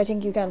sarcastic, I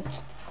think you can.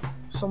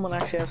 Someone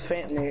actually has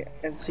faith in me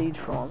in Siege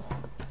France.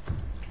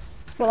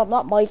 Well, I'm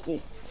not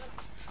Mikey.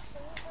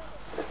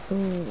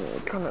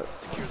 Kind of.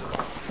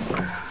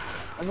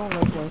 I don't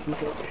like when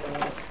people show.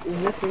 It's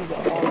literally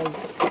all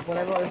like,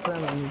 whenever I play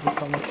them, you just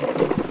tell me to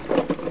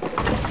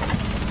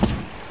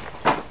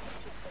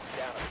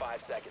Down to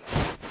 5 seconds.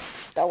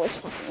 That was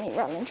fucking me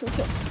running through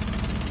it.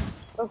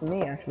 That's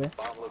me actually.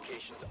 Bomb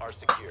locations are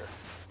secure.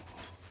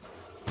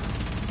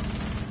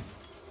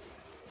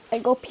 I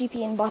go pee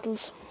in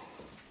bottles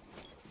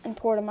and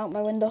pour them out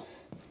my window.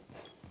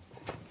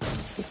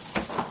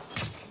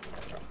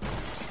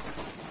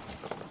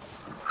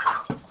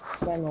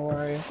 Simon, where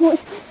are you?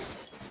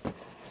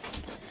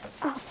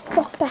 Ah,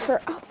 fuck that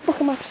hurt. Ah, fuck,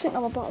 I'm up sitting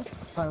on my bottle.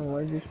 Simon,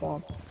 where did you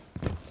spawn?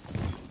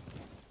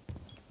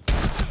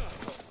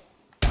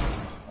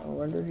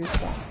 Where did you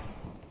spawn?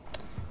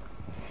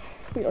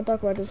 We don't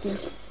talk about this game.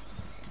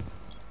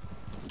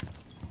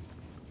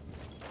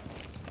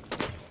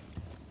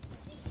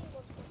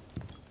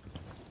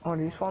 Oh,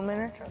 do you spawn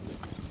later?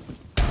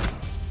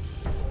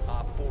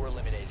 Op 4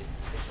 eliminated.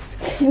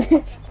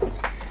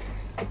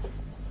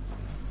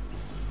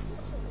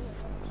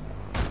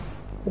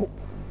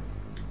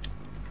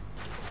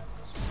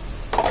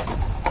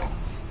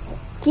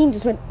 Keen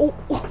just went, oh.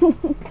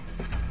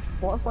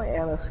 What's my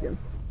Ella skin?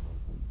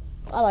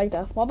 I like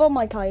that. What about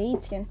my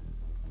Kaid skin?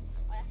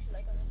 I actually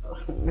like on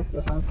this. This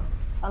is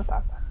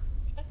Santa.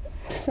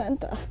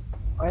 Santa.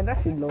 I'd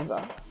actually love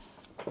that.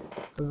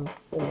 Because,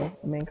 you know,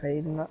 the main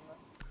Kaid and that.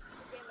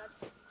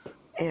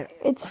 Yeah.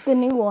 It's the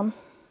new one.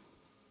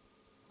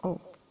 Oh.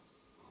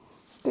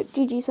 Good.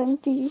 GG, Simon.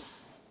 GG.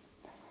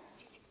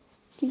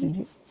 GG.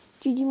 GG.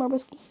 GG,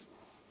 Marbuski.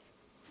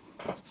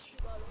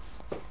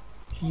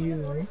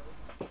 GG, right?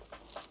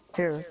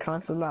 Here, can I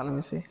have that? Let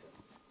me see.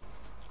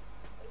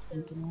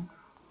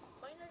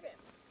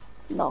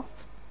 No.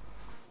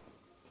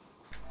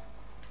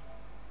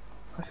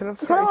 I should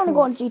have I kind of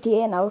want to 32 go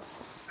on GTA now.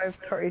 I have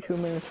 32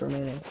 minutes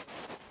remaining.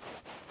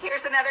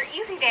 Here's another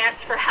easy dance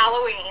for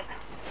Halloween.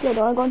 Yeah, do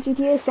I want to go on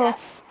GTA? So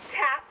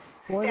Tap,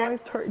 Why do I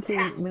step, have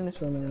 32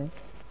 minutes remaining?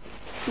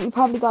 you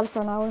probably got it for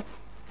an hour.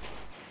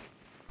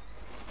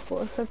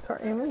 Well, I said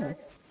 30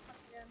 minutes.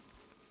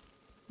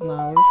 No,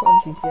 I just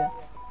want GTA.